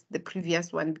unless the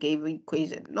previous one gave an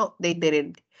equation. No, they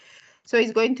didn't. So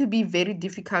it's going to be very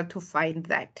difficult to find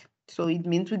that. So it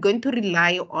means we're going to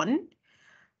rely on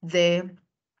the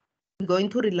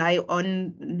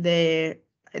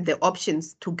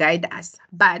options to guide us.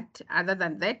 But other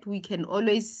than that, we can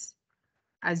always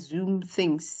assume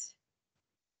things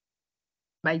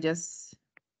by just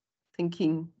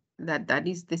thinking that that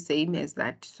is the same as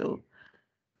that. So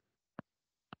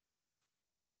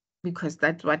because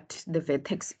that's what the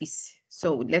vertex is.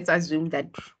 So let's assume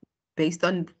that based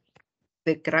on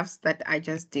the graphs that I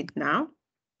just did now,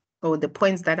 or the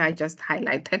points that I just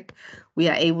highlighted, we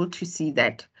are able to see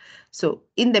that. So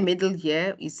in the middle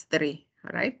here is 3,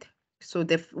 right? So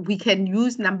we can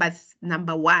use number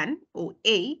 1 or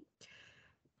A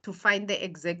to find the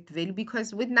exact value,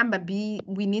 because with number B,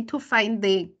 we need to find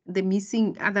the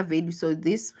missing other value. So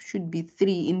this should be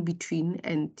 3 in between,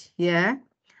 and here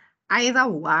either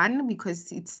 1,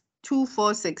 because it's 2,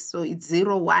 4, 6, so it's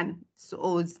 0, 1, so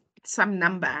or it's some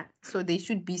number. So there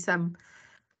should be some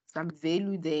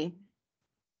value there,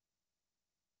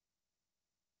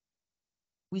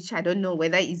 which I don't know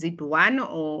whether is it 1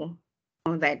 or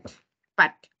that,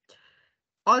 but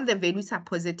all the values are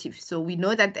positive. So we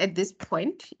know that at this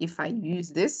point, if I use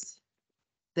this,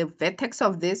 the vertex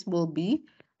of this will be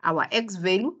our X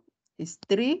value is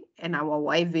 3 and our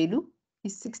Y value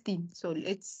is 16. So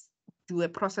let's do a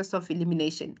process of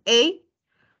elimination. A,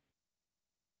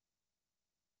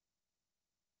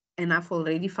 and I've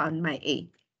already found my A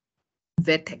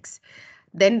vertex.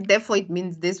 Then therefore it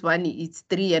means this one is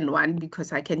 3 and 1,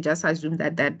 because I can just assume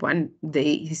that that one there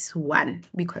is 1,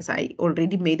 because I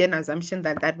already made an assumption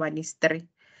that that one is 3.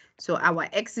 So our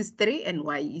X is 3 and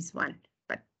Y is 1,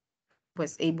 but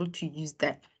was able to use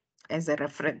that as a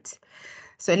reference.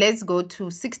 So let's go to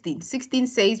 16. 16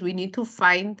 says we need to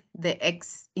find the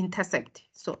x-intercept.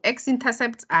 So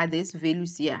x-intercepts are these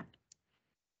values here.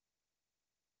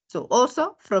 So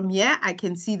also from here, I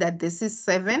can see that this is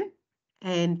 7,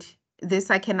 and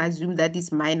this I can assume that is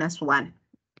 -1,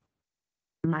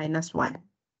 -1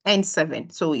 and 7.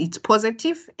 So it's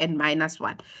positive and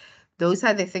 -1. Those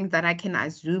are the things that I can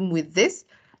assume with this.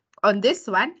 On this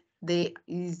one, there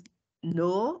is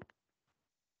no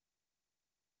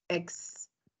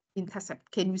x-intercept.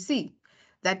 Can you see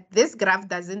that this graph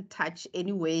doesn't touch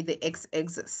anyway the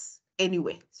x-axis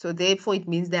anyway? So therefore it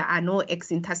means there are no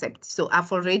x-intercepts. So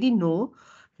I've already know,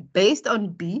 based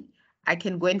on B, I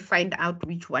can go and find out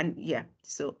which one. Yeah,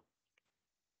 so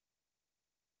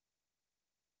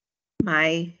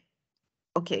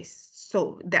okay,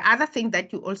 so the other thing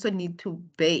that you also need to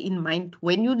bear in mind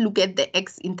when you look at the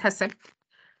x-intercept,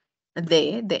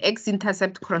 there, the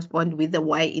x-intercept correspond with the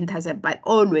y-intercept, but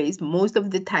always, most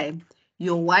of the time,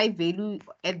 your y value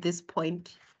at this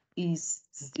point is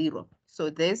 0. So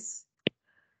this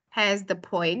has the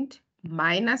point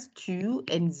 -2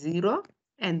 and 0,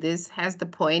 and this has the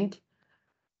point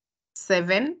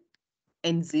 7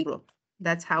 and 0.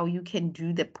 That's how you can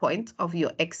do the point of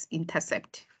your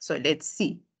x-intercept. So let's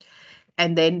see.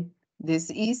 And then this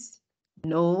is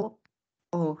no,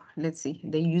 oh, let's see,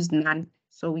 they use none.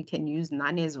 So we can use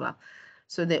none as well.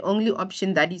 So the only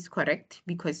option that is correct,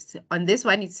 because on this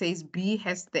one, it says B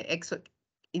has the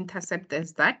x-intercept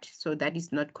as that. So that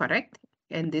is not correct.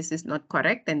 And this is not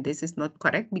correct. And this is not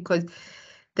correct, because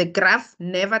the graph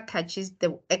never touches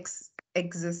the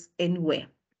x-axis anywhere.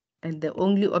 And the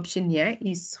only option here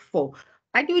is 4.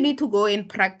 But you need to go and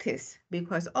practice,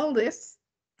 because all this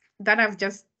that I've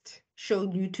just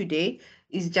shown you today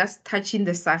is just touching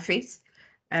the surface.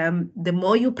 The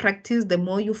more you practice, the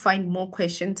more you find more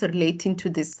questions relating to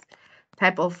this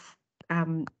type of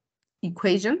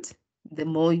equations, the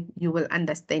more you will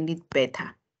understand it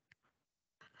better.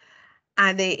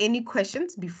 Are there any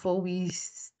questions before we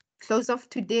close off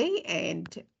today and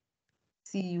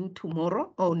see you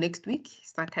tomorrow or next week,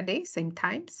 Saturday, same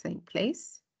time, same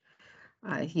place?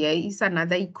 Here is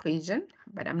another equation,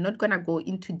 but I'm not going to go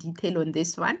into detail on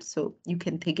this one. So you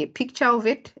can take a picture of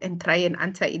it and try and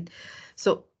answer it.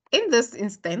 So in this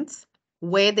instance,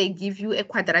 where they give you a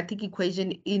quadratic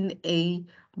equation in a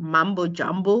mumbo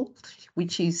jumbo,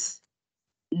 which is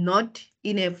not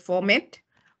in a format,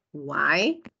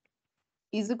 y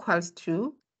is equals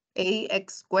to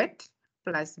ax squared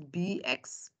plus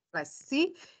bx plus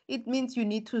C, it means you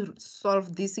need to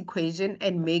solve this equation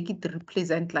and make it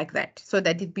represent like that so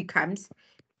that it becomes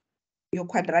your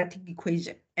quadratic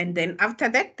equation. And then after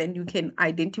that, then you can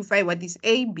identify what is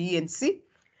A, B, and C,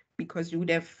 because you would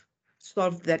have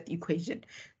solved that equation.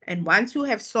 And once you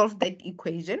have solved that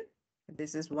equation,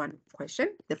 this is one question.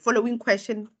 The following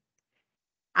question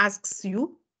asks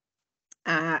you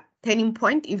turning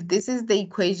point, if this is the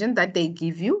equation that they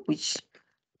give you, which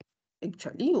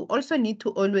actually you also need to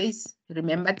always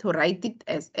remember to write it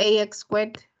as ax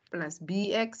squared plus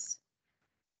bx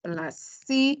plus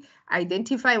c,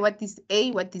 identify what is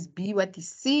a, what is b, what is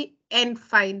c, and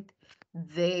find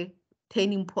the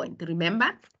turning point.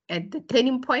 Remember, at the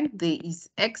turning point, there is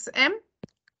xm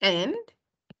and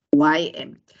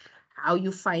ym. How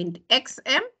you find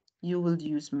xm? You will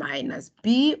use minus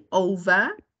b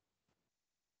over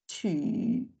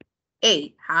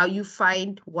 2a. How you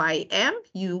find ym?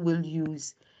 You will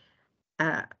use,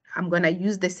 I'm going to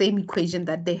use the same equation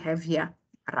that they have here,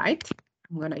 right?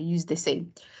 I'm going to use the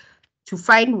same. To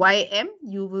find ym,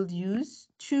 you will use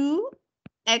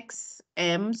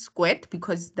 2xm squared,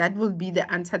 because that will be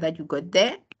the answer that you got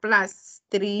there, plus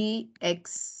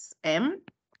 3xm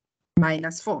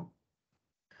minus 4.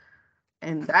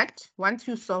 And that, once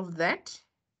you solve that,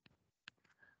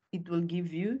 it will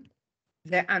give you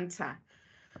the answer.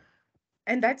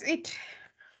 And that's it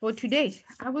for today.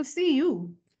 I will see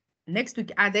you next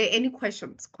week. Are there any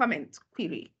questions, comments,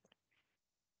 query?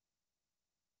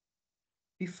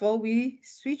 Before we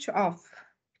switch off,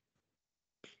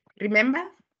 remember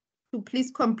to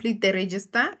please complete the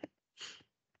register.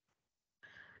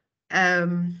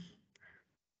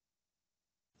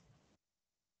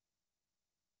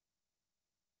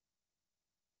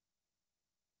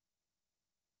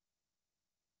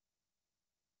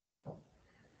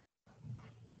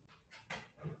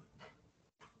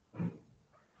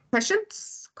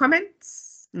 Questions,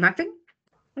 comments, nothing?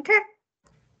 Okay.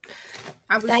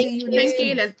 I will see you next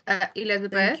week,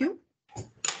 Elizabeth. Thank you.